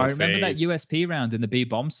 They 2-0. I remember that USP round in the B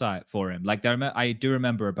bomb site for him. Like, I do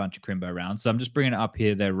remember a bunch of Crimbo rounds. So I'm just bringing it up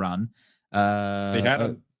here. Their run. They had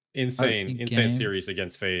an insane series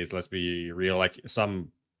against FaZe. Let's be real. Like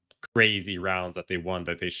some crazy rounds that they won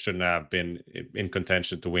that they shouldn't have been in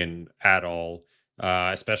contention to win at all.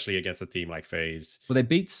 Especially against a team like FaZe. Well, they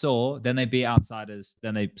beat Saw, then they beat Outsiders,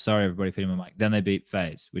 sorry everybody for my mic. Then they beat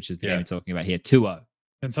FaZe, which is the game we're talking about here, 2-0.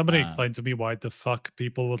 And somebody explained to me why the fuck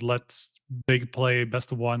people would let Big play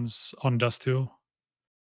best of ones on Dust 2.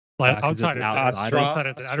 Like outside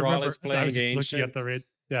Astral is playing Ancient.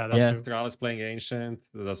 Astral is playing Ancient.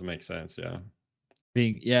 That doesn't make sense,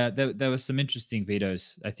 there were some interesting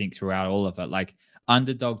vetoes, I think, throughout all of it. Like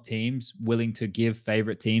underdog teams willing to give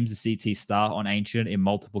favorite teams a CT star on Ancient in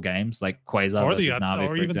multiple games, like Quasar versus Navi,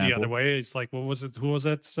 or even the other way. It's like, what was it? Who was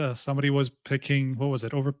it? Somebody was picking. What was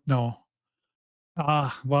it? Well,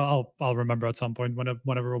 I'll remember at some point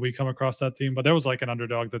whenever we come across that team. But there was like an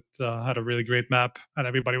underdog that had a really great map, and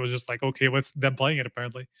everybody was just like okay with them playing it.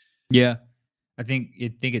 Apparently, yeah. I think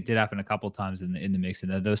it did happen a couple of times in the mix,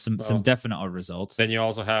 and there was some definite odd results. Then you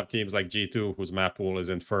also have teams like G2, whose map pool is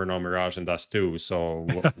Inferno, Mirage, and Dust 2. So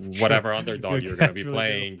whatever underdog you're going to be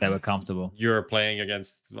playing, they were comfortable. You're playing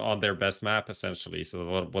against on their best map essentially.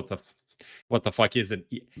 So what the fuck is it?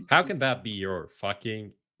 How can that be your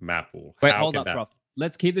fucking map pool? Wait, hold up, Prof.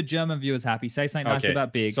 Let's keep the German viewers happy. Say something nice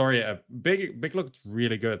about Big. Sorry, Big looked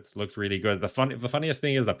really good. The funniest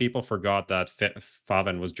thing is that people forgot that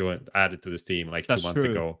Faven was added to this team like 2 months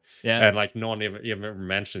ago. Yeah, and like no one even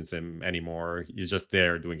mentions him anymore. He's just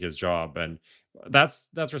there doing his job, and that's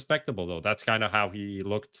respectable though. That's kind of how he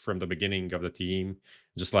looked from the beginning of the team.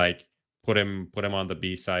 Just like put him on the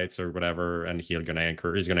B sites or whatever, and he's gonna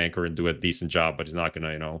anchor and do a decent job, but he's not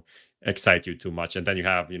gonna excite you too much. And then you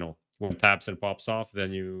have when taps and pops off,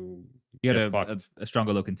 then you get a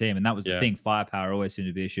stronger looking team. And that was the thing. Firepower always seemed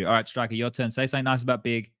to be an issue. All right, Striker, your turn. Say something nice about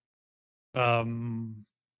Big.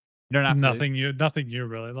 You don't have to. Nothing new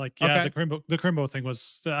really. Like, yeah, Okay. the Crimbo thing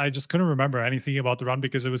was, I just couldn't remember anything about the run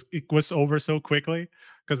because it was over so quickly.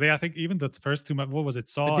 Because I think even the first two, what was it?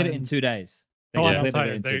 They Saw did it in and 2 days. They Saw and completed it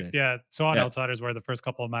Outsiders. in 2 days. Saw and Yeah. Outsiders were the first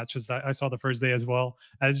couple of matches that I saw the first day as well.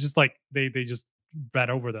 And it's just like they just ran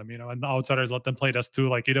over them, and the Outsiders let them play us too.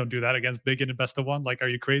 Like, you don't do that against Big in a best of one. Like, are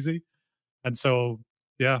you crazy? And so,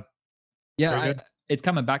 yeah. Yeah, it's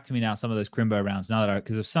coming back to me now. Some of those Crimbo rounds now that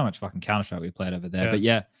because there's so much fucking Counter-Strike we played over there. Yeah. But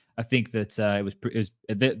yeah, I think that it was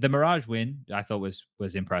the Mirage win. I thought was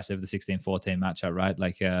impressive. The 16-14 matchup, right?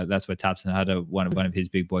 Like that's where Tapson had one of his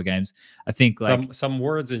big boy games. I think like some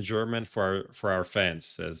words in German for our fans,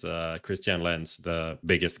 says Christian Lenz, the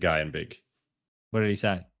biggest guy in Big. What did he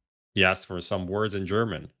say? He asked for some words in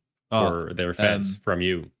German for their fans from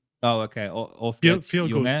you. Oh, okay. Off feel good. Feel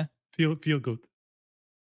good.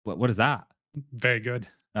 What is that? Very good.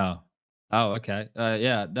 Oh, okay.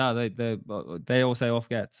 Yeah, no, they all say off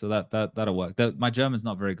get, so that'll work. My German's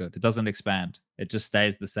not very good. It doesn't expand. It just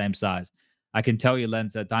stays the same size. I can tell you,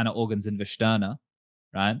 Lenz, Deine Organs in Versterner,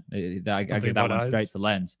 right? I give that one straight to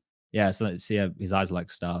Lenz. Yeah, so see, his eyes are like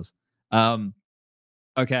stars.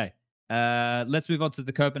 Okay. Let's move on to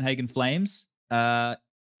the Copenhagen Flames.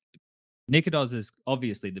 Nikodos is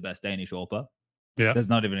obviously the best Danish AWPer. Yeah. There's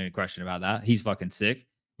not even any question about that. He's fucking sick.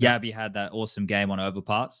 Yabby had that awesome game on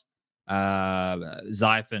Overpass.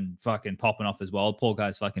 Zyphon fucking popping off as well. Poor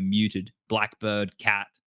guy's fucking muted. Blackbird, Cat,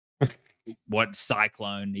 what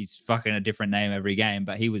Cyclone? He's fucking a different name every game,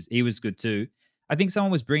 but he was good too. I think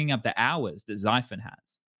someone was bringing up the hours that Zyphon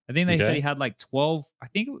has. I think they said he had like 12. I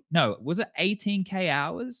think was it 18K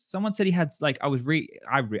hours? Someone said he had like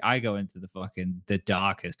I go into the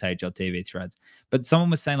darkest HLTV threads, but someone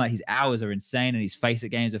was saying like his hours are insane and his face at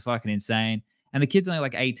games are fucking insane. And the kid's only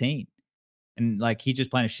like 18, and like he's just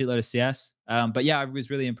playing a shitload of CS. But yeah, I was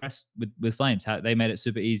really impressed with Flames. How they made it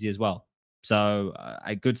super easy as well. So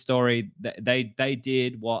a good story. They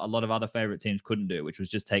did what a lot of other favorite teams couldn't do, which was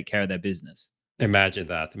just take care of their business. Imagine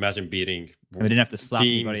that. Imagine beating. And they didn't have to slap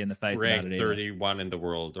anybody in the face. Ranked 31 in the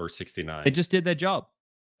world or 69. They just did their job.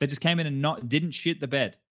 They just came in and didn't shit the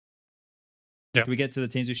bed. Yeah. Do we get to the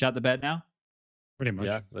teams who shut the bed now? Pretty much.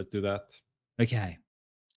 Yeah, let's do that. Okay.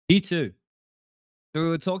 G2. So we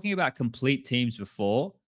were talking about complete teams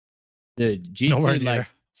before. The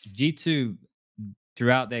G2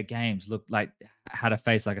 throughout their games looked like had a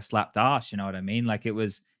face like a slapped arse. You know what I mean? Like it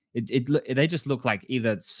was. They just looked like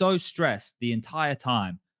either so stressed the entire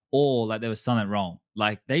time or like there was something wrong.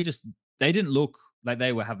 Like they didn't look like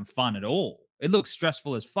they were having fun at all. It looked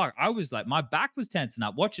stressful as fuck. I was like, my back was tensing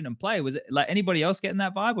up watching them play. Was it like anybody else getting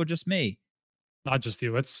that vibe or just me? Not just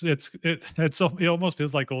you. It almost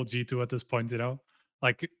feels like old G2 at this point,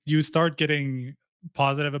 Like you start getting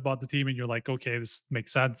positive about the team and you're like, okay, this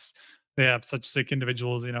makes sense. They have such sick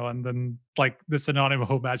individuals, and then like this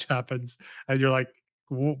anonymous match happens and you're like,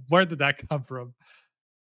 where did that come from?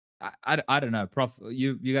 I don't know. Prof,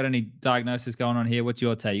 you got any diagnosis going on here? What's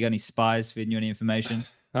your take? You got any spies feeding you any information?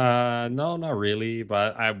 No, not really.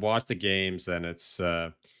 But I watched the games and it's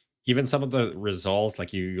even some of the results.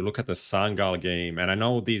 Like you look at the Sangal game, and I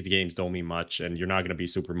know these games don't mean much, and you're not going to be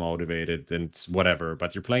super motivated and it's whatever.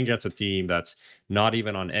 But you're playing against a team that's not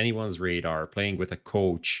even on anyone's radar, playing with a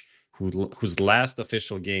coach whose last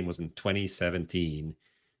official game was in 2017.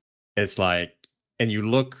 It's like. And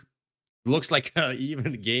looks like an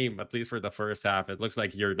even game, at least for the first half. It looks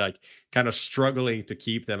like you're like kind of struggling to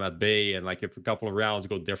keep them at bay. And like if a couple of rounds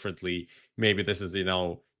go differently, maybe this is,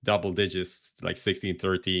 double digits, like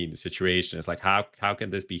 16-13 situation. It's like, how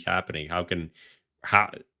can this be happening?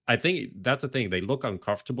 I think that's the thing. They look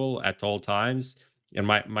uncomfortable at all times. And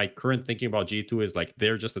my current thinking about G2 is like,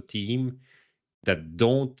 they're just a team that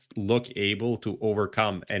don't look able to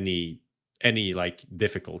overcome any like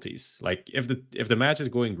difficulties. Like if the match is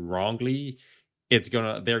going wrongly,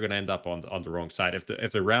 they're gonna end up on the wrong side.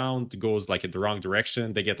 If the round goes like in the wrong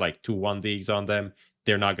direction, they get like 2-1 leagues on them,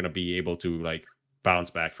 they're not gonna be able to like bounce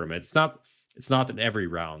back from it. It's not in every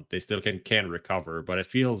round. They still can recover, but it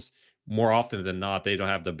feels more often than not they don't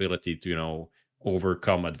have the ability to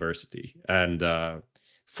overcome adversity. And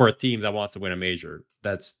for a team that wants to win a major,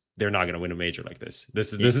 they're not going to win a major like this.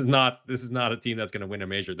 This is not a team that's going to win a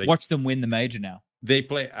major. Watch them win the major now. They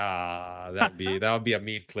play. That would be a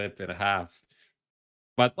mean clip and a half.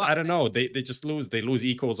 But I don't know. They just lose. They lose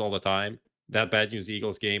equals all the time. That Bad News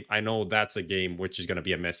Eagles game, I know that's a game which is going to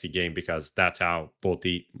be a messy game because that's how both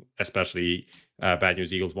especially Bad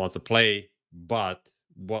News Eagles wants to play. But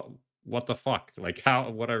what the fuck? Like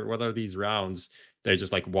what are these rounds? They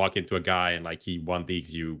just like walk into a guy and like he one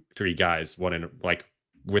leagues you 3 guys, one in like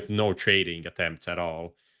with no trading attempts at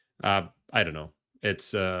all. I don't know.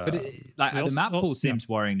 It's But like the map pool seems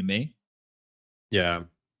worrying to me. yeah.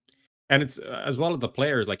 And it's as well as the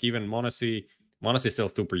players, like even Monesi is still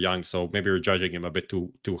super young, so maybe you're judging him a bit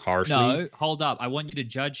too harshly. No, hold up. I want you to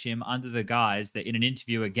judge him under the guise that in an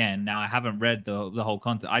interview again. Now I haven't read the whole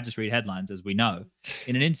content. I just read headlines, as we know.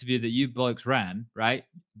 In an interview that you blokes ran, right?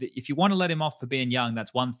 If you want to let him off for being young,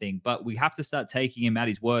 that's one thing. But we have to start taking him at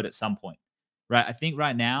his word at some point, right? I think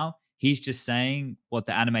right now he's just saying what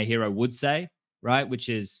the anime hero would say, right? Which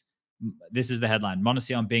is, this is the headline: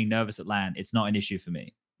 Monesi on being nervous at LAN. It's not an issue for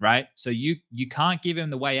me. Right, so you can't give him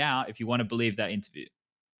the way out if you want to believe that interview.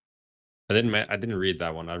 I didn't read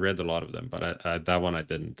that one. I read a lot of them, but that one I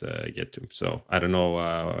didn't get to. So I don't know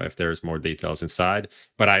if there's more details inside.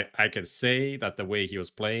 But I can say that the way he was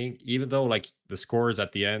playing, even though like the scores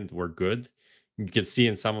at the end were good, you can see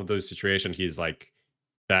in some of those situations he's like,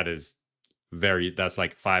 that's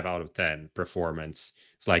like 5 out of 10 performance.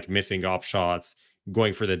 It's like missing op shots,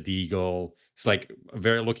 going for the deagle. It's like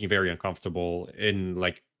looking very uncomfortable in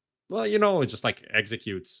like. Well, it just like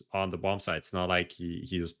executes on the bomb site. It's not like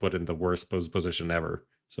he was put in the worst position ever.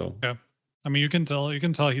 So yeah, I mean, you can tell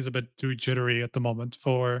he's a bit too jittery at the moment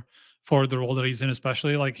for the role that he's in,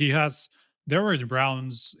 especially like there were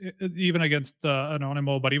rounds even against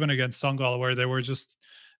Anonymous, but even against Sungal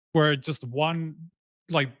where just one,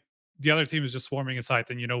 like the other team is just swarming his site,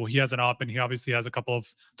 and he has an op, and he obviously has a couple of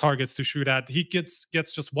targets to shoot at. He gets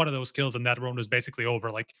just one of those kills, and that round is basically over.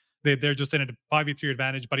 Like they're just in a 5v3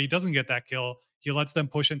 advantage, but he doesn't get that kill. He lets them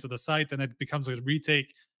push into the site, and it becomes a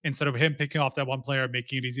retake instead of him picking off that one player,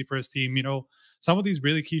 making it easy for his team. Some of these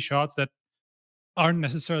really key shots that aren't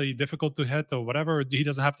necessarily difficult to hit or whatever. He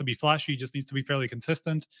doesn't have to be flashy. He just needs to be fairly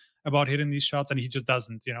consistent about hitting these shots, and he just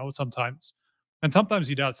doesn't. Sometimes. And sometimes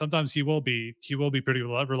he does. Sometimes he will be pretty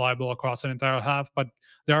reliable across an entire half. But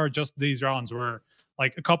there are just these rounds where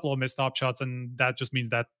like a couple of missed op shots, and that just means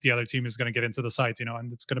that the other team is going to get into the site,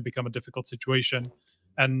 and it's going to become a difficult situation.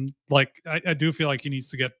 And like I do feel like he needs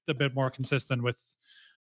to get a bit more consistent with,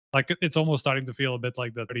 like it's almost starting to feel a bit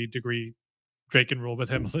like the 30-degree Draken rule with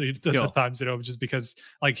him at times, just because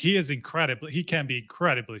like he can be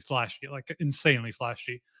incredibly flashy, like insanely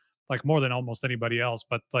flashy. Like more than almost anybody else,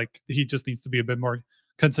 but like he just needs to be a bit more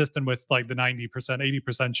consistent with like the 90%,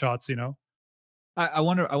 80% shots, I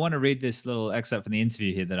want to read this little excerpt from the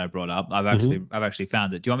interview here that I brought up. I've actually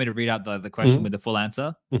found it. Do you want me to read out the question with the full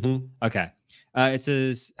answer? Okay. It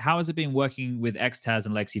says, how has it been working with Xtaz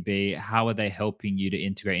and Lexi B? How are they helping you to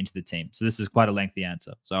integrate into the team? So this is quite a lengthy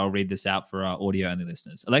answer. So I'll read this out for our audio only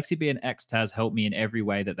listeners. Lexi B and Xtaz help me in every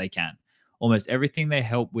way that they can. Almost everything they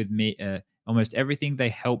help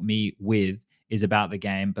me with is about the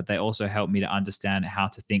game, but they also help me to understand how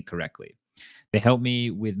to think correctly. They help me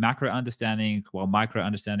with macro understanding, while micro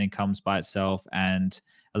understanding comes by itself, and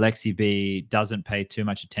Alexi B doesn't pay too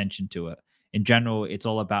much attention to it. In general, it's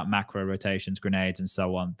all about macro rotations, grenades, and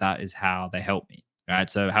so on. That is how they help me. All right.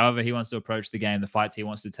 So however he wants to approach the game, the fights he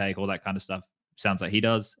wants to take, all that kind of stuff sounds like he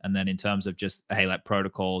does. And then in terms of just, hey, like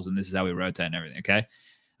protocols, and this is how we rotate and everything. Okay.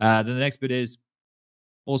 Then the next bit is,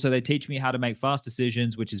 also, they teach me how to make fast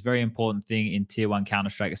decisions, which is a very important thing in Tier 1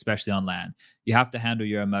 Counter-Strike, especially on LAN. You have to handle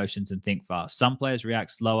your emotions and think fast. Some players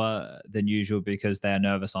react slower than usual because they are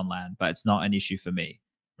nervous on LAN, but it's not an issue for me,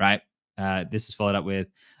 right? This is followed up with,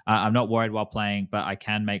 I'm not worried while playing, but I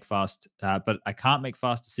can't make fast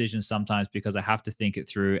decisions sometimes because I have to think it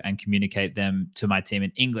through and communicate them to my team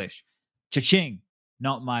in English. Cha-ching,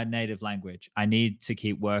 not my native language. I need to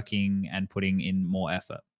keep working and putting in more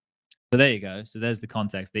effort. So there you go. So there's the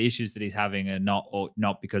context. The issues that he's having are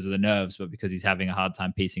not because of the nerves, but because he's having a hard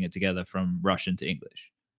time piecing it together from Russian to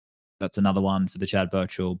English. That's another one for the Chad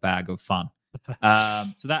Birchall bag of fun.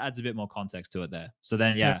 So that adds a bit more context to it there. So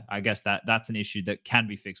then, yeah, I guess that's an issue that can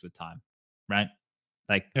be fixed with time, right?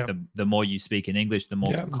 Like the more you speak in English, the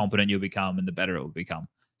more competent you'll become, and the better it will become.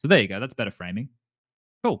 So there you go. That's better framing.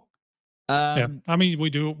 Cool. I mean, we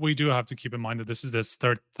do have to keep in mind that this is this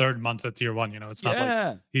third month at Tier 1. It's not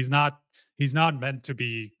like he's not meant to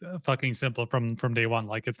be fucking simple from day one.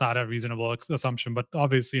 Like it's not a reasonable assumption, but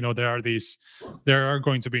obviously, there are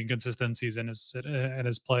going to be inconsistencies in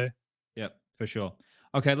his play. Yep, for sure.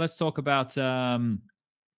 Okay, let's talk about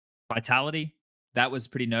Vitality. That was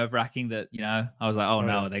pretty nerve-wracking. That I was like, oh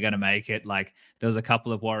no, they're going to make it. Like there was a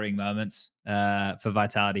couple of worrying moments for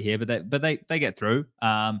Vitality here, but they get through.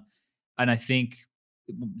 And I think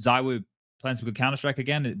Zywoo playing some good Counter-Strike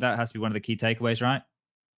again. That has to be one of the key takeaways, right?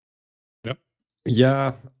 Yep.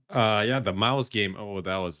 Yeah. The mouse game. Oh,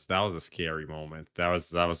 that was a scary moment. That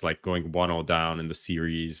was like going 1-0 down in the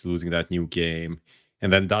series, losing that new game.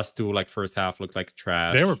 And then Dust 2, like first half looked like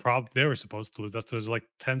trash. They were supposed to lose. Dust 2 was like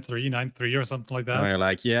 10-3, 9-3 or something like that. And you're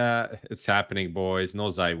like, yeah, it's happening, boys. No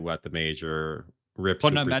ZywOo at the major. Rip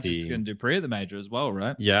But no Super Magisk T. and Dupree at the major as well,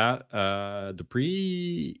 right? Yeah,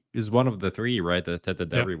 Dupree is one of the three, right? That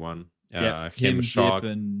did everyone. Yeah, him, Shock,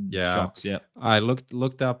 Zip, and yeah. Shocks. Yeah, I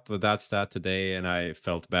looked up that stat today, and I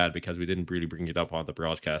felt bad because we didn't really bring it up on the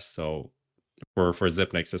broadcast. So for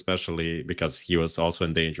Zipnix, especially because he was also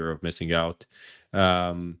in danger of missing out.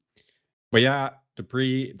 But yeah,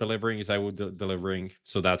 Dupree delivering, ZywOo delivering,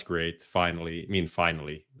 so that's great. Finally,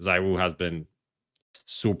 ZywOo has been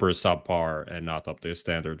super subpar and not up to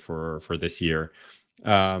standard for this year.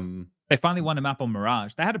 They finally won a map on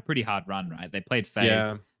Mirage. They had a pretty hard run, right? They played FaZe.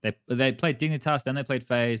 Yeah. They played Dignitas, then they played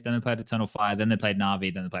FaZe, then they played Eternal Fire, then they played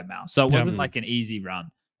NAVI, then they played Mouse. So it wasn't like an easy run,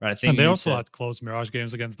 right? I think and they also had close Mirage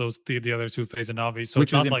games against those the other two FaZe and NAVI, so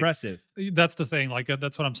which was impressive. That's the thing. Like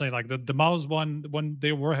that's what I'm saying. Like the Mouse one, when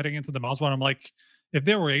they were heading into the Mouse one, I'm like, if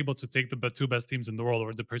they were able to take the two best teams in the world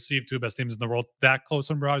or the perceived two best teams in the world that close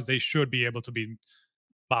on Mirage, they should be able to beat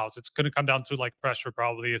Mouse. It's going to come down to like pressure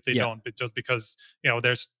probably if they don't, but just because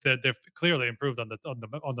they've clearly improved on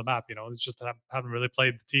the map. It's just haven't really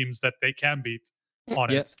played the teams that they can beat on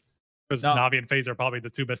it. Because NAVI and FaZe are probably the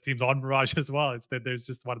two best teams on Mirage as well. It's that there's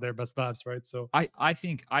just one of their best maps, right? So I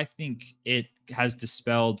think it has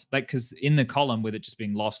dispelled, like, because in the column with it just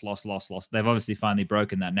being lost, they've obviously finally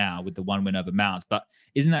broken that now with the 1 win over Mouse. But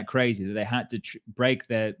isn't that crazy that they had to break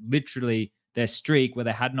their streak where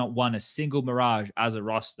they had not won a single Mirage as a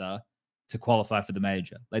roster to qualify for the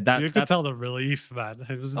major? Like that, you could tell the relief, man.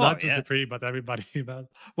 It was not just Dupree, but everybody, man.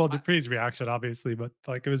 Well, Dupree's reaction, obviously, but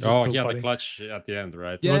like it was just he had funny. a clutch at the end,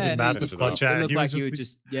 right? Yeah, it massive clutch. It looked like he would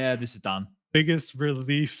just, this is done. Biggest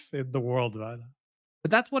relief in the world, man. But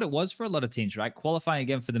that's what it was for a lot of teams, right? Qualifying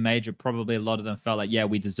again for the major, probably a lot of them felt like,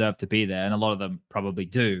 we deserve to be there. And a lot of them probably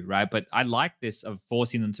do, right? But I like this of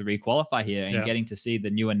forcing them to requalify here and getting to see the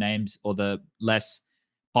newer names or the less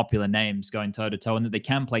popular names going toe-to-toe, and that they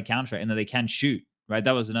can play counter and that they can shoot, right?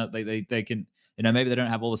 That was another, they can, maybe they don't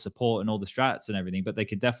have all the support and all the strats and everything, but they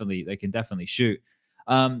can definitely shoot.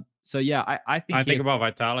 So yeah, I think about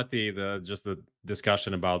Vitality, just the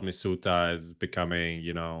discussion about Misuta is becoming,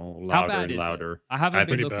 louder and louder. I haven't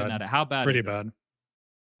been looking at it. How bad pretty is bad.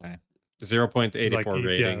 It? Okay. 0.84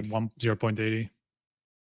 rating. Yeah, 0.80.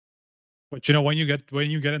 But when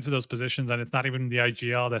you get into those positions, and it's not even the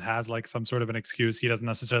IGL that has like some sort of an excuse. He doesn't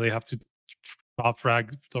necessarily have to top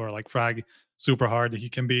frag or like frag super hard. He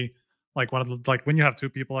can be like one of the, like when you have two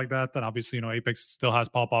people like that, then obviously Apex still has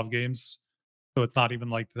pop-off games. So it's not even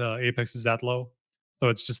like the Apex is that low. So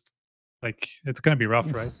it's just like, it's going to be rough,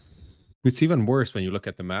 right? It's even worse when you look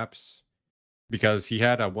at the maps, because he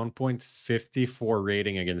had a 1.54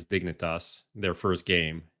 rating against Dignitas, their first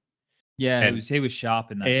game. Yeah, and he was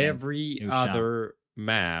sharp in that game. Every other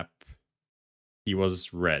map, he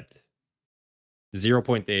was red.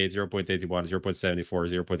 0.8, 0.81, 0.74,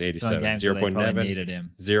 0.87, 0.9,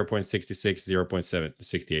 0.66,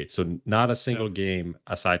 0.68. So not a single game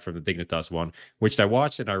aside from the Dignitas one, which I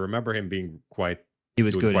watched and I remember him being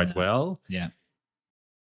doing quite well. Yeah.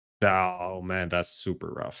 Oh man, that's super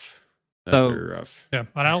rough. That's very rough. Yeah,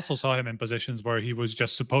 and I also saw him in positions where he was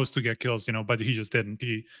just supposed to get kills, but he just didn't.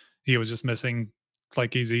 He was just missing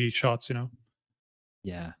like easy shots,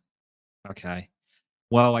 Yeah. Okay.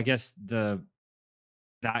 Well, I guess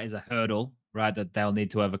that is a hurdle, right, that they'll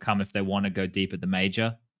need to overcome if they want to go deep at the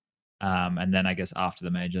major. And then I guess after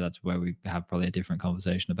the major, that's where we have probably a different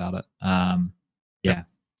conversation about it. Yeah.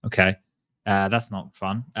 Okay. That's not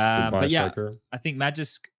fun. But yeah, striker. I think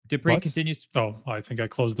Magisk Dupree continues to... Oh, I think I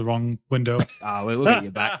closed the wrong window. We'll get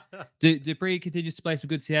you back. Dupree continues to play some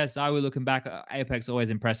good CS. I was looking back. Apex always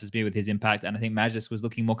impresses me with his impact. And I think Magisk was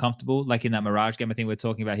looking more comfortable. Like in that Mirage game, I think we're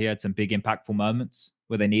talking about here, had some big impactful moments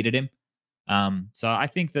where they needed him. So I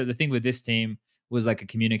think that the thing with this team was like a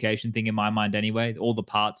communication thing in my mind anyway. All the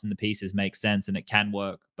parts and the pieces make sense and it can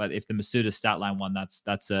work. But if the Masuda stat line one,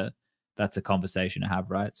 that's a conversation to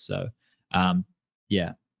have, right? So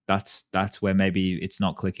yeah, that's where maybe it's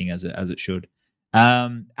not clicking as it should.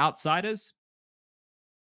 Outsiders?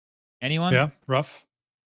 Anyone? Yeah, rough.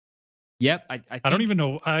 Yep, I don't even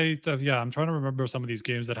know. I'm trying to remember some of these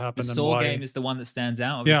games that happened. The Saw game is the one that stands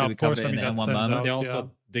out. Obviously, we covered it in the N1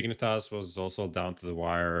 moment. Dignitas was also down to the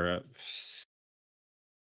wire.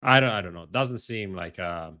 I don't know. Doesn't seem like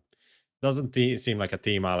a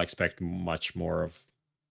team I'll expect much more of.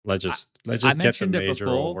 Let's just get the major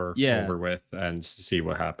over with and see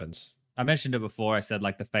what happens. I mentioned it before. I said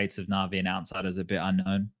like the fates of NAVI and Outsiders are a bit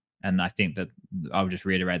unknown, and I think that I'll just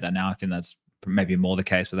reiterate that now. I think that's maybe more the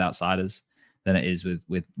case with Outsiders than it is with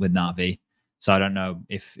NAVI. So I don't know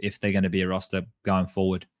if they're going to be a roster going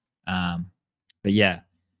forward. But yeah,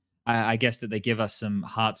 I guess that they give us some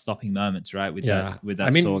heart-stopping moments, right? With that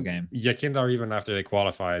I Saw mean, game. Yakindar, even after they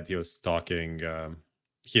qualified, he was talking.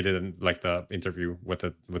 He didn't like the interview with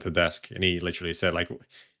the desk, and he literally said like,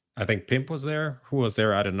 I think Pimp was there. Who was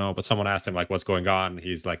there? I don't know. But someone asked him like, "What's going on?"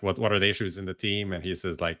 He's like, "What are the issues in the team?" And he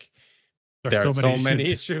says like, "There are so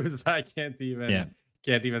many issues. I can't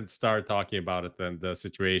even start talking about it." And the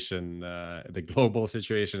situation, the global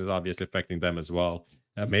situation, is obviously affecting them as well.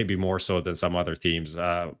 Maybe more so than some other teams,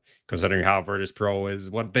 considering how Virtus Pro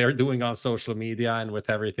is, what they're doing on social media and with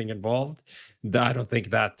everything involved. I don't think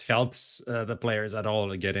that helps the players at all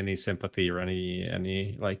to get any sympathy or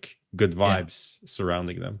any like good vibes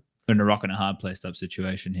surrounding them. In a rock and a hard place type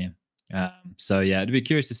situation here. So yeah, it'd be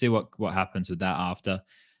curious to see what happens with that after.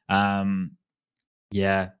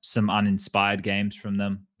 Yeah, some uninspired games from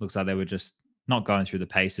them. Looks like they were just not going through the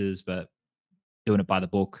paces, but doing it by the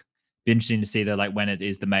book. Be interesting to see that, like, when it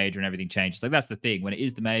is the major and everything changes. Like, that's the thing. When it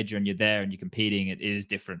is the major and you're there and you're competing, it is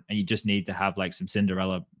different. And you just need to have like some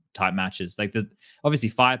Cinderella type matches. Like, the obviously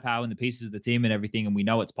firepower and the pieces of the team and everything, and we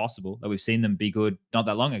know it's possible. Like, we've seen them be good not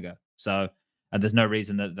that long ago. So there's no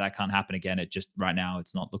reason that can't happen again. It just right now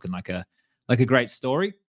it's not looking like a great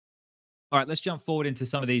story. All right, let's jump forward into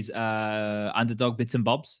some of these underdog bits and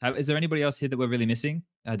bobs. Is there anybody else here that we're really missing?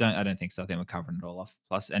 I don't think so. I think we're covering it all off.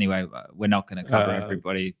 Plus, anyway, we're not going to cover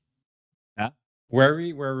everybody. Where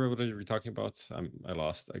were we talking about? I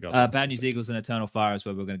lost. I got Bad News Eagles and Eternal Fire is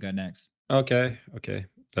where we're going to go next. Okay,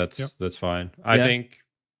 that's fine. I think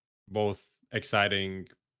both exciting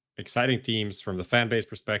teams from the fan base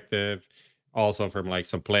perspective, also from like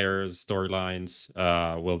some players' storylines.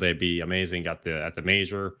 Will they be amazing at the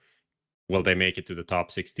major? Will they make it to the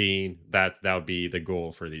top 16? That would be the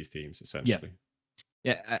goal for these teams, essentially.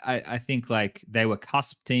 Yeah, I think like they were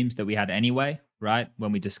cusp teams that we had anyway, right?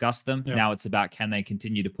 When we discussed them. Yeah. Now it's about, can they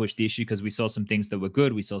continue to push the issue? Because we saw some things that were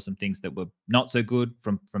good. We saw some things that were not so good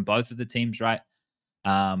from both of the teams, right?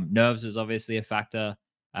 Nerves was obviously a factor.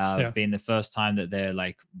 Being the first time that they're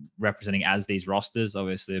like representing as these rosters,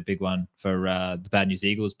 obviously a big one for the Bad News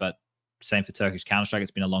Eagles, but same for Turkish Counter-Strike.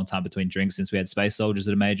 It's been a long time between drinks since we had Space Soldiers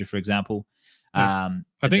at a major, for example. I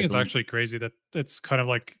think it's actually crazy that it's kind of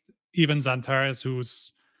like even Xantares,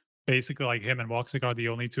 who's basically like him and Woxic are the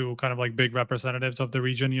only two kind of like big representatives of the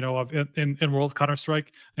region, you know, of in World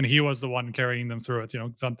Counter-Strike, and he was the one carrying them through it. You know,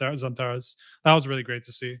 Xantares. That was really great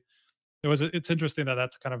to see. It's interesting that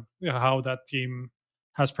that's kind of how that team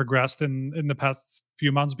has progressed in the past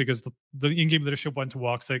few months, because the in-game leadership went to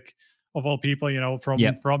Woxic, of all people, you know, from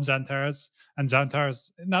Xantares, and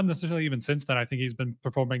Xantares, not necessarily even since then. I think he's been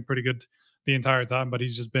performing pretty good the entire time, but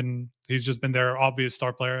he's just been their obvious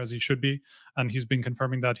star player, as he should be, and he's been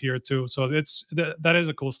confirming that here too. So that is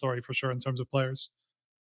a cool story for sure in terms of players.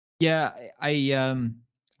 Yeah,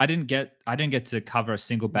 I didn't get to cover a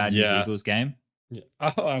single Bad News Eagles game. Yeah.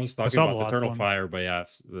 Oh, I was talking about Eternal Fire, but yeah,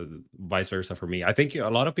 it's vice versa for me. I think a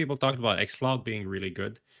lot of people talked about xCloud being really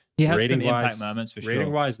good. He had some impact moments for sure.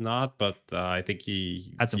 Rating wise, not, but I think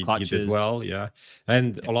he had some clutches. He did well,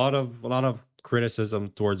 and a lot of criticism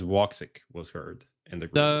towards Woxic was heard in the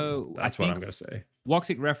group. So that's what I'm gonna say.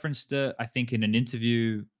 Woxic referenced it, I think, in an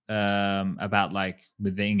interview about like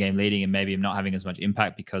with the in-game leading and maybe him not having as much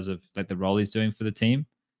impact because of like the role he's doing for the team,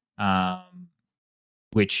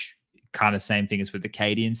 which kind of same thing as with the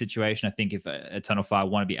Cadian situation. I think if Eternal Fire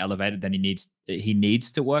want to be elevated, then he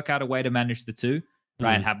needs to work out a way to manage the two.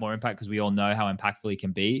 Right, and have more impact, because we all know how impactful he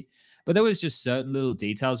can be. But there was just certain little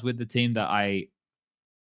details with the team that I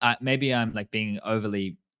maybe I'm like being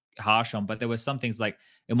overly harsh on, but there were some things like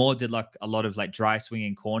Amor did like a lot of like dry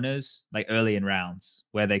swinging corners like early in rounds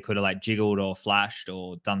where they could have like jiggled or flashed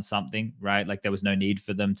or done something, right? Like there was no need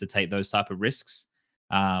for them to take those type of risks.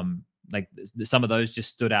 Like some of those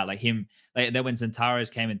just stood out, like him. Like then when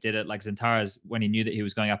Xantares came and did it, like Xantares, when he knew that he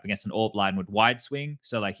was going up against an AWP line, would wide swing.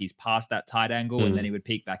 So like he's past that tight angle and then he would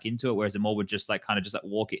peek back into it. Whereas Amor would just like kind of just like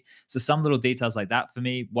walk it. So some little details like that for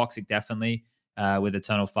me. Woxic definitely with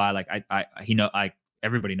Eternal Fire. Like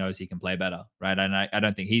everybody knows he can play better, right? And I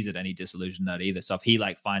don't think he's at any disillusion that either. So if he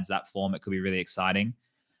like finds that form, it could be really exciting.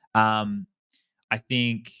 I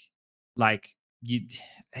think like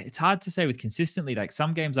it's hard to say with consistently. Like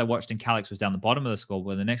some games I watched and Calix was down the bottom of the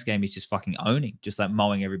scoreboard, the next game he's just fucking owning, just like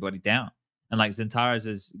mowing everybody down. And like Xantares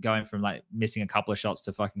is going from like missing a couple of shots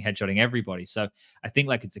to fucking headshotting everybody. So I think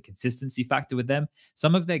like it's a consistency factor with them.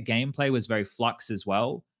 Some of their gameplay was very flux as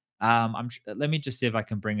well. Let me just see if I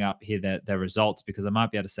can bring up here their results, because I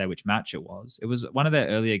might be able to say which match it was. It was one of their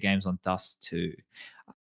earlier games on Dust 2.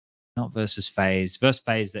 Not versus FaZe. Versus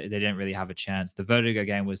FaZe, they didn't really have a chance. The Vertigo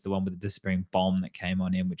game was the one with the disappearing bomb that came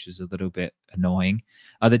on in, which was a little bit annoying.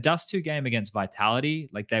 The Dust 2 game against Vitality,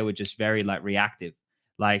 like they were just very like reactive.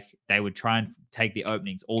 Like they would try and take the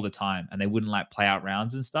openings all the time, and they wouldn't like play out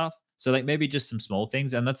rounds and stuff. So like maybe just some small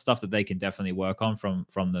things, and that's stuff that they can definitely work on from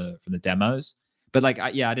the demos. But like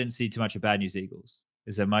I didn't see too much of Bad News Eagles.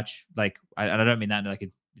 Is there much like I don't mean that like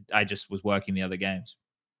I just was working the other games.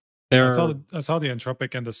 I saw the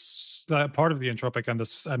Entropic and this part of the Entropic and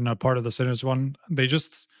this and a part of the Sinners one. They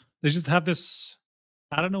just have this.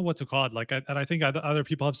 I don't know what to call it. Like, and I think other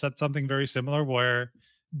people have said something very similar where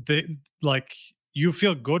they like you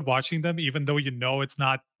feel good watching them, even though you know it's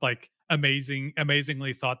not like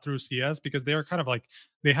amazingly thought through CS, because they are kind of like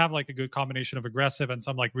they have like a good combination of aggressive and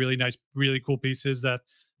some like really nice, really cool pieces that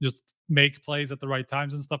just make plays at the right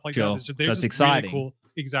times and stuff like that. It's just they're just exciting. Really cool.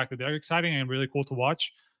 Exactly, they're exciting and really cool to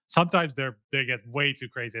watch. Sometimes they get way too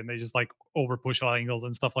crazy and they just like over push all angles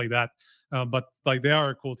and stuff like that. But like they are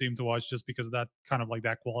a cool team to watch just because of that kind of like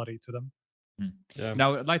that quality to them. Yeah.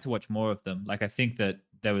 Now I'd like to watch more of them. Like I think that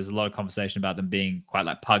there was a lot of conversation about them being quite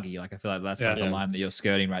like puggy. Like I feel like that's like the line that you're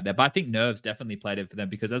skirting right there. But I think Nerves definitely played it for them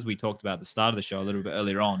because as we talked about at the start of the show a little bit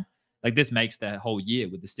earlier on, like this makes their whole year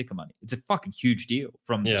with the sticker money. It's a fucking huge deal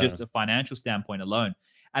from just a financial standpoint alone.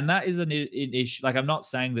 And that is an issue. Like, I'm not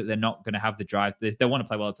saying that they're not going to have the drive. They want to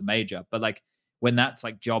play well. It's a major. But, like, when that's,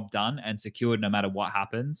 like, job done and secured no matter what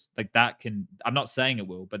happens, like, that can... I'm not saying it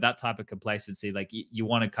will, but that type of complacency, like, you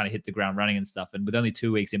want to kind of hit the ground running and stuff. And with only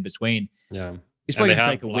 2 weeks in between, it's probably going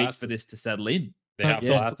to take a week for this to settle in. They have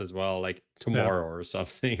blast as well, like tomorrow or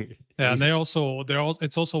something. Yeah, and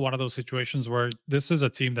it's also one of those situations where this is a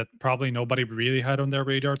team that probably nobody really had on their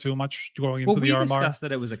radar too much going into the RMR. We discussed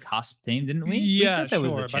that it was a cusp team, didn't we? Yeah,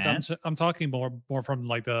 sure. But I'm talking more from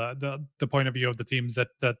like the point of view of the teams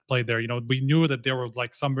that played there. You know, we knew that there were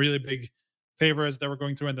like some really big favorites that were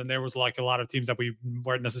going through, and then there was like a lot of teams that we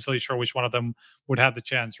weren't necessarily sure which one of them would have the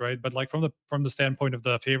chance, right? But like from the standpoint of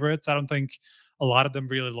the favorites, I don't think a lot of them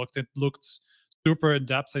really looked super in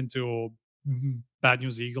depth into Bad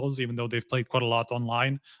News Eagles, even though they've played quite a lot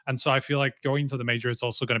online. And so I feel like going to the major is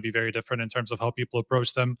also going to be very different in terms of how people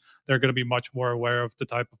approach them. They're going to be much more aware of the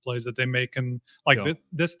type of plays that they make. And like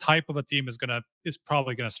this type of a team is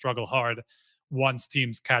probably going to struggle hard once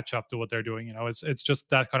teams catch up to what they're doing. You know, it's just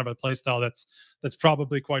that kind of a play style that's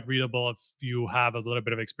probably quite readable if you have a little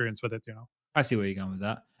bit of experience with it, you know. I see where you're going with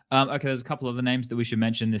that. Okay, there's a couple other names that we should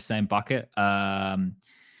mention in this same bucket.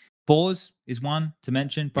 FaZe is one to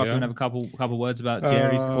mention. Probably have a couple words about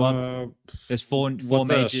Jerry Quad. There's four major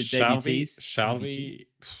debutees. Xtrfy,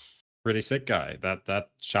 pretty sick guy. That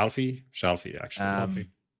Xtrfy actually.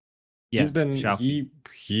 Yeah, he's been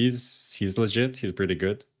he's legit. He's pretty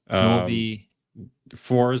good. NAVI.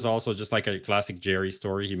 Four is also just like a classic Jerry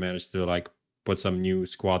story. He managed to like put some new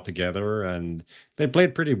squad together, and they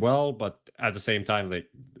played pretty well. But at the same time, they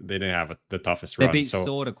didn't have the toughest run. They beat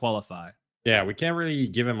Store to qualify. Yeah, we can't really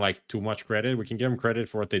give him like too much credit. We can give him credit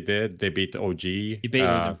for what they did. They beat the OG. He beat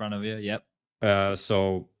who's in front of you. Yep.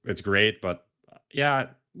 So it's great, but yeah,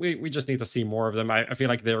 we just need to see more of them. I feel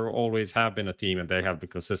like there always have been a team, and they have been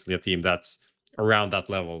consistently a team that's around that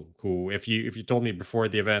level. Who, if you told me before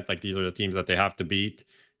the event, like these are the teams that they have to beat,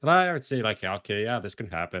 and I would say like, okay, yeah, this can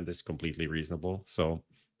happen. This is completely reasonable. So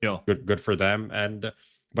good for them. And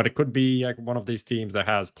but it could be like one of these teams that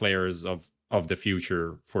has players of the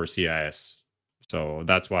future for CIS. So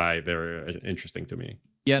that's why they're interesting to me.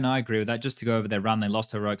 Yeah, no, I agree with that. Just to go over their run, they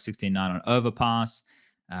lost Heroic 16-9 on Overpass.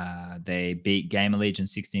 They beat Gamer Legion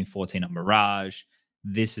 16-14 on Mirage.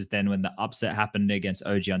 This is then when the upset happened against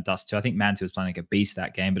OG on Dust 2. I think Manti was playing like a beast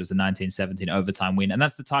that game, but it was a 19-17 overtime win. And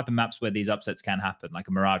that's the type of maps where these upsets can happen, like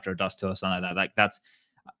a Mirage or a Dust 2 or something like that. Like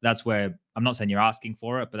that's where, I'm not saying you're asking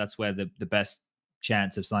for it, but that's where the best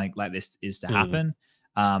chance of something like this is to happen.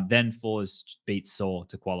 Then FaZe beat Saw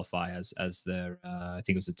to qualify as their I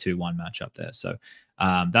think it was a 2-1 matchup there. So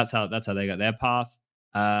that's how they got their path.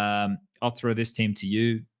 I'll throw this team to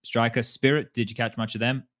you, Striker. Spirit, did you catch much of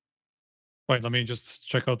them? Wait, let me just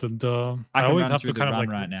check out the. I always have to kind of like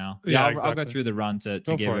right now. Yeah, I'll go through the run to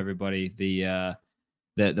give everybody the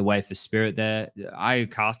way for Spirit there. I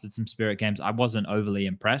casted some Spirit games. I wasn't overly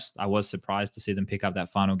impressed. I was surprised to see them pick up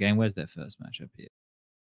that final game. Where's their first matchup here?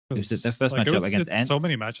 Is it their first matchup against Ents? So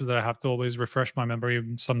many matches that I have to always refresh my memory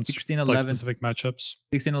in some 16-11 specific matchups.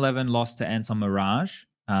 16-11 lost to Ents on Mirage.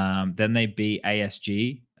 Then they beat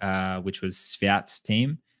ASG, which was Sviat's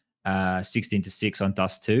team, 16-6 on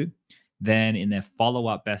Dust 2. Then in their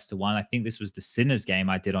follow-up best of one, I think this was the Sinners game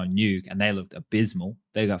I did on Nuke, and they looked abysmal.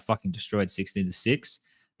 They got fucking destroyed 16-6.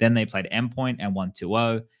 Then they played Endpoint and won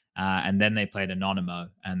 2-0. and then they played Anonymous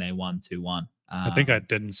and they won 2-1. I think I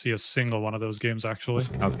didn't see a single one of those games actually.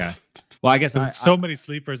 Okay. Well, I guess so many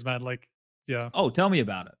sleepers, man. Like, yeah. Oh, tell me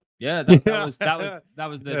about it. Yeah, that was the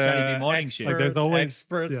HLTV morning shift. Like, there's always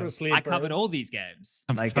expert for sleepers. I covered all these games.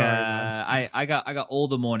 I'm Like, sorry, man. I got all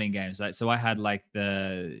the morning games. Like, so I had like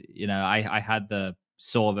I had the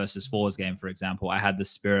Saw versus Fours game, for example. I had the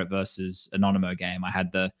Spirit versus Anonymous game. I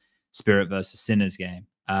had the Spirit versus Sinners game.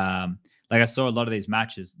 Like I saw a lot of these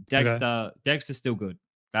matches. Dexter's still good.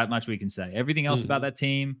 That much we can say. Everything else about that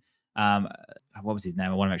team. What was his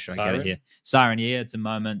name? I want to make sure I get it here. Siren, yeah, had some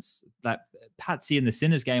moments. That Patsy in the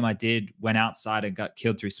Sinners game I did went outside and got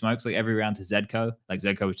killed through smokes like every round to Zedco. Like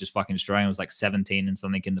Zedco was just fucking destroying. It was like 17 and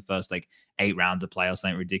something in the first like 8 rounds of play or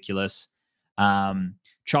something ridiculous.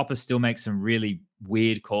 Chopper still makes some really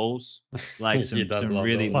weird calls, like some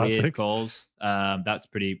really weird calls. That's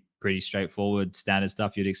pretty straightforward, standard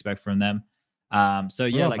stuff you'd expect from them. So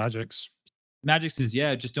yeah, like Magic's is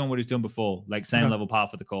just doing what he's doing before, like same level par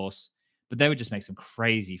for the course. But they would just make some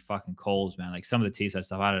crazy fucking calls, man. Like some of the T-side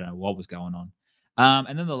stuff, I don't know what was going on.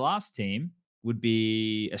 And then the last team would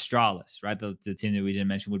be Astralis, right? The team that we didn't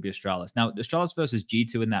mention would be Astralis. Now, Astralis versus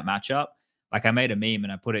G2 in that matchup, like I made a meme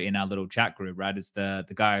and I put it in our little chat group, right? It's the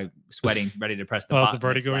guy sweating, ready to press the button. The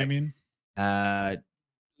vertigo, like, you mean?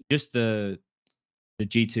 Just the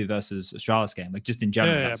G2 versus Astralis game, like just in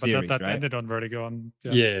general. Yeah, series, but that right? ended on vertigo.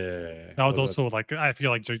 Yeah. That was also like, I feel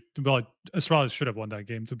like Astralis should have won that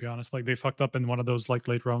game, to be honest. Like they fucked up in one of those like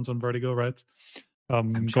late rounds on vertigo, right?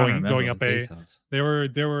 Going up A. They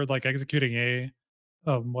were like executing A.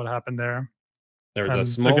 What happened there? There was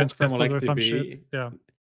a smoke from LXTV. Yeah.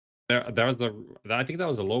 There was I think that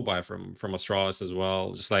was a low buy from Astralis as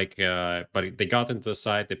well. Just like, but they got into the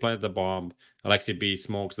site, they planted the bomb. Alexi B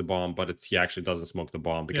smokes the bomb, but he actually doesn't smoke the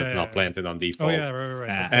bomb because it's not planted on default. Oh yeah,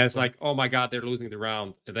 right. And it's like, oh my god, they're losing the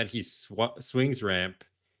round. And then he swings ramp,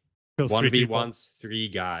 1v1s 3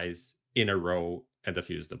 guys in a row, and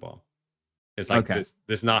defuse the bomb. It's like this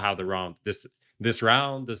is not how the round this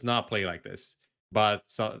round does not play like this. But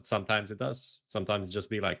sometimes it does. Sometimes it just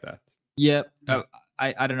be like that. Yeah.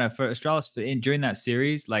 I don't know, for Astralis during that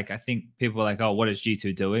series, like I think people were like, oh, what is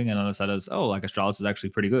G2 doing? And on the side it was, oh, like Astralis is actually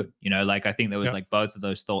pretty good. You know, like I think there was like both of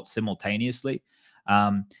those thoughts simultaneously.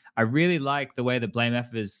 I really like the way that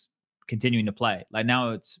BlameF is continuing to play. Like now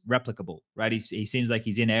it's replicable, right? He seems like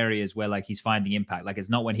he's in areas where like he's finding impact. Like it's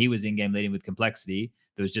not when he was in game leading with complexity,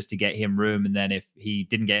 there was just to get him room. And then if he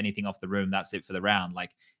didn't get anything off the room, that's it for the round.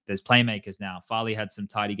 Like there's playmakers now. Farley had some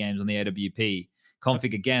tidy games on the AWP.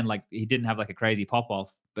 Config again, like he didn't have like a crazy pop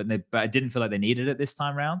off, but I didn't feel like they needed it this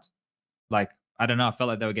time round. Like I don't know, I felt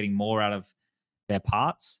like they were getting more out of their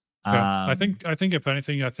parts. I think if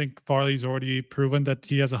anything, I think Farley's already proven that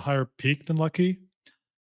he has a higher peak than Lucky.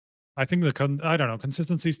 I think I don't know,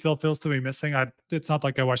 consistency still feels to be missing. It's not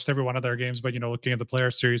like I watched every one of their games, but looking at the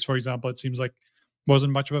player series, for example, it seems like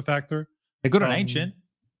wasn't much of a factor. They're good on Ancient.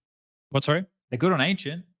 What? Sorry, they're good on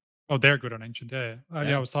Ancient. Oh, they're good on Ancient. Yeah.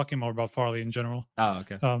 I was talking more about Farley in general. Oh,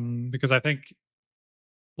 okay. Because I think,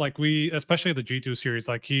 like especially the G2 series,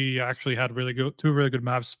 like he actually had two really good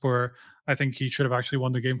maps where I think he should have actually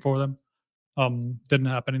won the game for them. Didn't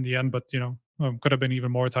happen in the end, but could have been even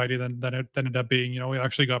more tidy than it ended up being. We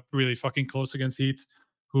actually got really fucking close against Heat,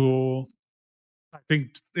 who I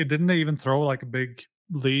think it didn't even throw like a big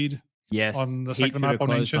lead. Yes, on the second map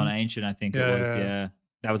on Ancient. I think it was. Yeah.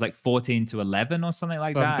 That was like 14-11 or something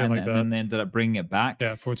like that. And then they ended up bringing it back.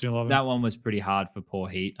 Yeah, 14-11. That one was pretty hard for poor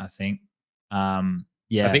Heat, I think. I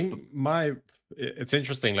think it's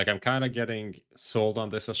interesting. Like I'm kind of getting sold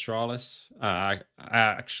on this Astralis. I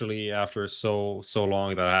actually, after so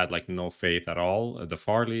long that I had like no faith at all. The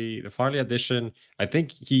Farley addition, I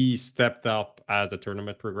think he stepped up as the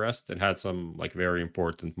tournament progressed and had some like very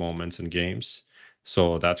important moments in games.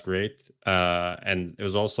 So that's great. And it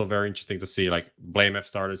was also very interesting to see like BlameF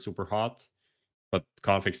started super hot, but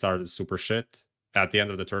Config started super shit. At the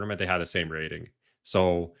end of the tournament, they had the same rating.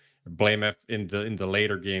 So BlameF in the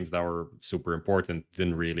later games that were super important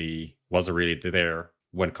wasn't really there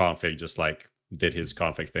when Config just like did his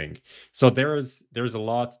Config thing. So there's a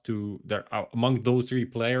lot to there among those 3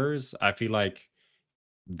 players. I feel like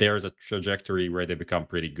there's a trajectory where they become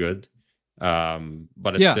pretty good. But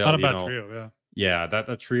it's still not a bad trio, yeah,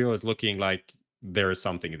 that trio is looking like there is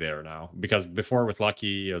something there now. Because before with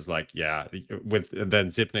Lucky, it was like, with then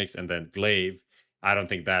Zipnix and then Glaive, I don't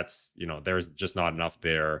think that's, there's just not enough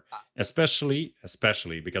there. Especially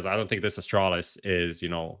because I don't think this Astralis is,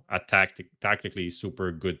 a tactically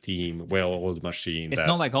super good team, well-oiled machine. It's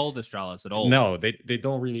not like old Astralis at all. No, they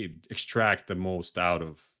don't really extract the most out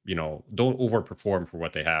of, don't overperform for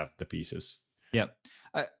what they have, the pieces. Yep.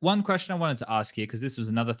 One question I wanted to ask here, because this was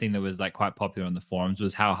another thing that was like quite popular on the forums,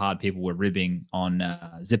 was how hard people were ribbing on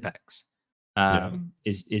Zipex.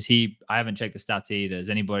 Is he? I haven't checked the stats either. Has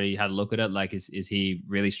anybody had a look at it? Like, is he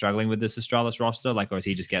really struggling with this Astralis roster? Like, or is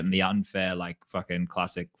he just getting the unfair, like, fucking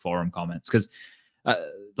classic forum comments? Because,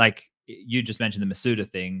 like, you just mentioned the Masuda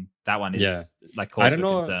thing. That one is like, I don't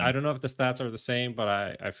know. I don't know if the stats are the same, but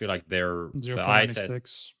I feel like they're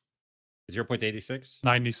 0.96. 0.86?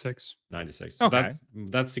 96. 96. So Okay.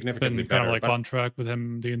 that's significantly Been better. kind of like on track with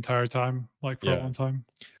him the entire time, like for a long time.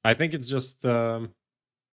 I think it's just I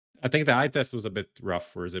think the eye test was a bit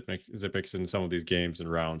rough for Zipex in some of these games and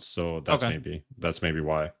rounds, so that's maybe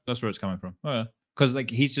why. That's where it's coming from. Oh, yeah. Because like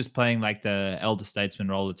he's just playing like the elder statesman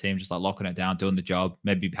role of the team, just like locking it down, doing the job,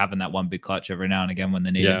 maybe having that one big clutch every now and again when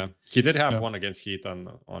they need it. He did have one against Heat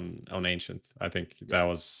on Ancient. I think that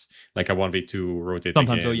was like a 1v2 rotating.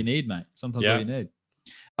 Sometimes all you need, mate. Sometimes all you need.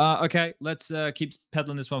 Okay, let's keep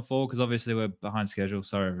peddling this one forward because obviously we're behind schedule.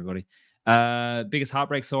 Sorry, everybody. Biggest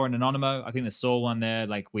heartbreak saw in Anonymo. I think the Saw one there,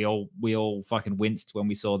 like we all fucking winced when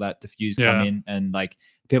we saw that diffuse come in, and like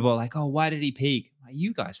people are like, "Oh, why did he peak?" Are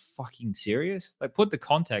you guys fucking serious? Like, put the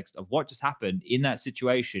context of what just happened in that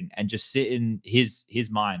situation and just sit in his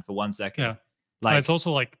mind for 1 second. Yeah, like and it's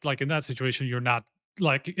also like in that situation, you're not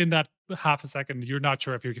like in that half a second, you're not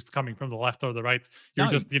sure if it's coming from the left or the right. You're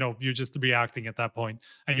just, you're just reacting at that point,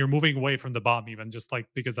 and you're moving away from the bomb, even just like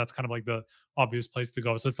because that's kind of like the obvious place to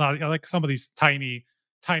go. So it's not like some of these tiny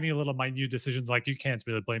little minute decisions. Like you can't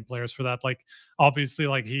really blame players for that. Like obviously,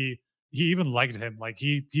 like he even liked him. Like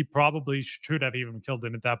he probably should have even killed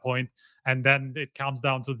him at that point. And then it comes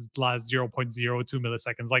down to the last 0.02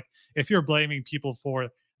 milliseconds. Like if you're blaming people for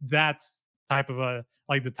that type of a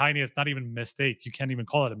like the tiniest, not even mistake, you can't even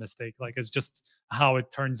call it a mistake. Like it's just how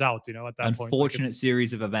it turns out, at that point. Unfortunate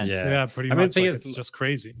series of events. Yeah, pretty much. Like, it's just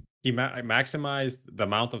crazy. He maximized the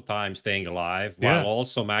amount of time staying alive while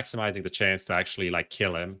also maximizing the chance to actually like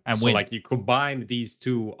kill him. And so win. Like you combine these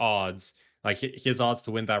two odds, like his odds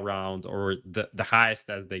to win that round, or the highest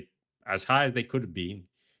as high as they could be,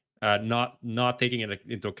 not taking it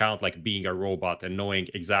into account like being a robot and knowing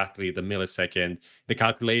exactly the millisecond, the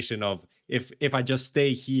calculation of if I just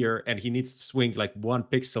stay here and he needs to swing like 1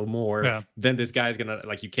 pixel more, then this guy's gonna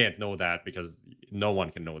like, you can't know that because no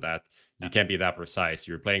one can know that. You can't be that precise.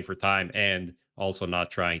 You're playing for time and also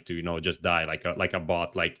not trying to just die like a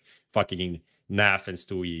bot, like fucking Naf and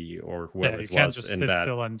Stewie or whoever it was. You can't just sit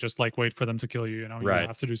still and just like wait for them to kill you. You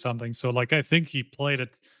have to do something. So like I think he played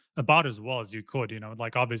it about as well as you could.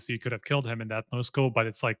 Like obviously you could have killed him in that no scope, but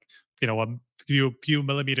it's like a few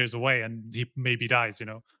millimeters away and he maybe dies.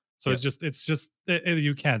 So it's just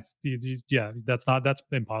you can't. That's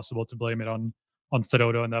impossible to blame it on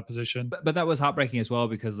Stadodo in that position. But that was heartbreaking as well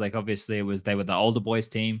because like obviously they were the older boys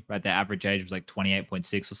team, right? Their average age was like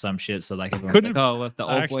 28.6 or some shit. So like everyone's like, oh, well, if the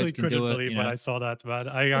old boys can do it, believe when I saw that, man.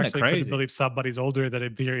 I actually couldn't believe somebody's older than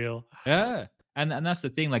Imperial. Yeah. And that's the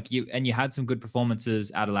thing, like you had some good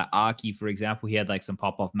performances out of like Arky, for example. He had like some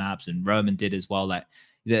pop-off maps, and Roman did as well. Like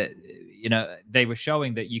they were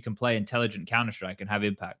showing that you can play intelligent Counter-Strike and have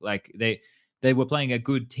impact. Like they were playing a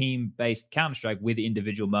good team-based Counter-Strike with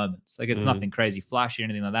individual moments. Like it's nothing crazy flashy or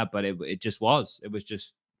anything like that, but it just was. It was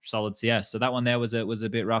just solid CS. So that one there was a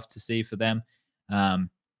bit rough to see for them.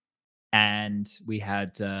 And we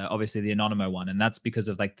had obviously the Anonymo one, and that's because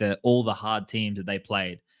of like all the hard teams that they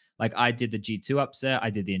played. Like I did the G2 upset,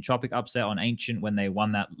 I did the Entropic upset on Ancient when they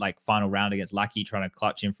won that like final round against Lucky, trying to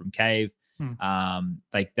clutch in from Cave.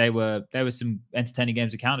 Like there were some entertaining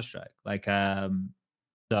games of Counter-Strike. Like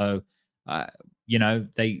they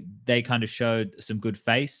kind of showed some good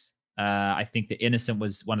face. I think the Innocent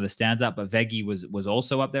was one of the stands up, but Veggie was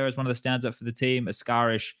also up there as one of the stands up for the team.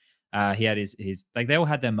 Ascarish, he had his like they all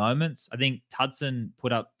had their moments. I think Tudson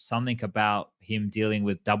put up something about him dealing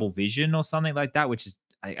with double vision or something like that, which is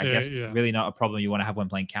I guess really not a problem you want to have when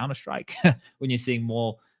playing Counter-Strike when you're seeing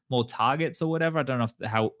more targets or whatever. I don't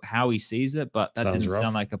know how he sees it, but that didn't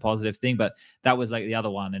sound like a positive thing. But that was like the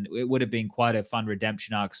other one, and it would have been quite a fun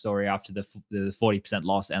redemption arc story after the 40%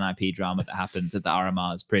 loss NIP drama that happened at the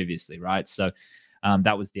RMRs previously, right? So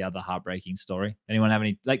that was the other heartbreaking story. Anyone have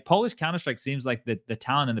any like Polish Counter-Strike? Seems like the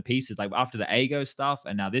talent and the pieces, like after the Ago stuff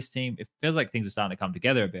and now this team, it feels like things are starting to come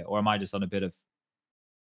together a bit. Or am I just on a bit of?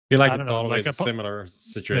 I feel like it's always a similar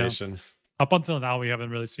situation. Up until now, we haven't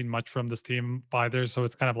really seen much from this team either, so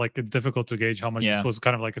it's kind of like it's difficult to gauge how much this was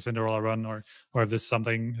kind of like a Cinderella run, or if this is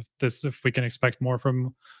something, if we can expect more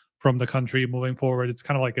from the country moving forward. It's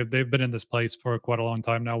kind of like if they've been in this place for quite a long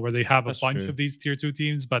time now, where they have a bunch of these tier 2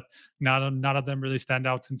 teams, but none of them really stand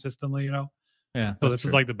out consistently. Yeah. So this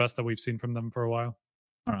is like the best that we've seen from them for a while.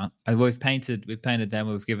 All right. We've painted them.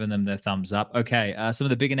 We've given them their thumbs up. Okay. Some of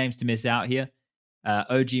the bigger names to miss out here.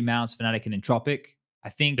 OG, Mounts, Fnatic, and Entropic. I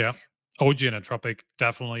think. Yeah. OG and Entropic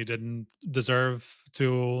definitely didn't deserve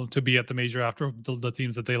to be at the major after the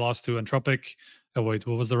teams that they lost to. Entropic. Oh wait,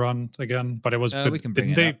 what was the run again? But it was. We can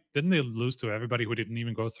bring it up. Didn't they lose to everybody who didn't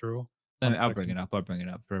even go through? I'll bring it up. I'll bring it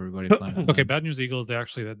up for everybody playing. Okay, Bad News Eagles.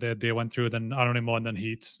 They went through. Then Anonimo and then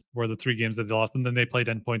Heat were the 3 games that they lost, and then they played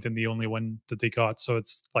Endpoint in the only win that they got. So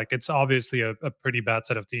it's obviously a pretty bad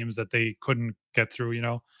set of teams that they couldn't get through. You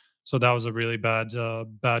know, so that was a really bad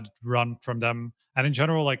run from them. And in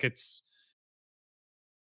general,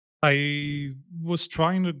 I was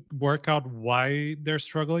trying to work out why they're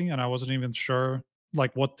struggling, and I wasn't even sure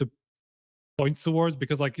what to point towards,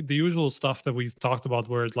 because the usual stuff that we talked about,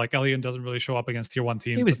 where Elian doesn't really show up against tier 1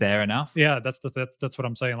 teams. He was there enough. Yeah, that's what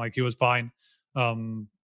I'm saying. He was fine. You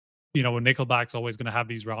know, Nickelback's always going to have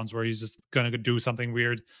these rounds where he's just going to do something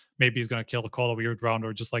weird. Maybe he's going to kill the call a weird round,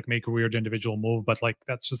 or just make a weird individual move. But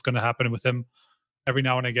that's just going to happen with him every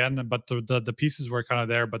now and again. But the pieces were kind of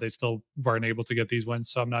there, but they still weren't able to get these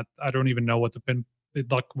wins. So I don't even know what to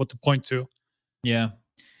point to. Yeah,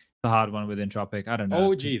 it's a hard one with Entropic. I don't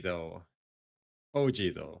know. OG though.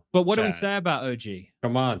 But what Chad. do we say about OG?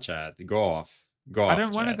 Come on, Chad. Go off. I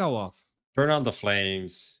don't want to go off. Turn on the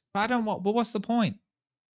flames. I don't want. But what's the point?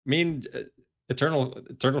 I mean,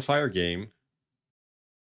 Eternal Fire game.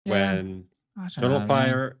 Yeah, When Eternal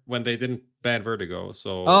Fire, when they didn't ban Vertigo,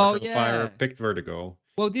 so Eternal Fire picked Vertigo.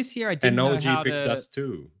 Well, this year I didn't and know OG how picked to... us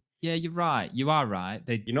too. Yeah, you're right. You are right.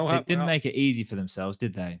 They didn't make it easy for themselves,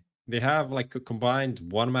 did they? They have a combined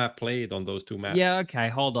 1 map played on those 2 maps. Yeah, okay,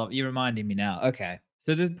 hold up. You're reminding me now. Okay.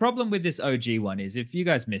 So the problem with this OG one is, if you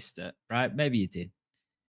guys missed it, right? Maybe you did.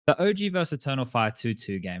 The OG versus Eternal Fire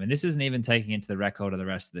 2-2 game, and this isn't even taking into the record of the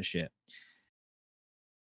rest of the shit.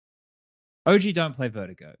 OG don't play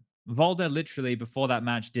Vertigo. Volder literally, before that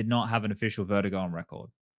match, did not have an official Vertigo on record.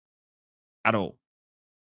 At all.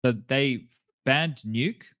 So they banned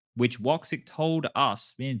Nuke, which Woxic told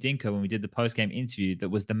us, me and Dinko, when we did the post-game interview, that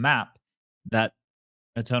was the map that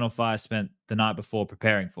Eternal Fire spent the night before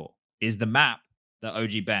preparing for. Is the map that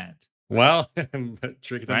OG banned. Well,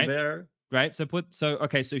 trick them there. Right? So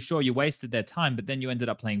sure, you wasted their time, but then you ended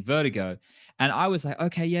up playing Vertigo. And I was like,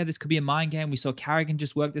 okay, yeah, this could be a mind game. We saw Carrigan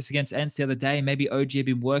just work this against Ents the other day. Maybe OG have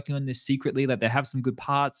been working on this secretly. They have some good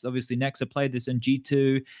parts. Obviously, Nexa played this in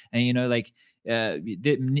G2. And, you know,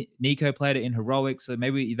 Nico played it in Heroic. So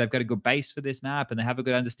maybe they've got a good base for this map, and they have a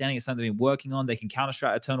good understanding of something they've been working on. They can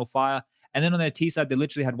counter-strat Eternal Fire. And then on their T side, they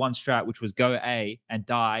literally had one strat, which was go A and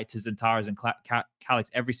die to Zentaras and Calyx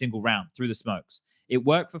every single round through the smokes. It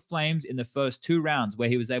worked for Flames in the first 2 rounds, where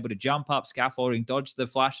he was able to jump up, scaffolding, dodge the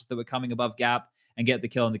flashes that were coming above gap, and get the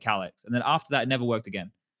kill on the Calyx. And then after that, it never worked again.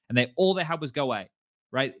 And all they had was go A,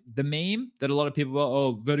 right? The meme that a lot of people were,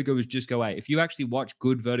 oh, Vertigo is just go A. If you actually watch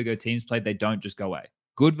good Vertigo teams play, they don't just go A.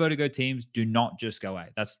 Good Vertigo teams do not just go A.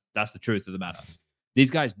 That's the truth of the matter. These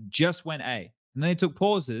guys just went A. And then they took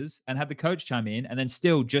pauses and had the coach chime in, and then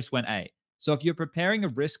still just went A. So if you're preparing a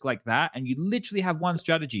risk like that, and you literally have one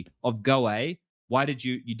strategy of go A, why did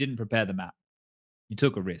you didn't prepare the map? You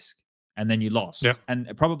took a risk, and then you lost. Yeah. And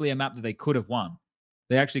probably a map that they could have won.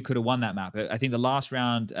 They actually could have won that map. I think the last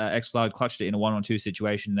round, X-Cloud clutched it in a 1-on-2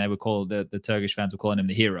 situation. They were called, the Turkish fans were calling him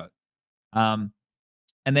the hero. And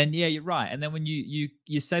then, yeah, you're right. And then when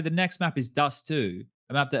you say the next map is Dust 2,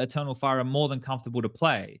 a map that Eternal Fire are more than comfortable to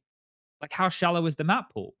play, how shallow is the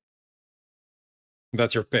map pool?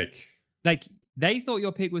 That's your pick. They thought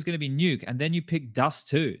your pick was going to be Nuke, and then you picked Dust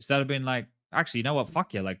 2. So that would have been actually, you know what?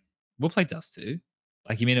 Fuck yeah. We'll play Dust 2.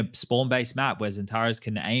 You mean a spawn-based map where Zentaras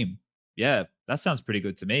can aim? Yeah, that sounds pretty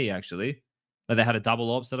good to me, actually. They had a double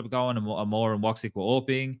AWP setup going, and Amor and Woxic were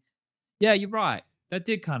AWPing. Yeah, you're right. That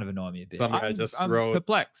did kind of annoy me a bit. I'm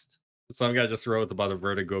perplexed. Some guy just wrote about a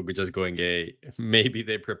Vertigo just going A. Maybe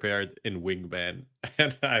they prepared in Wingman.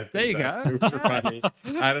 And there you go. Super funny.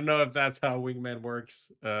 I don't know if that's how Wingman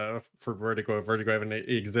works for Vertigo. If Vertigo even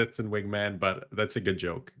exists in Wingman, but that's a good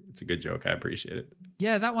joke. It's a good joke. I appreciate it.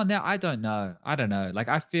 Yeah, that one there, I don't know.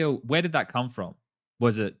 I feel, where did that come from?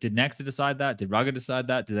 Did Nexa decide that? Did Rugger decide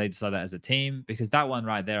that? Did they decide that as a team? Because that one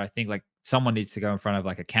right there, I think someone needs to go in front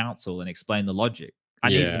of a council and explain the logic. I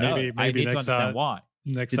need to know. Maybe I need to understand why.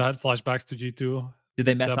 Next had flashbacks to G2. Did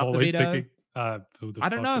they mess up the veto? I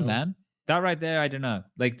don't know, man. That right there, I don't know.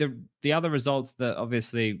 The other results that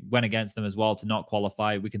obviously went against them as well to not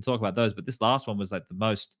qualify, we can talk about those. But this last one was the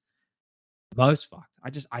most fucked.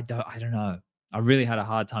 I don't know. I really had a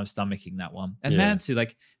hard time stomaching that one. And Mantu,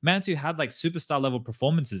 Mantu had superstar level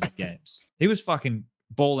performances in games. He was fucking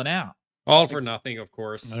balling out. All for nothing, of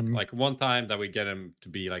course. I'm- Like one time that we get him to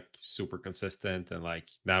be like super consistent, and like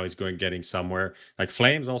now he's getting somewhere. Like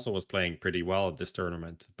Flames also was playing pretty well at this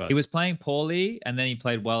tournament, but He was playing poorly, and then he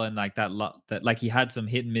played well in like that like he had some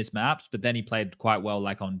hit and miss maps, but then he played quite well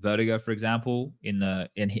like on Vertigo, for example. And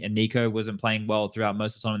Nico wasn't playing well throughout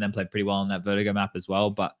most of the time, and then played pretty well on that Vertigo map as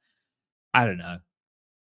well. But I don't know.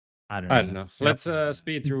 I don't know. Let's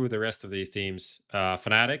speed through the rest of these teams.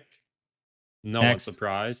 Fnatic, no Next. one's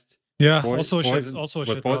surprised. Yeah. Poison, Also, was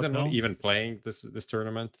shit Poison no? even playing this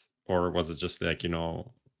tournament, or was it just like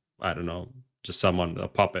I don't know, just a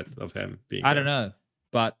puppet of him being? I don't know,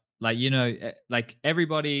 but like like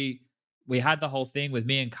everybody, we had the whole thing with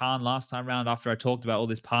me and Khan last time round after I talked about all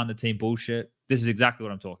this partner team bullshit. This is exactly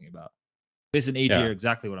what I'm talking about. This and EG are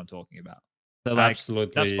exactly what I'm talking about. So like,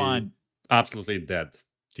 Absolutely, that's fine. Absolutely dead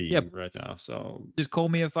team Yep. right now. So Just call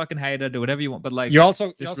me a fucking hater, do whatever you want. But like, you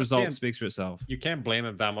also result can't- speaks for itself. You can't blame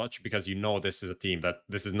him that much because this is a team that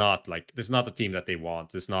this is not the team that they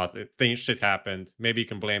want. It's not shit happened. Maybe you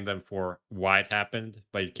can blame them for why it happened,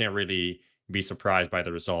 but you can't really be surprised by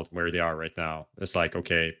the result where they are right now. It's like,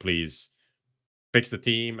 okay, please fix the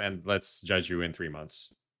team and let's judge you in 3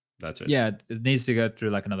 months. That's it. Yeah, it needs to go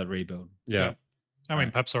through like another rebuild. Yeah. I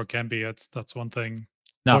mean, Pepsor can be. That's one thing.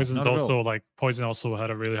 No, Poison's not at all. also like Poison also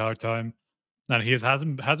had a really hard time, and he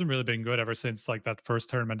hasn't really been good ever since like that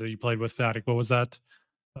first tournament that he played with Fnatic. What was that?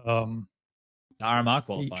 The RMR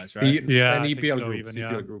qualifies, right? Yeah, and I think EPL so, groups. even,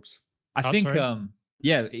 EPL yeah. groups. I Oh, think sorry?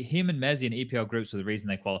 yeah, him and Mezzi and EPL groups were the reason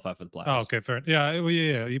they qualified for the playoffs. Oh, okay, fair. Yeah,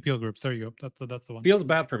 yeah. EPL groups. There you go. That's the one. Feels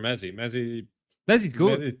bad for Mezzi. Mezzi's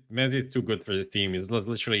good, Mezzi is too good for the team. He's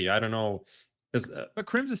literally, I don't know. but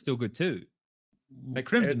Crims is still good too. Like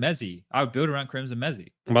Crims and Mezzi, I would build around Crims and Mezzi.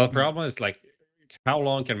 Well, the problem is like, how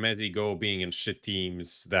long can Mezzi go being in shit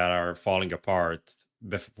teams that are falling apart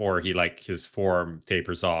before he like his form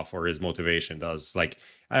tapers off or his motivation does? Like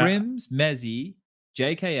Crims, Mezzi,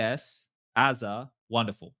 JKS, Azza,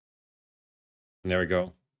 wonderful. There we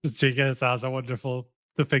go. Just JKS has a wonderful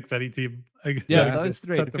to fix any team. Yeah, those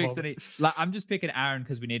three Set to them fix up. any. Like, I'm just picking Aaron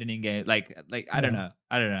because we need an in-game. Like I don't know.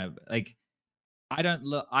 Like I don't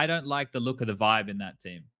like the look of the vibe in that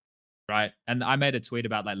team, right? And I made a tweet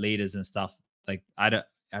about like leaders and stuff. Like I don't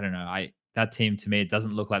know. That team to me, it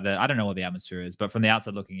doesn't look like I don't know what the atmosphere is, but from the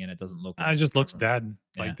outside looking in, it doesn't look. It just looks dead.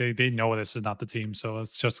 Yeah. Like they know this is not the team, so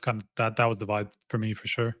it's just kind of that was the vibe for me for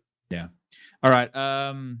sure. Yeah. All right.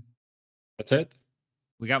 That's it.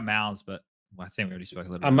 We got Mouse, but I think we already spoke a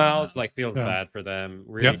little bit. A about mouse Mouse. like feels Yeah. bad for them.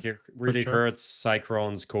 Really sure. hurts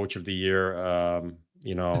Cyclone's coach of the year.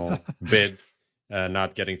 Bid.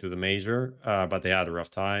 Not getting to the major, but they had a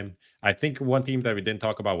rough time. I think one team that we didn't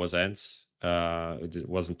talk about was ENCE. It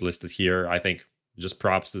wasn't listed here. I think just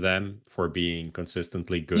props to them for being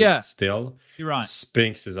consistently good. Yeah. Still, You're right.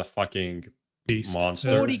 Spinks is a fucking Beast. monster.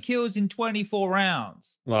 40 kills in 24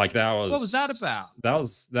 rounds. Like that was. What was that about? That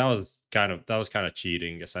was kind of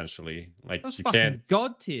cheating essentially. Like That was you fucking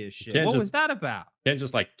god tier shit. can't What was just- that about? can't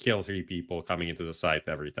just like kill 3 people coming into the site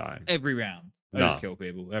every time. Every round. I No. just kill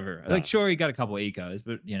people. Ever. No. Like, sure, he got a couple of ecos,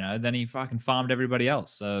 but then he fucking farmed everybody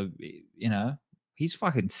else. So, he's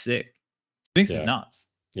fucking sick. Spinks is Yeah. nuts.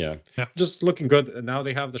 Yeah. Yeah. Just looking good. And now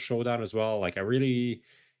they have the showdown as well. Like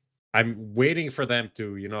I'm waiting for them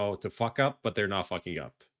to, to fuck up, but they're not fucking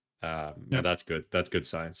up. And that's good. That's good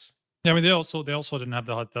signs. Yeah, I mean they also didn't have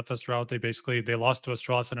the first route. They lost to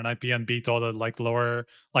Astralis and an IP and beat all the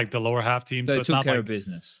lower half teams. They So it's took not care like of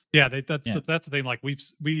business. yeah, that's the thing. Like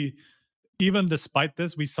we even despite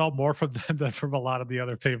this, we saw more from them than from a lot of the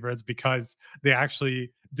other favorites because they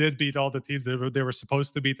actually did beat all the teams they were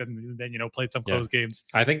supposed to beat, and then played some close games.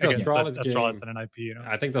 I think the against Astralis and an IP.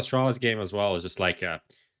 I think the Astralis game as well is just like a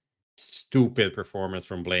stupid performance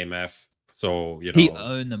from Blame F. So He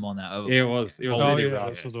owned them on that. it was really rough.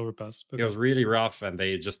 This was overpass. It was really rough, and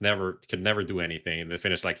they just could never do anything. They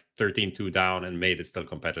finished like 13-2 down and made it still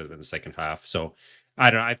competitive in the second half. So I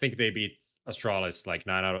don't know. I think they beat Astralis like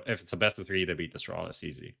 9 out of. If it's a best of 3, they beat Astralis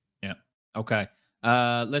easy. Yeah. Okay.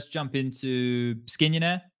 Let's jump into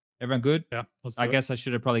Skinionaire. Everyone good? Yeah. I guess I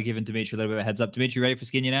should have probably given Dimitri a little bit of a heads up. Dimitri, ready for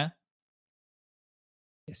Skinionaire?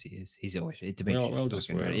 Yes, he is. He's always ready. Dimitri, We'll just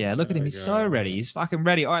fucking ready. wait. Yeah, look at him. There we He's so go. ready. He's fucking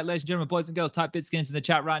ready. All right, ladies and gentlemen, boys and girls, type Bitskins in the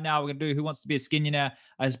chat right now. We're going to do Who Wants to Be a Skinionaire.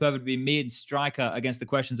 I suppose it would be me and Striker against the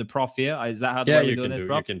questions of Prof here. Is that how the way we're doing this,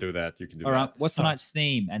 Prof? You can do that. You can do All right. that. What's tonight's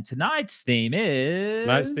theme? And tonight's theme is...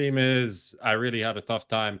 Tonight's theme is I really had a tough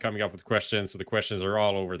time coming up with questions, so the questions are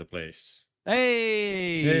all over the place.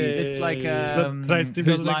 Hey! It's like, Tonight's theme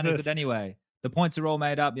whose doesn't line is exist. it anyway? The points are all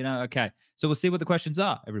made up, you know. Okay. So we'll see what the questions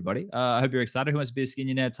are, everybody. I hope you're excited. Who wants to be a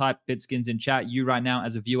skinionaire? Type Bitskins in chat. You right now,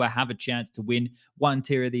 as a viewer, have a chance to win one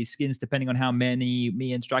tier of these skins, depending on how many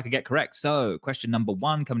me and Striker get correct. So, question number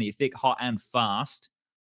 1, coming to you thick, hot, and fast.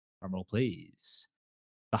 Drum roll, please.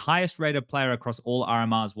 The highest rated player across all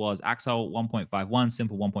RMRs was Axel 1.51,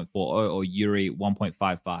 Simple 1.40, or Yuri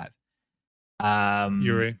 1.55.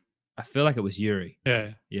 Yuri. I feel like it was Yuri.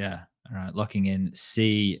 Yeah. Yeah. All right. Locking in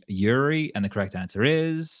C, Yuri. And the correct answer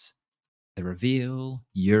is the reveal.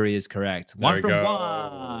 Yuri is correct. There One we from go.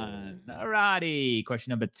 one. All righty.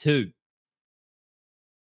 Question number 2.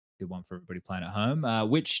 Good one for everybody playing at home.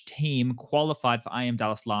 Which team qualified for IM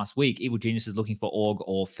Dallas last week? Evil Genius is looking for Org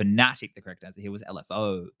or Fnatic. The correct answer here was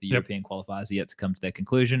LFO. The European qualifiers are yet to come to their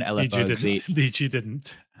conclusion. BG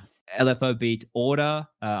didn't. LFO beat Order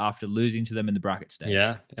after losing to them in the bracket stage.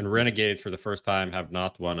 Yeah, and Renegades for the first time have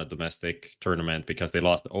not won a domestic tournament because they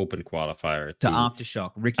lost the open qualifier to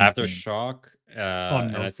Aftershock. Ricky's team. Aftershock,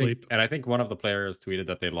 and I think one of the players tweeted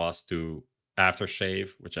that they lost to Aftershave,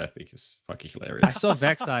 which I think is fucking hilarious. I saw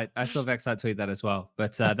Vexite tweet that as well,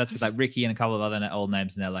 but that's with like Ricky and a couple of other old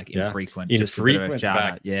names, and they're like infrequent. Infrequent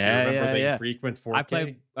back. Yeah, remember the infrequent 4K? I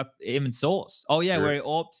played him in Source. Oh yeah, where he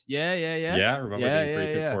opt. Yeah. Yeah, remember the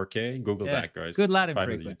infrequent 4K? Google that, guys. Good lad,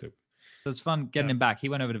 Find infrequent. It was fun getting him back. He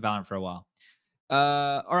went over to Valorant for a while.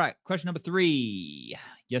 All right, question number 3.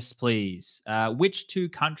 Yes, please. Which 2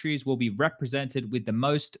 countries will be represented with the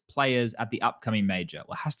most players at the upcoming major?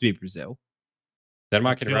 Well, it has to be Brazil.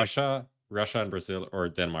 Denmark and Russia, Russia and Brazil, or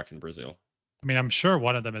Denmark and Brazil? I mean, I'm sure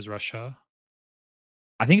one of them is Russia.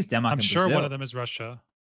 I think it's Denmark I'm and sure Brazil. one of them is Russia.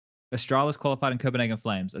 Astralis qualified in Copenhagen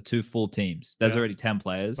Flames are 2 full teams. There's already 10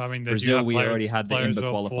 players. I mean, Brazil, we already had the Imba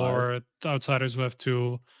qualifiers. 4 outsiders who have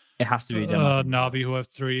 2. It has to be Denmark. Navi who have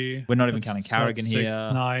 3. We're not even counting Carrigan 6, here.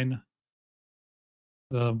 9.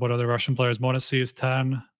 What other Russian players? Monasy is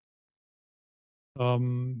 10.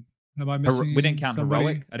 Am I missing? We didn't count somebody?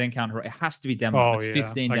 Heroic. I didn't count Heroic. It has to be Denmark. Oh, That's yeah.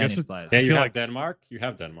 15 I Danish guess players. Yeah, you have like Denmark. You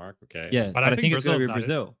have Denmark. Okay. Yeah, but I think it's going to be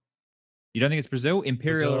Brazil. You don't think it's Brazil?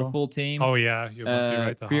 Imperial are a full team. Oh yeah, you must be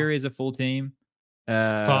right. Fury is a full team.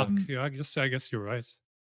 Fuck. Yeah, I guess you're right.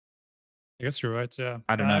 I guess you're right. Yeah.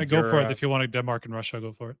 I don't know. Go for it if you want Denmark and Russia.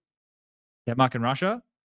 Go for it. Denmark and Russia.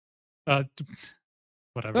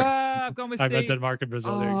 Whatever. I've gone with C. I meant Denmark and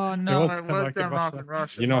Brazil. Oh no, it was Denmark and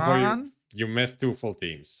Russia. You know who you missed 2 full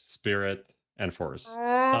teams: Spirit and Force.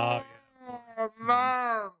 Oh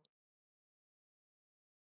man!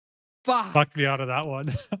 Fuck me out of that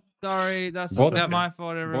one. Sorry, that's my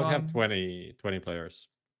fault. Everyone. Both have 20 players.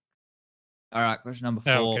 All right, question number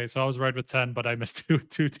 4. Yeah, okay, so I was right with 10, but I missed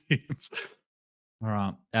two teams. All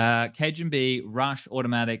right. Cajun B, Rush,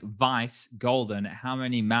 Automatic, Vice, Golden. How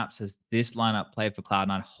many maps has this lineup played for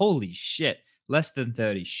Cloud9? Holy shit. Less than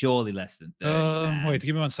 30. Surely less than 30. Wait,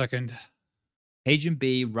 give me 1 second. Cajun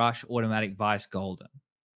B, Rush, Automatic, Vice, Golden.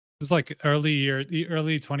 This is like early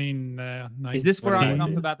 2019. Is this where I went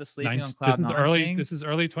off about the sleeping on Cloud9 This is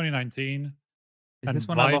early 2019. Is this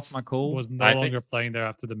when I lost my cool? Was no longer playing there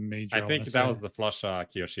after the major. I think that was the Flush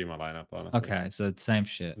Kiyoshima lineup, honestly. Okay, so same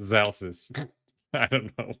shit. Zelsis. I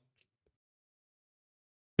don't know.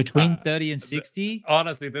 Between 30 and 60?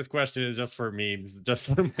 Honestly, this question is just for memes,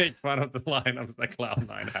 just to make fun of the lineups that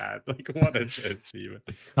Cloud9 had. Like, what is this even?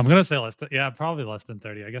 I'm going to say less than, probably less than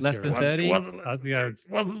 30. I guess less than 30? Wasn't less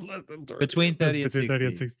than 30. Between 30 and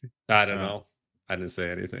 60. I don't know. I didn't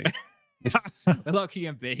say anything. We're locking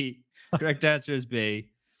in B. Correct answer is B.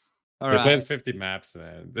 All they right. played 50 maps,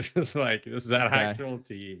 man. This is an actual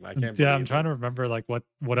team. I can't. Yeah, I'm trying to remember like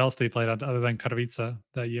what else they played on other than Katowice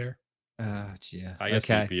that year. Yeah. I guess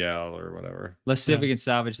CPL or whatever. Let's see if we can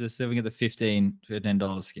salvage this. See if we can get the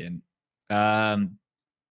 $15 skin.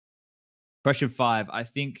 Question 5. I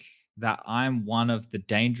think that I'm one of the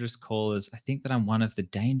dangerous callers. I think that I'm one of the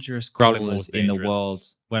dangerous callers in the world.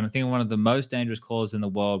 When I think I'm one of the most dangerous callers in the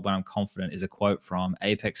world when I'm confident is a quote from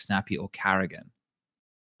Apex, Snappy, or Carrigan.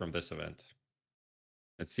 From this event.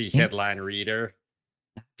 Let's see. Headline reader.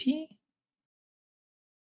 Snappy?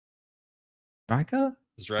 Striker?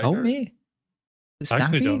 Striker? Help me? I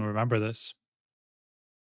actually don't remember this.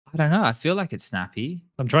 I don't know. I feel like it's Snappy.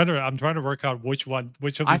 I'm trying to work out which of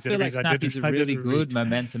these. I feel like Snappy's a really good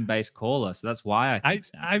momentum-based caller, so that's why I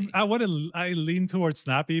think I lean towards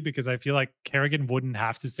Snappy because I feel like Carrigan wouldn't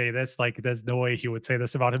have to say this. Like, there's no way he would say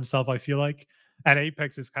this about himself. I feel like, and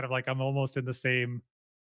Apex is kind of like I'm almost in the same.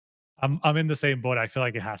 I'm in the same boat. I feel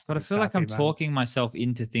like it has to. But I feel like I'm talking myself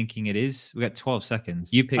into thinking it is. We got 12 seconds.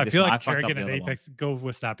 You pick. I feel like Carrigan and Apex go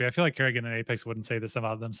with Snappy. I feel like Carrigan and Apex wouldn't say this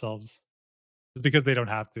about themselves. It's because they don't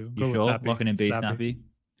have to. You sure? Locking in B, Snappy.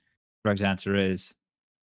 Correct answer is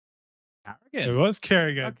It Arrogant. was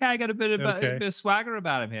Kerrigan. Okay, I got a bit Okay. of swagger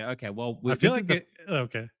about him here. Okay, well, I feel like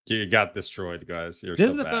okay. You got destroyed, guys. You're this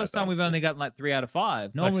so is the bad, first time we've honestly. only gotten like 3 out of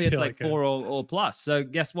 5. Normally it's feel like like 4 or plus. So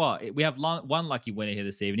guess what? We have one lucky winner here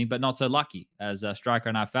this evening, but not so lucky as Striker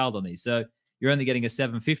and I failed on these. So you're only getting a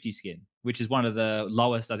 750 skin, which is one of the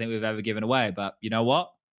lowest I think we've ever given away. But you know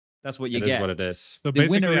what? That's what you It get. is what it is. So The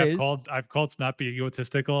winner basically, is- I've called Snappy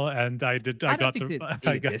egotistical, and I don't got think the it's I got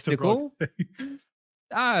the egotistical. wrong thing.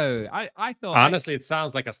 Oh, I thought Honestly, it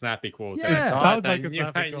sounds like a snappy quote. Yeah. It sounds like I a knew,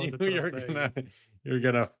 snappy I quote, knew that's what you I'm were saying. you're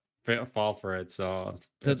gonna fall for it. So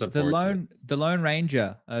the that's unfortunate. Lone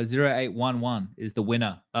Ranger 0811 is the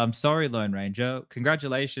winner. I'm sorry, Lone Ranger.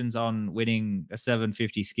 Congratulations on winning a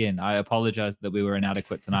 750 skin. I apologize that we were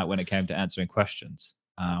inadequate tonight when it came to answering questions.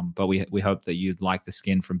 But we hope that you'd like the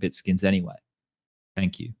skin from Bitskins anyway.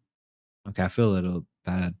 Thank you. Okay, I feel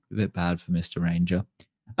a bit bad for Mr. Ranger.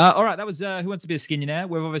 All right, that was Who Wants to Be a Skinionaire.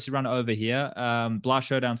 We've obviously run over here. Blast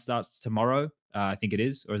Showdown starts tomorrow. I think it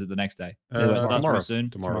is, or is it the next day? It starts Tomorrow. real soon.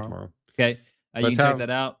 Tomorrow. Okay, you Let's can check have- that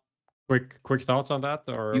out. Quick thoughts on that,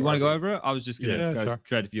 or You want to go or- over it? I was just going to Yeah, go sure.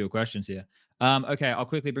 straight to a few questions here. Okay, I'll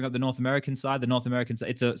quickly bring up the North American side. The North American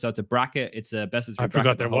side, it's a bracket. It's a best of 3 I bracket.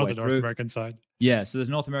 forgot the there whole was way a North through. American side. Yeah, so there's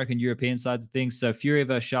North American, European sides of things. So Fury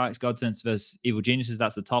versus Sharks, Godsense versus Evil Geniuses.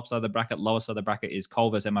 That's the top side of the bracket. Lower side of the bracket is Cole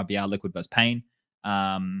versus MIBR, Liquid versus Pain.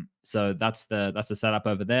 So that's the setup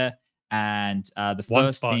over there. And the One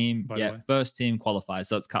first spot, team, by the way. first team qualifies.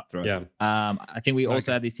 So it's cutthroat. Yeah. I think we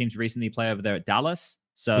also Okay. had these teams recently play over there at Dallas.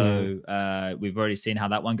 So we've already seen how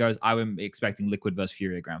that one goes. I am expecting Liquid versus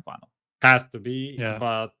Fury a grand final. Has to be. Yeah.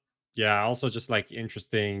 But yeah, also just like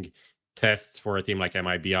interesting tests for a team like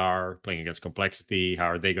MIBR playing against Complexity. How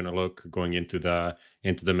are they going to look going into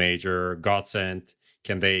the major? Godsend,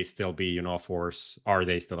 can they still be a force? Are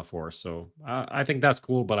they still a force? So I think that's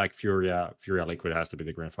cool. But like Furia Liquid has to be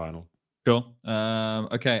the grand final. Sure.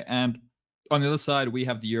 Okay. And on the other side, we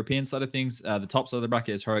have the European side of things. The top side of the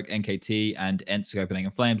bracket is Heroic, NKT, and Ents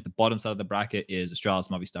Copenhagen Flames. The bottom side of the bracket is Australis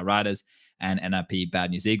Movistar Riders and NRP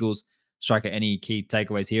Bad News Eagles. Striker, any key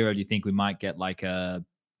takeaways here? Or do you think we might get like a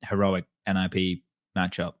Heroic NRP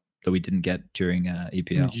matchup that we didn't get during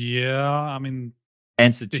EPL? Yeah, I mean,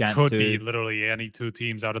 Ents a it chance could to be literally any 2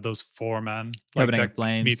 teams out of those 4, man. Copenhagen that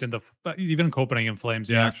Flames. meet in the even Copenhagen Flames.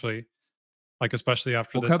 Yeah, Yeah. actually, like especially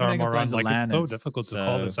after Well, this Copenhagen RMR run, Flames are like it's so landers, difficult to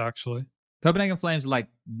call this so- actually. Copenhagen Flames are like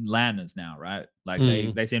landers now, right? Like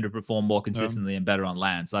they seem to perform more consistently and better on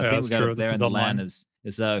land. So I Yeah, think that's we got true. up there This in is the land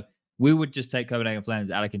online. so we would just take Copenhagen Flames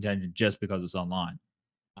out of contention just because it's online.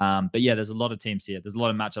 But yeah, there's a lot of teams here. There's a lot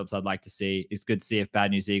of matchups I'd like to see. It's good to see if Bad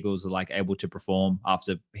News Eagles are like able to perform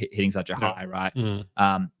after hitting such a Yeah. high, right?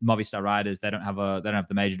 Mhm. Movistar Riders, they don't have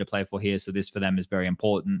the major to play for here, so this for them is very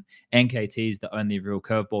important. NKT is the only real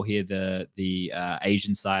curveball here. The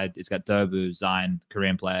Asian side, it's got Dobu, Zion,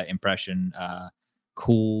 Korean player, Impression,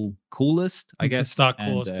 coolest, I guess. It's not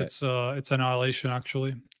and, coolest. It's Annihilation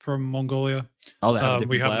actually from Mongolia. Oh, they have a different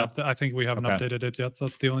We player? haven't. I think we haven't Okay. updated it yet.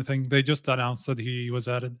 That's the only thing. They just announced that he was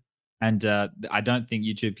added. And I don't think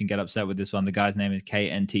YouTube can get upset with this one. The guy's name is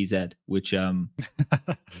KNTZ, which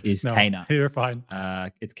is No, K-Nuts. you're fine.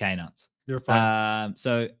 It's K-Nuts. You're fine.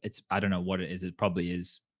 So I don't know what it is. It probably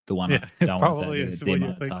is the one Yeah, I it don't want probably to is what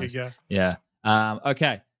you're thinking. demonetize. Yeah. Yeah.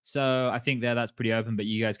 Okay. So I think that's pretty open, but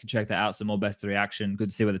you guys can check that out. Some more best of reaction. Good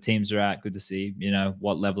to see where the teams are at. Good to see,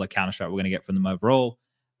 what level of Counter-Strike we're going to get from them overall.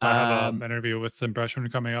 I have an interview with Impression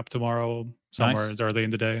coming up tomorrow somewhere early in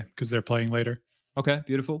the day because they're playing later. Okay,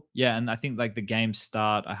 beautiful. Yeah, and I think like the games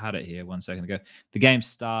start. I had it here 1 second ago. The games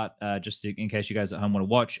start just in case you guys at home want to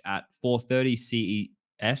watch at 4:30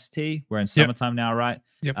 CEST. We're in summertime now, right?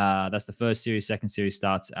 Yep. That's the first series. Second series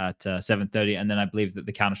starts at 7:30, and then I believe that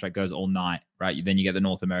the Counter Strike goes all night, right? Then you get the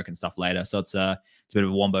North American stuff later. So it's a bit of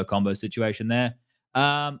a wombo combo situation there.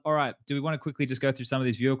 All right. Do we want to quickly just go through some of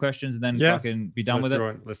these viewer questions and then fucking be done with it?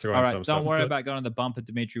 Let's throw All in right. some Don't stuff. worry about going on the bumper,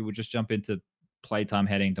 Dimitri. We'll just jump into playtime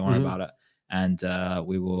heading. Don't worry about it. And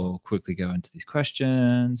we will quickly go into these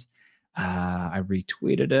questions. I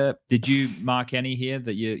retweeted it. Did you mark any here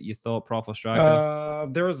that you thought Prof or Striker?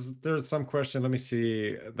 There's some question. Let me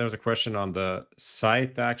see. There's a question on the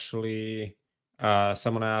site actually.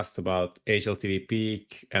 Someone asked about HLTV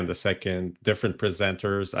Peak and the second different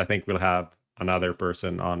presenters. I think we'll have another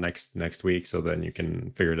person on next week, so then you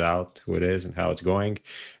can figure it out who it is and how it's going.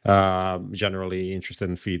 Generally interested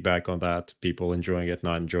in feedback on that, people enjoying it,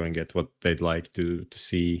 not enjoying it, what they'd like to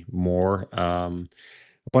see more.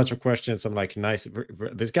 A bunch of questions. I'm like, nice.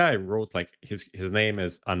 This guy wrote like his name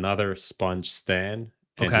is Another SPUNJ Stan,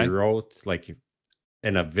 and he wrote like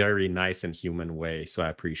in a very nice and human way, so I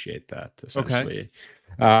appreciate that essentially.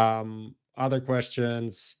 Other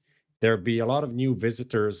questions. there'll be a lot of new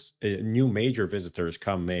visitors, new major visitors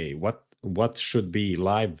come May. What should be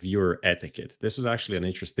live viewer etiquette? This is actually an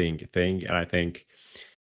interesting thing, and I think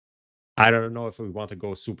I don't know if we want to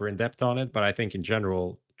go super in depth on it, but I think in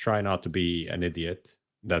general, try not to be an idiot.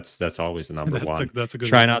 That's always the number one. That's a good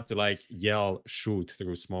Try one. not to like yell, shoot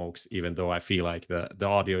through smokes, even though I feel like the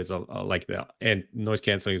audio is like and noise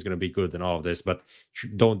canceling is going to be good and all of this, but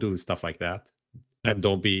don't do stuff like that. And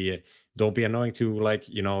don't be annoying to, like,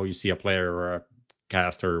 you see a player or a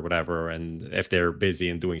caster or whatever, and if they're busy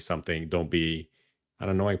and doing something, don't be an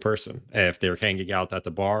annoying person. If they're hanging out at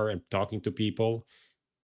the bar and talking to people,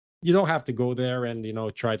 you don't have to go there and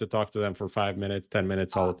try to talk to them for 5 minutes, 10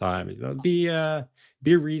 minutes all the time.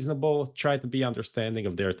 Be reasonable, try to be understanding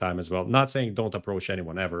of their time as well. Not saying don't approach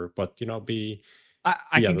anyone ever, but be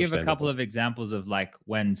I can give a couple of examples of like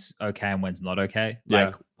when's okay and when's not okay. Yeah.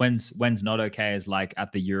 Like when's not okay is like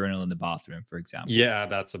at the urinal in the bathroom, for example. Yeah,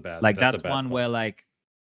 that's a bad like that's that's a bad one spot. where like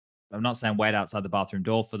I'm not saying wait outside the bathroom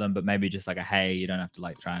door for them, but maybe just like a hey, you don't have to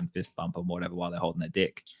like try and fist bump them or whatever while they're holding their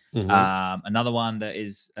dick. Another one that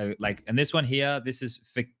is like, and this one here, this is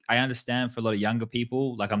for, I understand for a lot of younger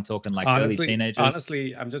people, like I'm talking like early teenagers.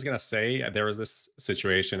 Honestly, I'm just gonna say there was this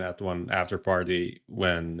situation at one after party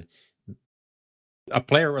when a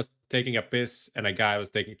player was taking a piss and a guy was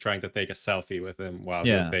trying to take a selfie with him while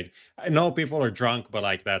he was taking. I know people are drunk, but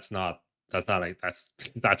like that's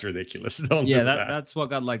ridiculous. Don't do that. That's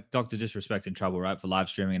what got like Dr. Disrespect in trouble, right, for live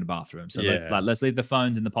streaming in the bathroom. So let's leave the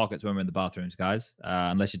phones in the pockets when we're in the bathrooms, guys,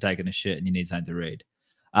 unless you're taking a shit and you need something to read.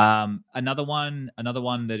 Another one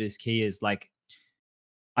that is key is like,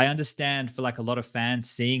 I understand for like a lot of fans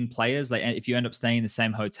seeing players, like if you end up staying in the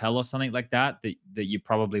same hotel or something like that you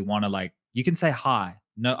probably want to, like, you can say hi.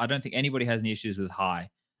 No, I don't think anybody has any issues with hi.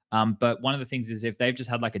 But one of the things is if they've just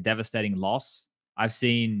had like a devastating loss, I've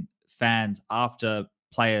seen fans after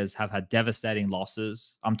players have had devastating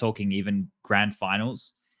losses. I'm talking even grand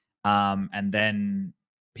finals. And then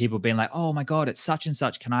people being like, oh my God, it's such and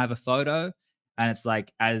such. Can I have a photo? And it's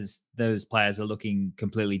like, as those players are looking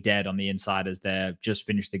completely dead on the inside as they've just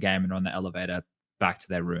finished the game and are on the elevator back to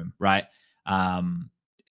their room, right?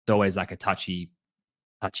 It's always like a touchy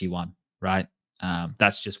one, right?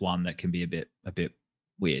 That's just one that can be a bit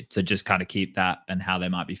weird. So just kind of keep that and how they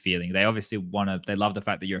might be feeling. They obviously they love the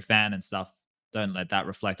fact that you're a fan and stuff. Don't let that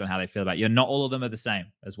reflect on how they feel about you. Not all of them are the same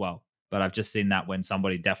as well. But I've just seen that when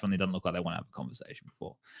somebody definitely doesn't look like they want to have a conversation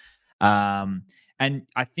before. And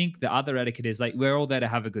I think the other etiquette is like, we're all there to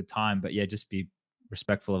have a good time, but yeah, just be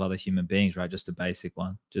respectful of other human beings, right? Just a basic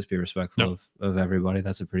one. Just be respectful of everybody.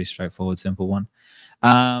 That's a pretty straightforward, simple one.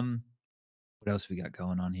 What else we got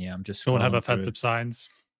going on here? I'm just don't have offensive signs.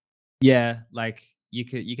 Yeah, like you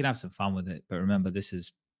can have some fun with it, but remember, this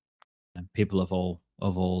is people of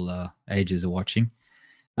all ages are watching.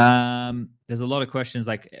 There's a lot of questions,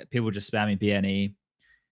 like people just spamming BNE.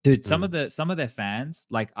 Dude, some of their fans,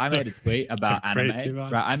 like I made a tweet about anime,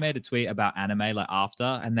 right? I made a tweet about anime like after,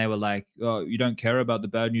 and they were like, "Oh, you don't care about the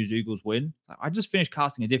Bad News Eagles win?" I just finished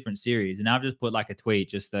casting a different series, and I've just put like a tweet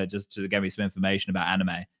just to give me some information about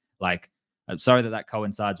anime. Like, I'm sorry that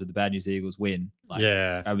coincides with the Bad News Eagles win. Like,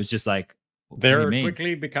 yeah, I was just like, they're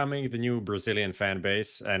quickly becoming the new Brazilian fan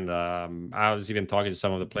base, and I was even talking to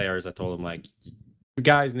some of the players. I told them like, you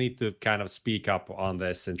guys need to kind of speak up on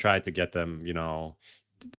this and try to get them,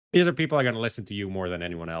 these are people are going to listen to you more than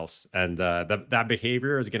anyone else. And that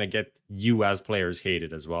behavior is going to get you as players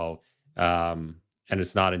hated as well. And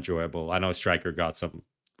it's not enjoyable. I know Striker got some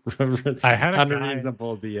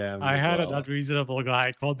unreasonable DM. I had an unreasonable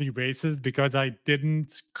guy called me racist because I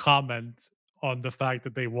didn't comment on the fact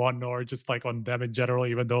that they won or just like on them in general,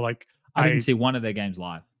 even though like I didn't see one of their games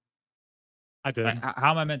live. I did. Like,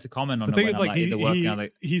 how am I meant to comment on the it thing when is, I'm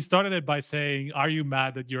like, he started it by saying, "Are you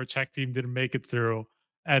mad that your Czech team didn't make it through?"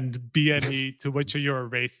 And BNE, to which you're a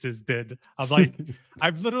racist, did. I'm like,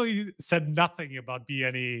 I've literally said nothing about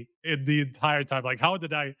BNE in the entire time. Like, how was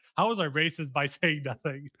I racist by saying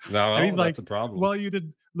nothing? No, and he's that's like, a problem. Well, you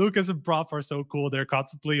did. Lucas and Prof are so cool. They're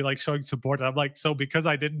constantly like showing support. And I'm like, so because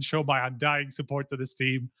I didn't show my undying support to this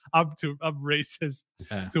team, I'm racist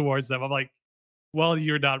towards them. I'm like, well,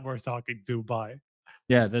 you're not worth talking to. Bye.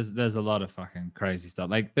 Yeah, there's a lot of fucking crazy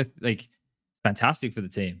stuff. Like fantastic for the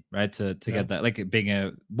team, right? To get that, like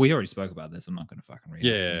being we already spoke about this. I'm not going to fucking read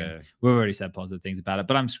it. We've already said positive things about it,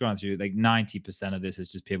 but I'm scrolling through, like 90% of this is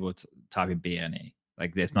just people typing BNE.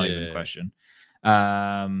 Like there's not even a question.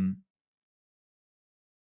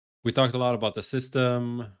 We talked a lot about the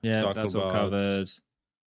system. Yeah, that's all covered.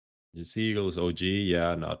 Your Seagulls, OG,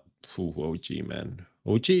 yeah, not OG, man.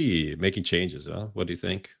 OG making changes, huh? What do you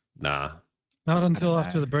think? Nah. Not until don't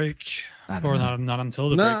after know. the break, I don't or know. not until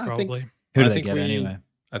the No, break, I think- probably. Who do I they think get anyway?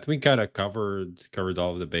 I think we kind of covered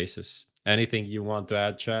all of the bases. Anything you want to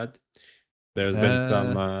add, Chad? There's been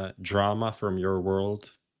some drama from your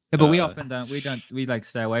world. Yeah, but we often don't. We like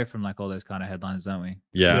stay away from like all those kind of headlines, don't we?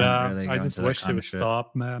 Yeah. don't Yeah, really I go just into that wish it kind of would shit.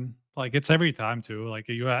 stop, man. Like it's every time too. Like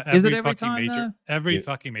you, Is it every every fucking time, major, though? every Yeah.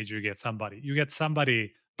 fucking major, you get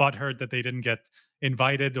somebody butthurt that they didn't get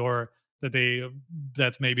invited, or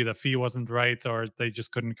that maybe the fee wasn't right, or they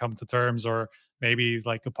just couldn't come to terms, or maybe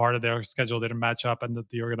like a part of their schedule didn't match up, and that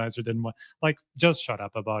the organizer didn't want. Like, just shut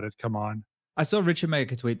up about it. Come on. I saw Richard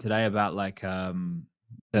make a tweet today about like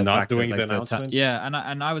the Not fact that, doing like, the announcements? yeah,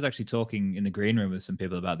 and I was actually talking in the green room with some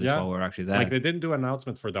people about this Yeah. while we were actually there. Like they didn't do an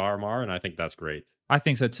announcement for the RMR, and I think that's great. I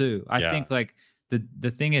think so too. I Yeah. think like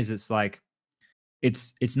the thing is, it's like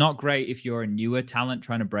it's not great if you're a newer talent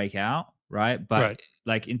trying to break out, right? But Right.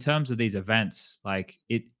 like in terms of these events, like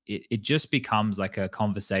it just becomes like a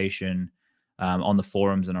conversation on the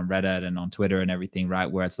forums and on Reddit and on Twitter and everything, right?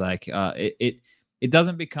 Where it's like it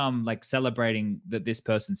doesn't become like celebrating that this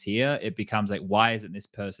person's here. It becomes like, why isn't this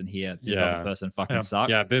person here? This Yeah. other person fucking Yeah.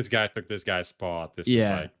 sucks. Yeah, this guy took this guy's spot. This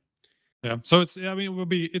Yeah. is like Yeah. So it's, I mean,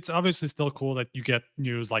 it's obviously still cool that you get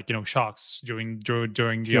news like, shocks during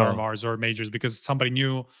the Sure. RMRs or majors, because somebody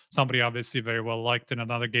new, somebody obviously very well liked in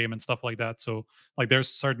another game and stuff like that. So like there's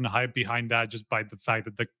certain hype behind that just by the fact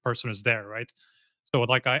that the person is there, right? So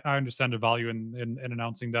like I understand the value in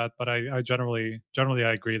announcing that, but I generally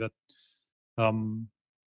I agree that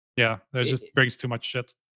yeah, it just brings too much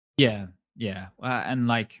shit. Yeah. And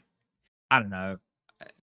like, I don't know.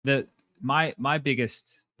 My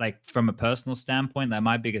biggest, like, from a personal standpoint, like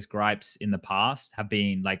my biggest gripes in the past have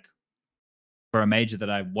been like for a major that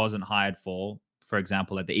I wasn't hired for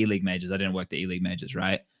example, like the E-League majors. I didn't work the E-League majors,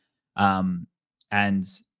 right? And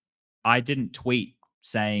I didn't tweet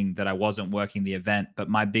saying that I wasn't working the event, but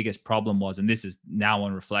my biggest problem was, and this is now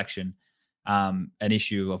on reflection, an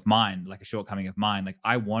issue of mine, like a shortcoming of mine. Like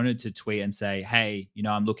I wanted to tweet and say, hey,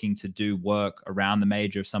 I'm looking to do work around the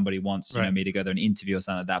major if somebody wants, Right. me to go there and interview or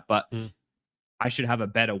something like that. But Mm. I should have a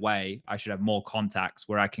better way. I should have more contacts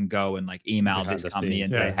where I can go and like email Behind this the company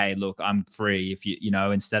and scenes. say, Yeah. hey, look, I'm free. If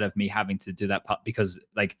instead of me having to do that because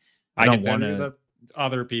like I I don't can tell want you to. that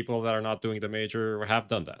other people that are not doing the major have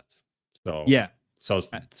done that. So Yeah, So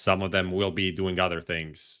some of them will be doing other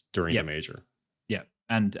things during Yeah. the major. yeah,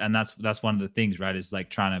 and that's one of the things, right? Is like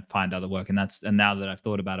trying to find other work, and now that I've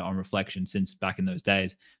thought about it on reflection since back in those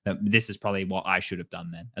days, that this is probably what I should have done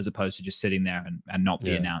then, as opposed to just sitting there and not be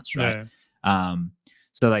Yeah. announced, right? Yeah.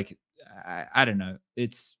 So like I don't know.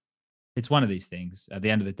 It's one of these things. At the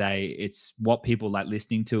end of the day, it's what people like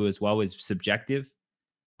listening to as well is subjective.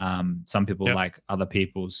 Some people Yep. like other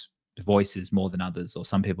people's voices more than others, or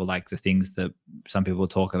some people like the things that some people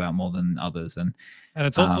talk about more than others. And And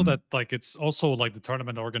it's also Um, that like it's also like the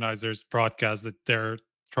tournament organizers broadcast that they're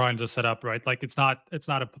trying to set up, right? Like it's not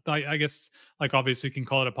I guess like obviously you can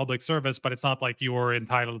call it a public service, but it's not like you're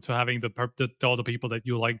entitled to having all the people that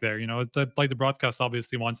you like there. Like the broadcast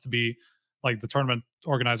obviously wants to be like the tournament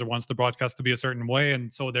organizer wants the broadcast to be a certain way,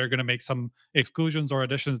 and so they're going to make some exclusions or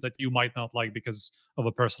additions that you might not like because of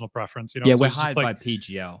a personal preference. yeah, So we're it's just hired like, by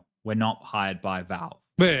PGL. We're not hired by Valve.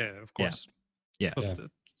 yeah, of Yeah. course. Yeah. But, Yeah.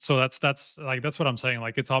 so that's what I'm saying.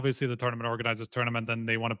 Like it's obviously the tournament organizers tournament, and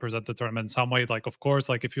they want to present the tournament in some way. Like of course,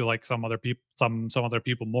 like if you like some other people, some other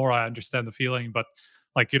people more, I understand the feeling, but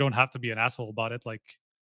like you don't have to be an asshole about it. Like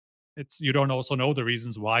you don't also know the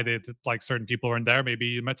reasons why like certain people weren't there.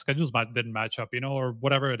 Maybe schedules didn't match up, or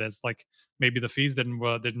whatever it is. Like maybe the fees didn't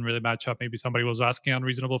really match up. Maybe somebody was asking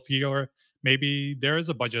unreasonable fee, or maybe there is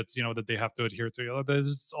a budget, that they have to adhere to.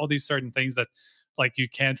 There's all these certain things that like you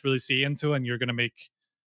can't really see into, and you're gonna make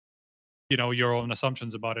your own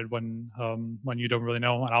assumptions about it when you don't really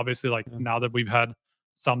know. And obviously like now that we've had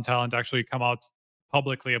some talent actually come out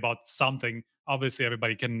publicly about something, obviously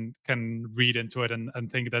everybody can read into it and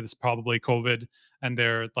think that it's probably COVID and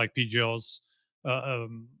their like PGL's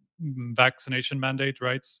vaccination mandate,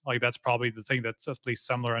 right? Like that's probably the thing that's at least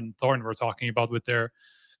similar and Thorn were talking about with their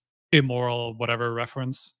immoral whatever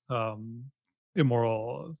reference.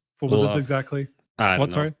 Immoral, what was Well, it exactly? I don't What,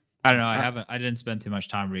 know. sorry? I don't know. I didn't spend too much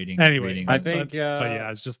time reading. Anyway, reading I them. think but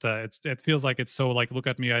yeah, it's just it feels like it's so like, look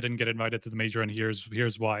at me, I didn't get invited to the major, and here's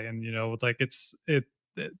why. And like it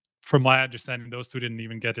from my understanding, those two didn't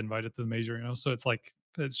even get invited to the major. So it's like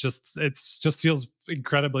it's just feels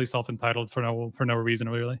incredibly self entitled for no reason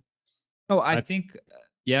really. Oh, I think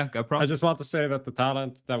Yeah, go Prof. I just want to say that the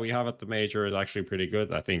talent that we have at the major is actually pretty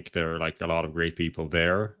good. I think there are like a lot of great people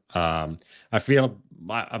there. I feel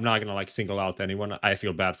I'm not gonna like single out anyone. I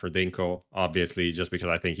feel bad for Dinko, obviously, just because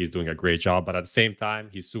I think he's doing a great job. But at the same time,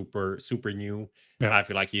 he's super new, and I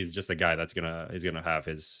feel like he's just a guy that's gonna have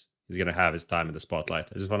his time in the spotlight.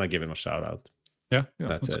 I just want to give him a shout out. Yeah,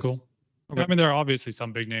 That's it. cool. Okay. I mean, there are obviously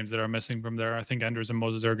some big names that are missing from there. I think Anders and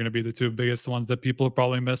Moses are going to be the two biggest ones that people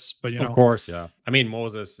probably miss. But you know, Of course, yeah. I mean,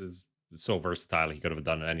 Moses is so versatile; he could have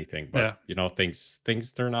done anything. But you know, things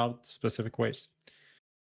turn out specific ways.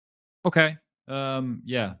 Okay.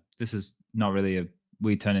 Yeah, this is not really a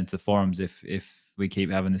we turn into the forums if we keep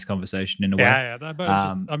having this conversation in a way. Yeah. But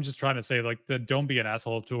I'm just trying to say, like, don't be an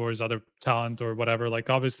asshole towards other talent or whatever. Like,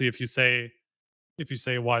 obviously, if you say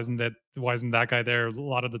why isn't that guy there, a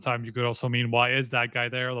lot of the time you could also mean why is that guy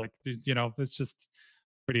there? Like, you know, it's just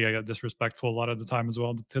pretty disrespectful a lot of the time as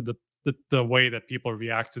well to the way that people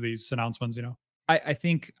react to these announcements. You know. I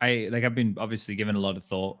think I've been obviously given a lot of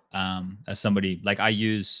thought as somebody like I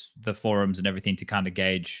use the forums and everything to kind of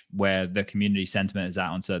gauge where the community sentiment is at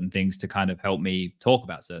on certain things to kind of help me talk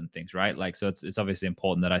about certain things, right? Like, so it's obviously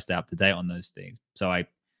important that I stay up to date on those things. So I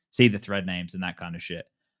see the thread names and that kind of shit.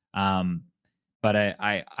 But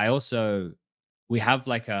I also we have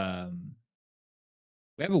like we have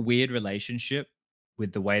a weird relationship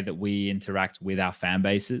with the way that we interact with our fan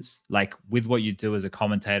bases, like with what you do as a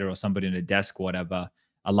commentator or somebody in a desk or whatever.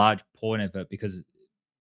 A large point of it, because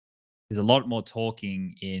there's a lot more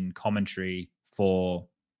talking in commentary for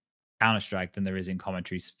Counter-Strike than there is in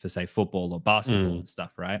commentaries for, say, football or basketball and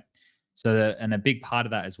stuff, right? So, and a big part of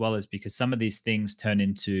that as well is because some of these things turn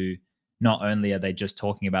into not only are they just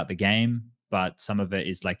talking about the game, but some of it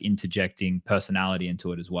is like interjecting personality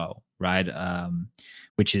into it as well, right?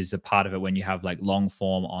 Which is a part of it when you have like long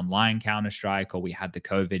form online Counter-Strike, or we had the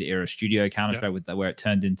COVID era studio Counter-Strike with where it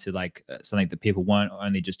turned into like something that people weren't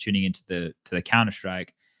only just tuning into the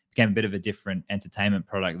Counter-Strike, became a bit of a different entertainment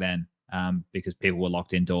product then, because people were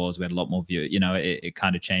locked indoors. We had a lot more view. You know, it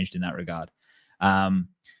kind of changed in that regard.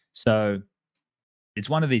 So it's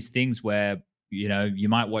one of these things where, you know, you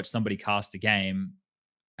might watch somebody cast a game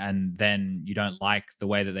and then you don't like the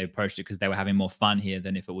way that they approached it because they were having more fun here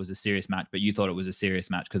than if it was a serious match, but you thought it was a serious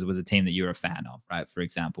match because it was a team that you're a fan of, right? For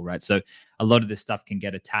example, right? So a lot of this stuff can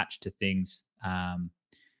get attached to things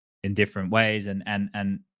in different ways.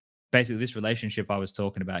 And basically this relationship I was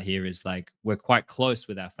talking about here is like, we're quite close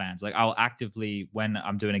with our fans. Like I'll actively, when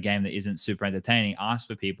I'm doing a game that isn't super entertaining, ask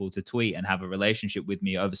for people to tweet and have a relationship with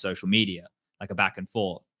me over social media, like a back and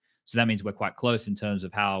forth. So that means we're quite close in terms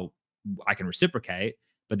of how I can reciprocate.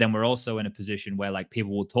 But then we're also in a position where like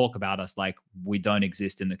people will talk about us like we don't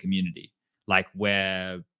exist in the community, like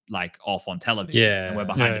we're like off on television and we're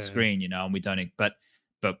behind a screen, you know, and we don't, but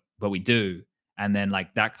we do. And then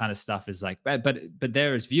like that kind of stuff is like, but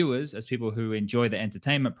there as viewers, as people who enjoy the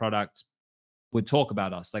entertainment product, would talk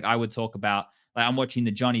about us. Like I would talk about, like I'm watching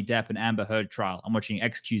the Johnny Depp and Amber Heard trial. I'm watching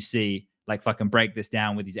XQC like fucking break this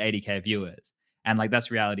down with these 80K viewers. And like that's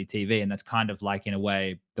reality TV, and that's kind of like in a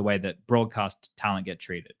way the way that broadcast talent get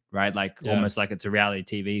treated, right? Like almost like it's a reality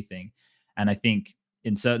TV thing. And I think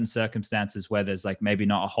in certain circumstances where there's like maybe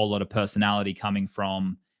not a whole lot of personality coming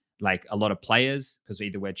from like a lot of players, because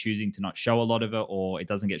either we're choosing to not show a lot of it, or it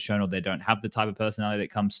doesn't get shown, or they don't have the type of personality that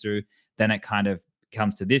comes through, then it kind of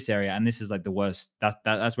comes to this area, and this is like the worst.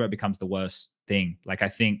 That's where it becomes the worst thing. Like I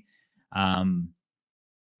think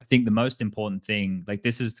the most important thing, like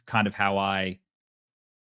this is kind of how I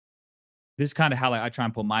try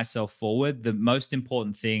and put myself forward. The most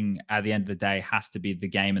important thing at the end of the day has to be the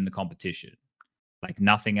game and the competition. Like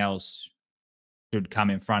nothing else should come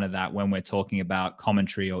in front of that when we're talking about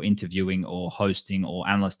commentary or interviewing or hosting or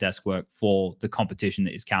analyst desk work for the competition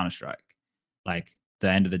that is Counter-Strike. Like the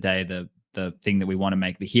end of the day, the thing that we want to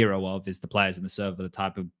make the hero of is the players in the server, the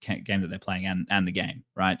type of game that they're playing, and the game,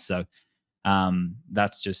 right? So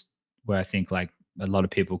that's just where I think like a lot of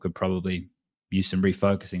people could probably use some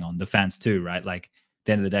refocusing on, the fans too, right? Like at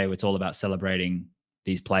the end of the day, it's all about celebrating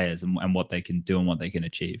these players and what they can do and what they can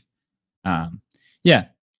achieve. Yeah.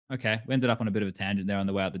 Okay. We ended up on a bit of a tangent there on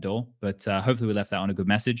the way out the door, but hopefully we left that on a good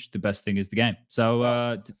message. The best thing is the game.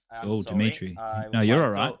 So, Dimitri. No, you're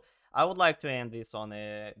all right. I would like to end this on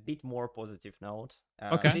a bit more positive note.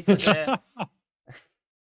 Okay.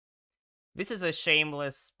 This is a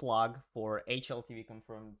shameless plug for HLTV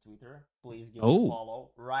Confirmed Twitter. Please give it a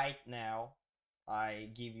follow right now. I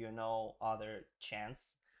give you no other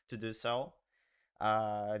chance to do so.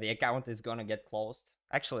 The account is gonna get closed.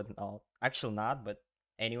 Actually, no. Actually not, but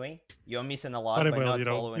anyway, you're missing a lot by not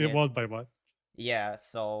following it. What by what? Yeah,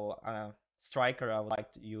 so Striker, I would like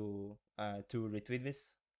you to retweet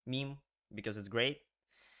this meme because it's great.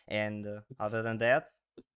 And other than that,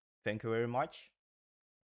 thank you very much.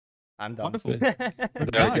 I'm done. Wonderful. There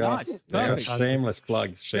you go. Nice. There you go. Perfect. Shameless plug.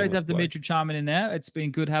 Great Shameless to have plug. Dimitri chiming in there. It's been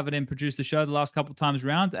good having him produce the show the last couple times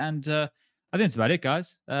around. And I think that's about it,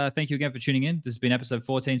 guys. Thank you again for tuning in. This has been episode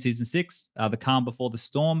 14, season 6, The Calm Before the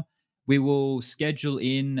Storm. We will schedule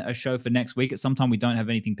in a show for next week at some time. We don't have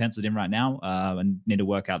anything penciled in right now and need to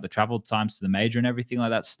work out the travel times to the major and everything like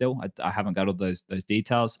that still. I haven't got all those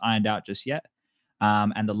details ironed out just yet.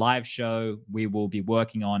 And the live show, we will be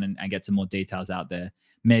working on and get some more details out there.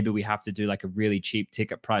 Maybe we have to do like a really cheap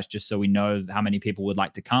ticket price just so we know how many people would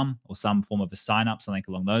like to come, or some form of a sign up, something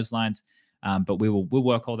along those lines. But we'll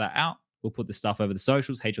work all that out. We'll put the stuff over the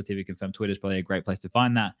socials. HLTV Confirmed Twitter is probably a great place to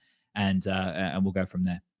find that. And we'll go from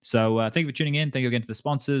there. So thank you for tuning in. Thank you again to the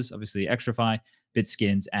sponsors, obviously Xtrfy,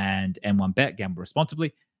 Bitskins, and N1Bet. Gamble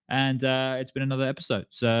responsibly. And it's been another episode.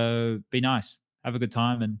 So be nice. Have a good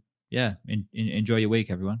time. And yeah, enjoy your week,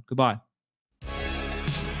 everyone. Goodbye.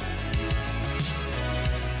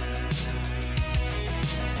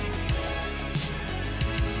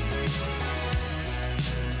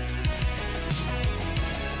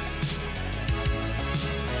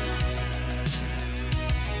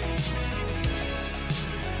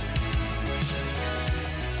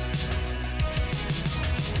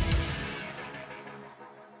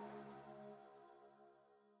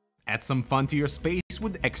 Add some fun to your space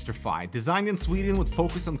with Xtrfy, designed in Sweden with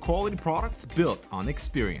focus on quality products built on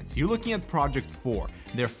experience. You're looking at Project 4,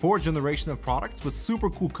 their 4th generation of products with super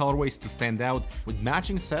cool colorways to stand out, with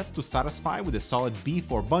matching sets to satisfy with a solid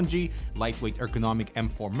B4 bungee, lightweight ergonomic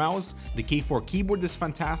M4 mouse, the K4 keyboard is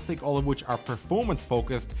fantastic, all of which are performance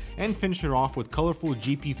focused, and finish it off with colorful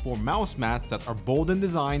GP4 mouse mats that are bold in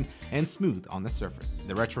design and smooth on the surface.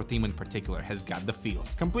 The retro theme in particular has got the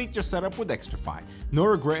feels. Complete your setup with Xtrfy. No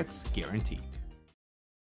regrets, guaranteed.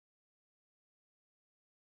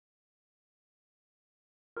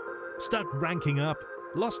 Stuck ranking up?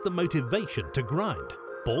 Lost the motivation to grind?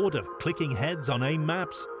 Bored of clicking heads on aim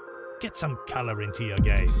maps? Get some color into your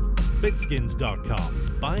game.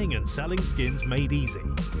 Bitskins.com. Buying and selling skins made easy.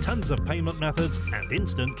 Tons of payment methods and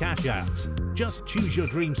instant cash outs. Just choose your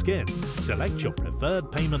dream skins, select your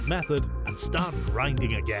preferred payment method, and start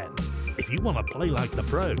grinding again. If you want to play like the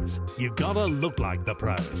pros, you gotta look like the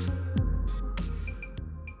pros.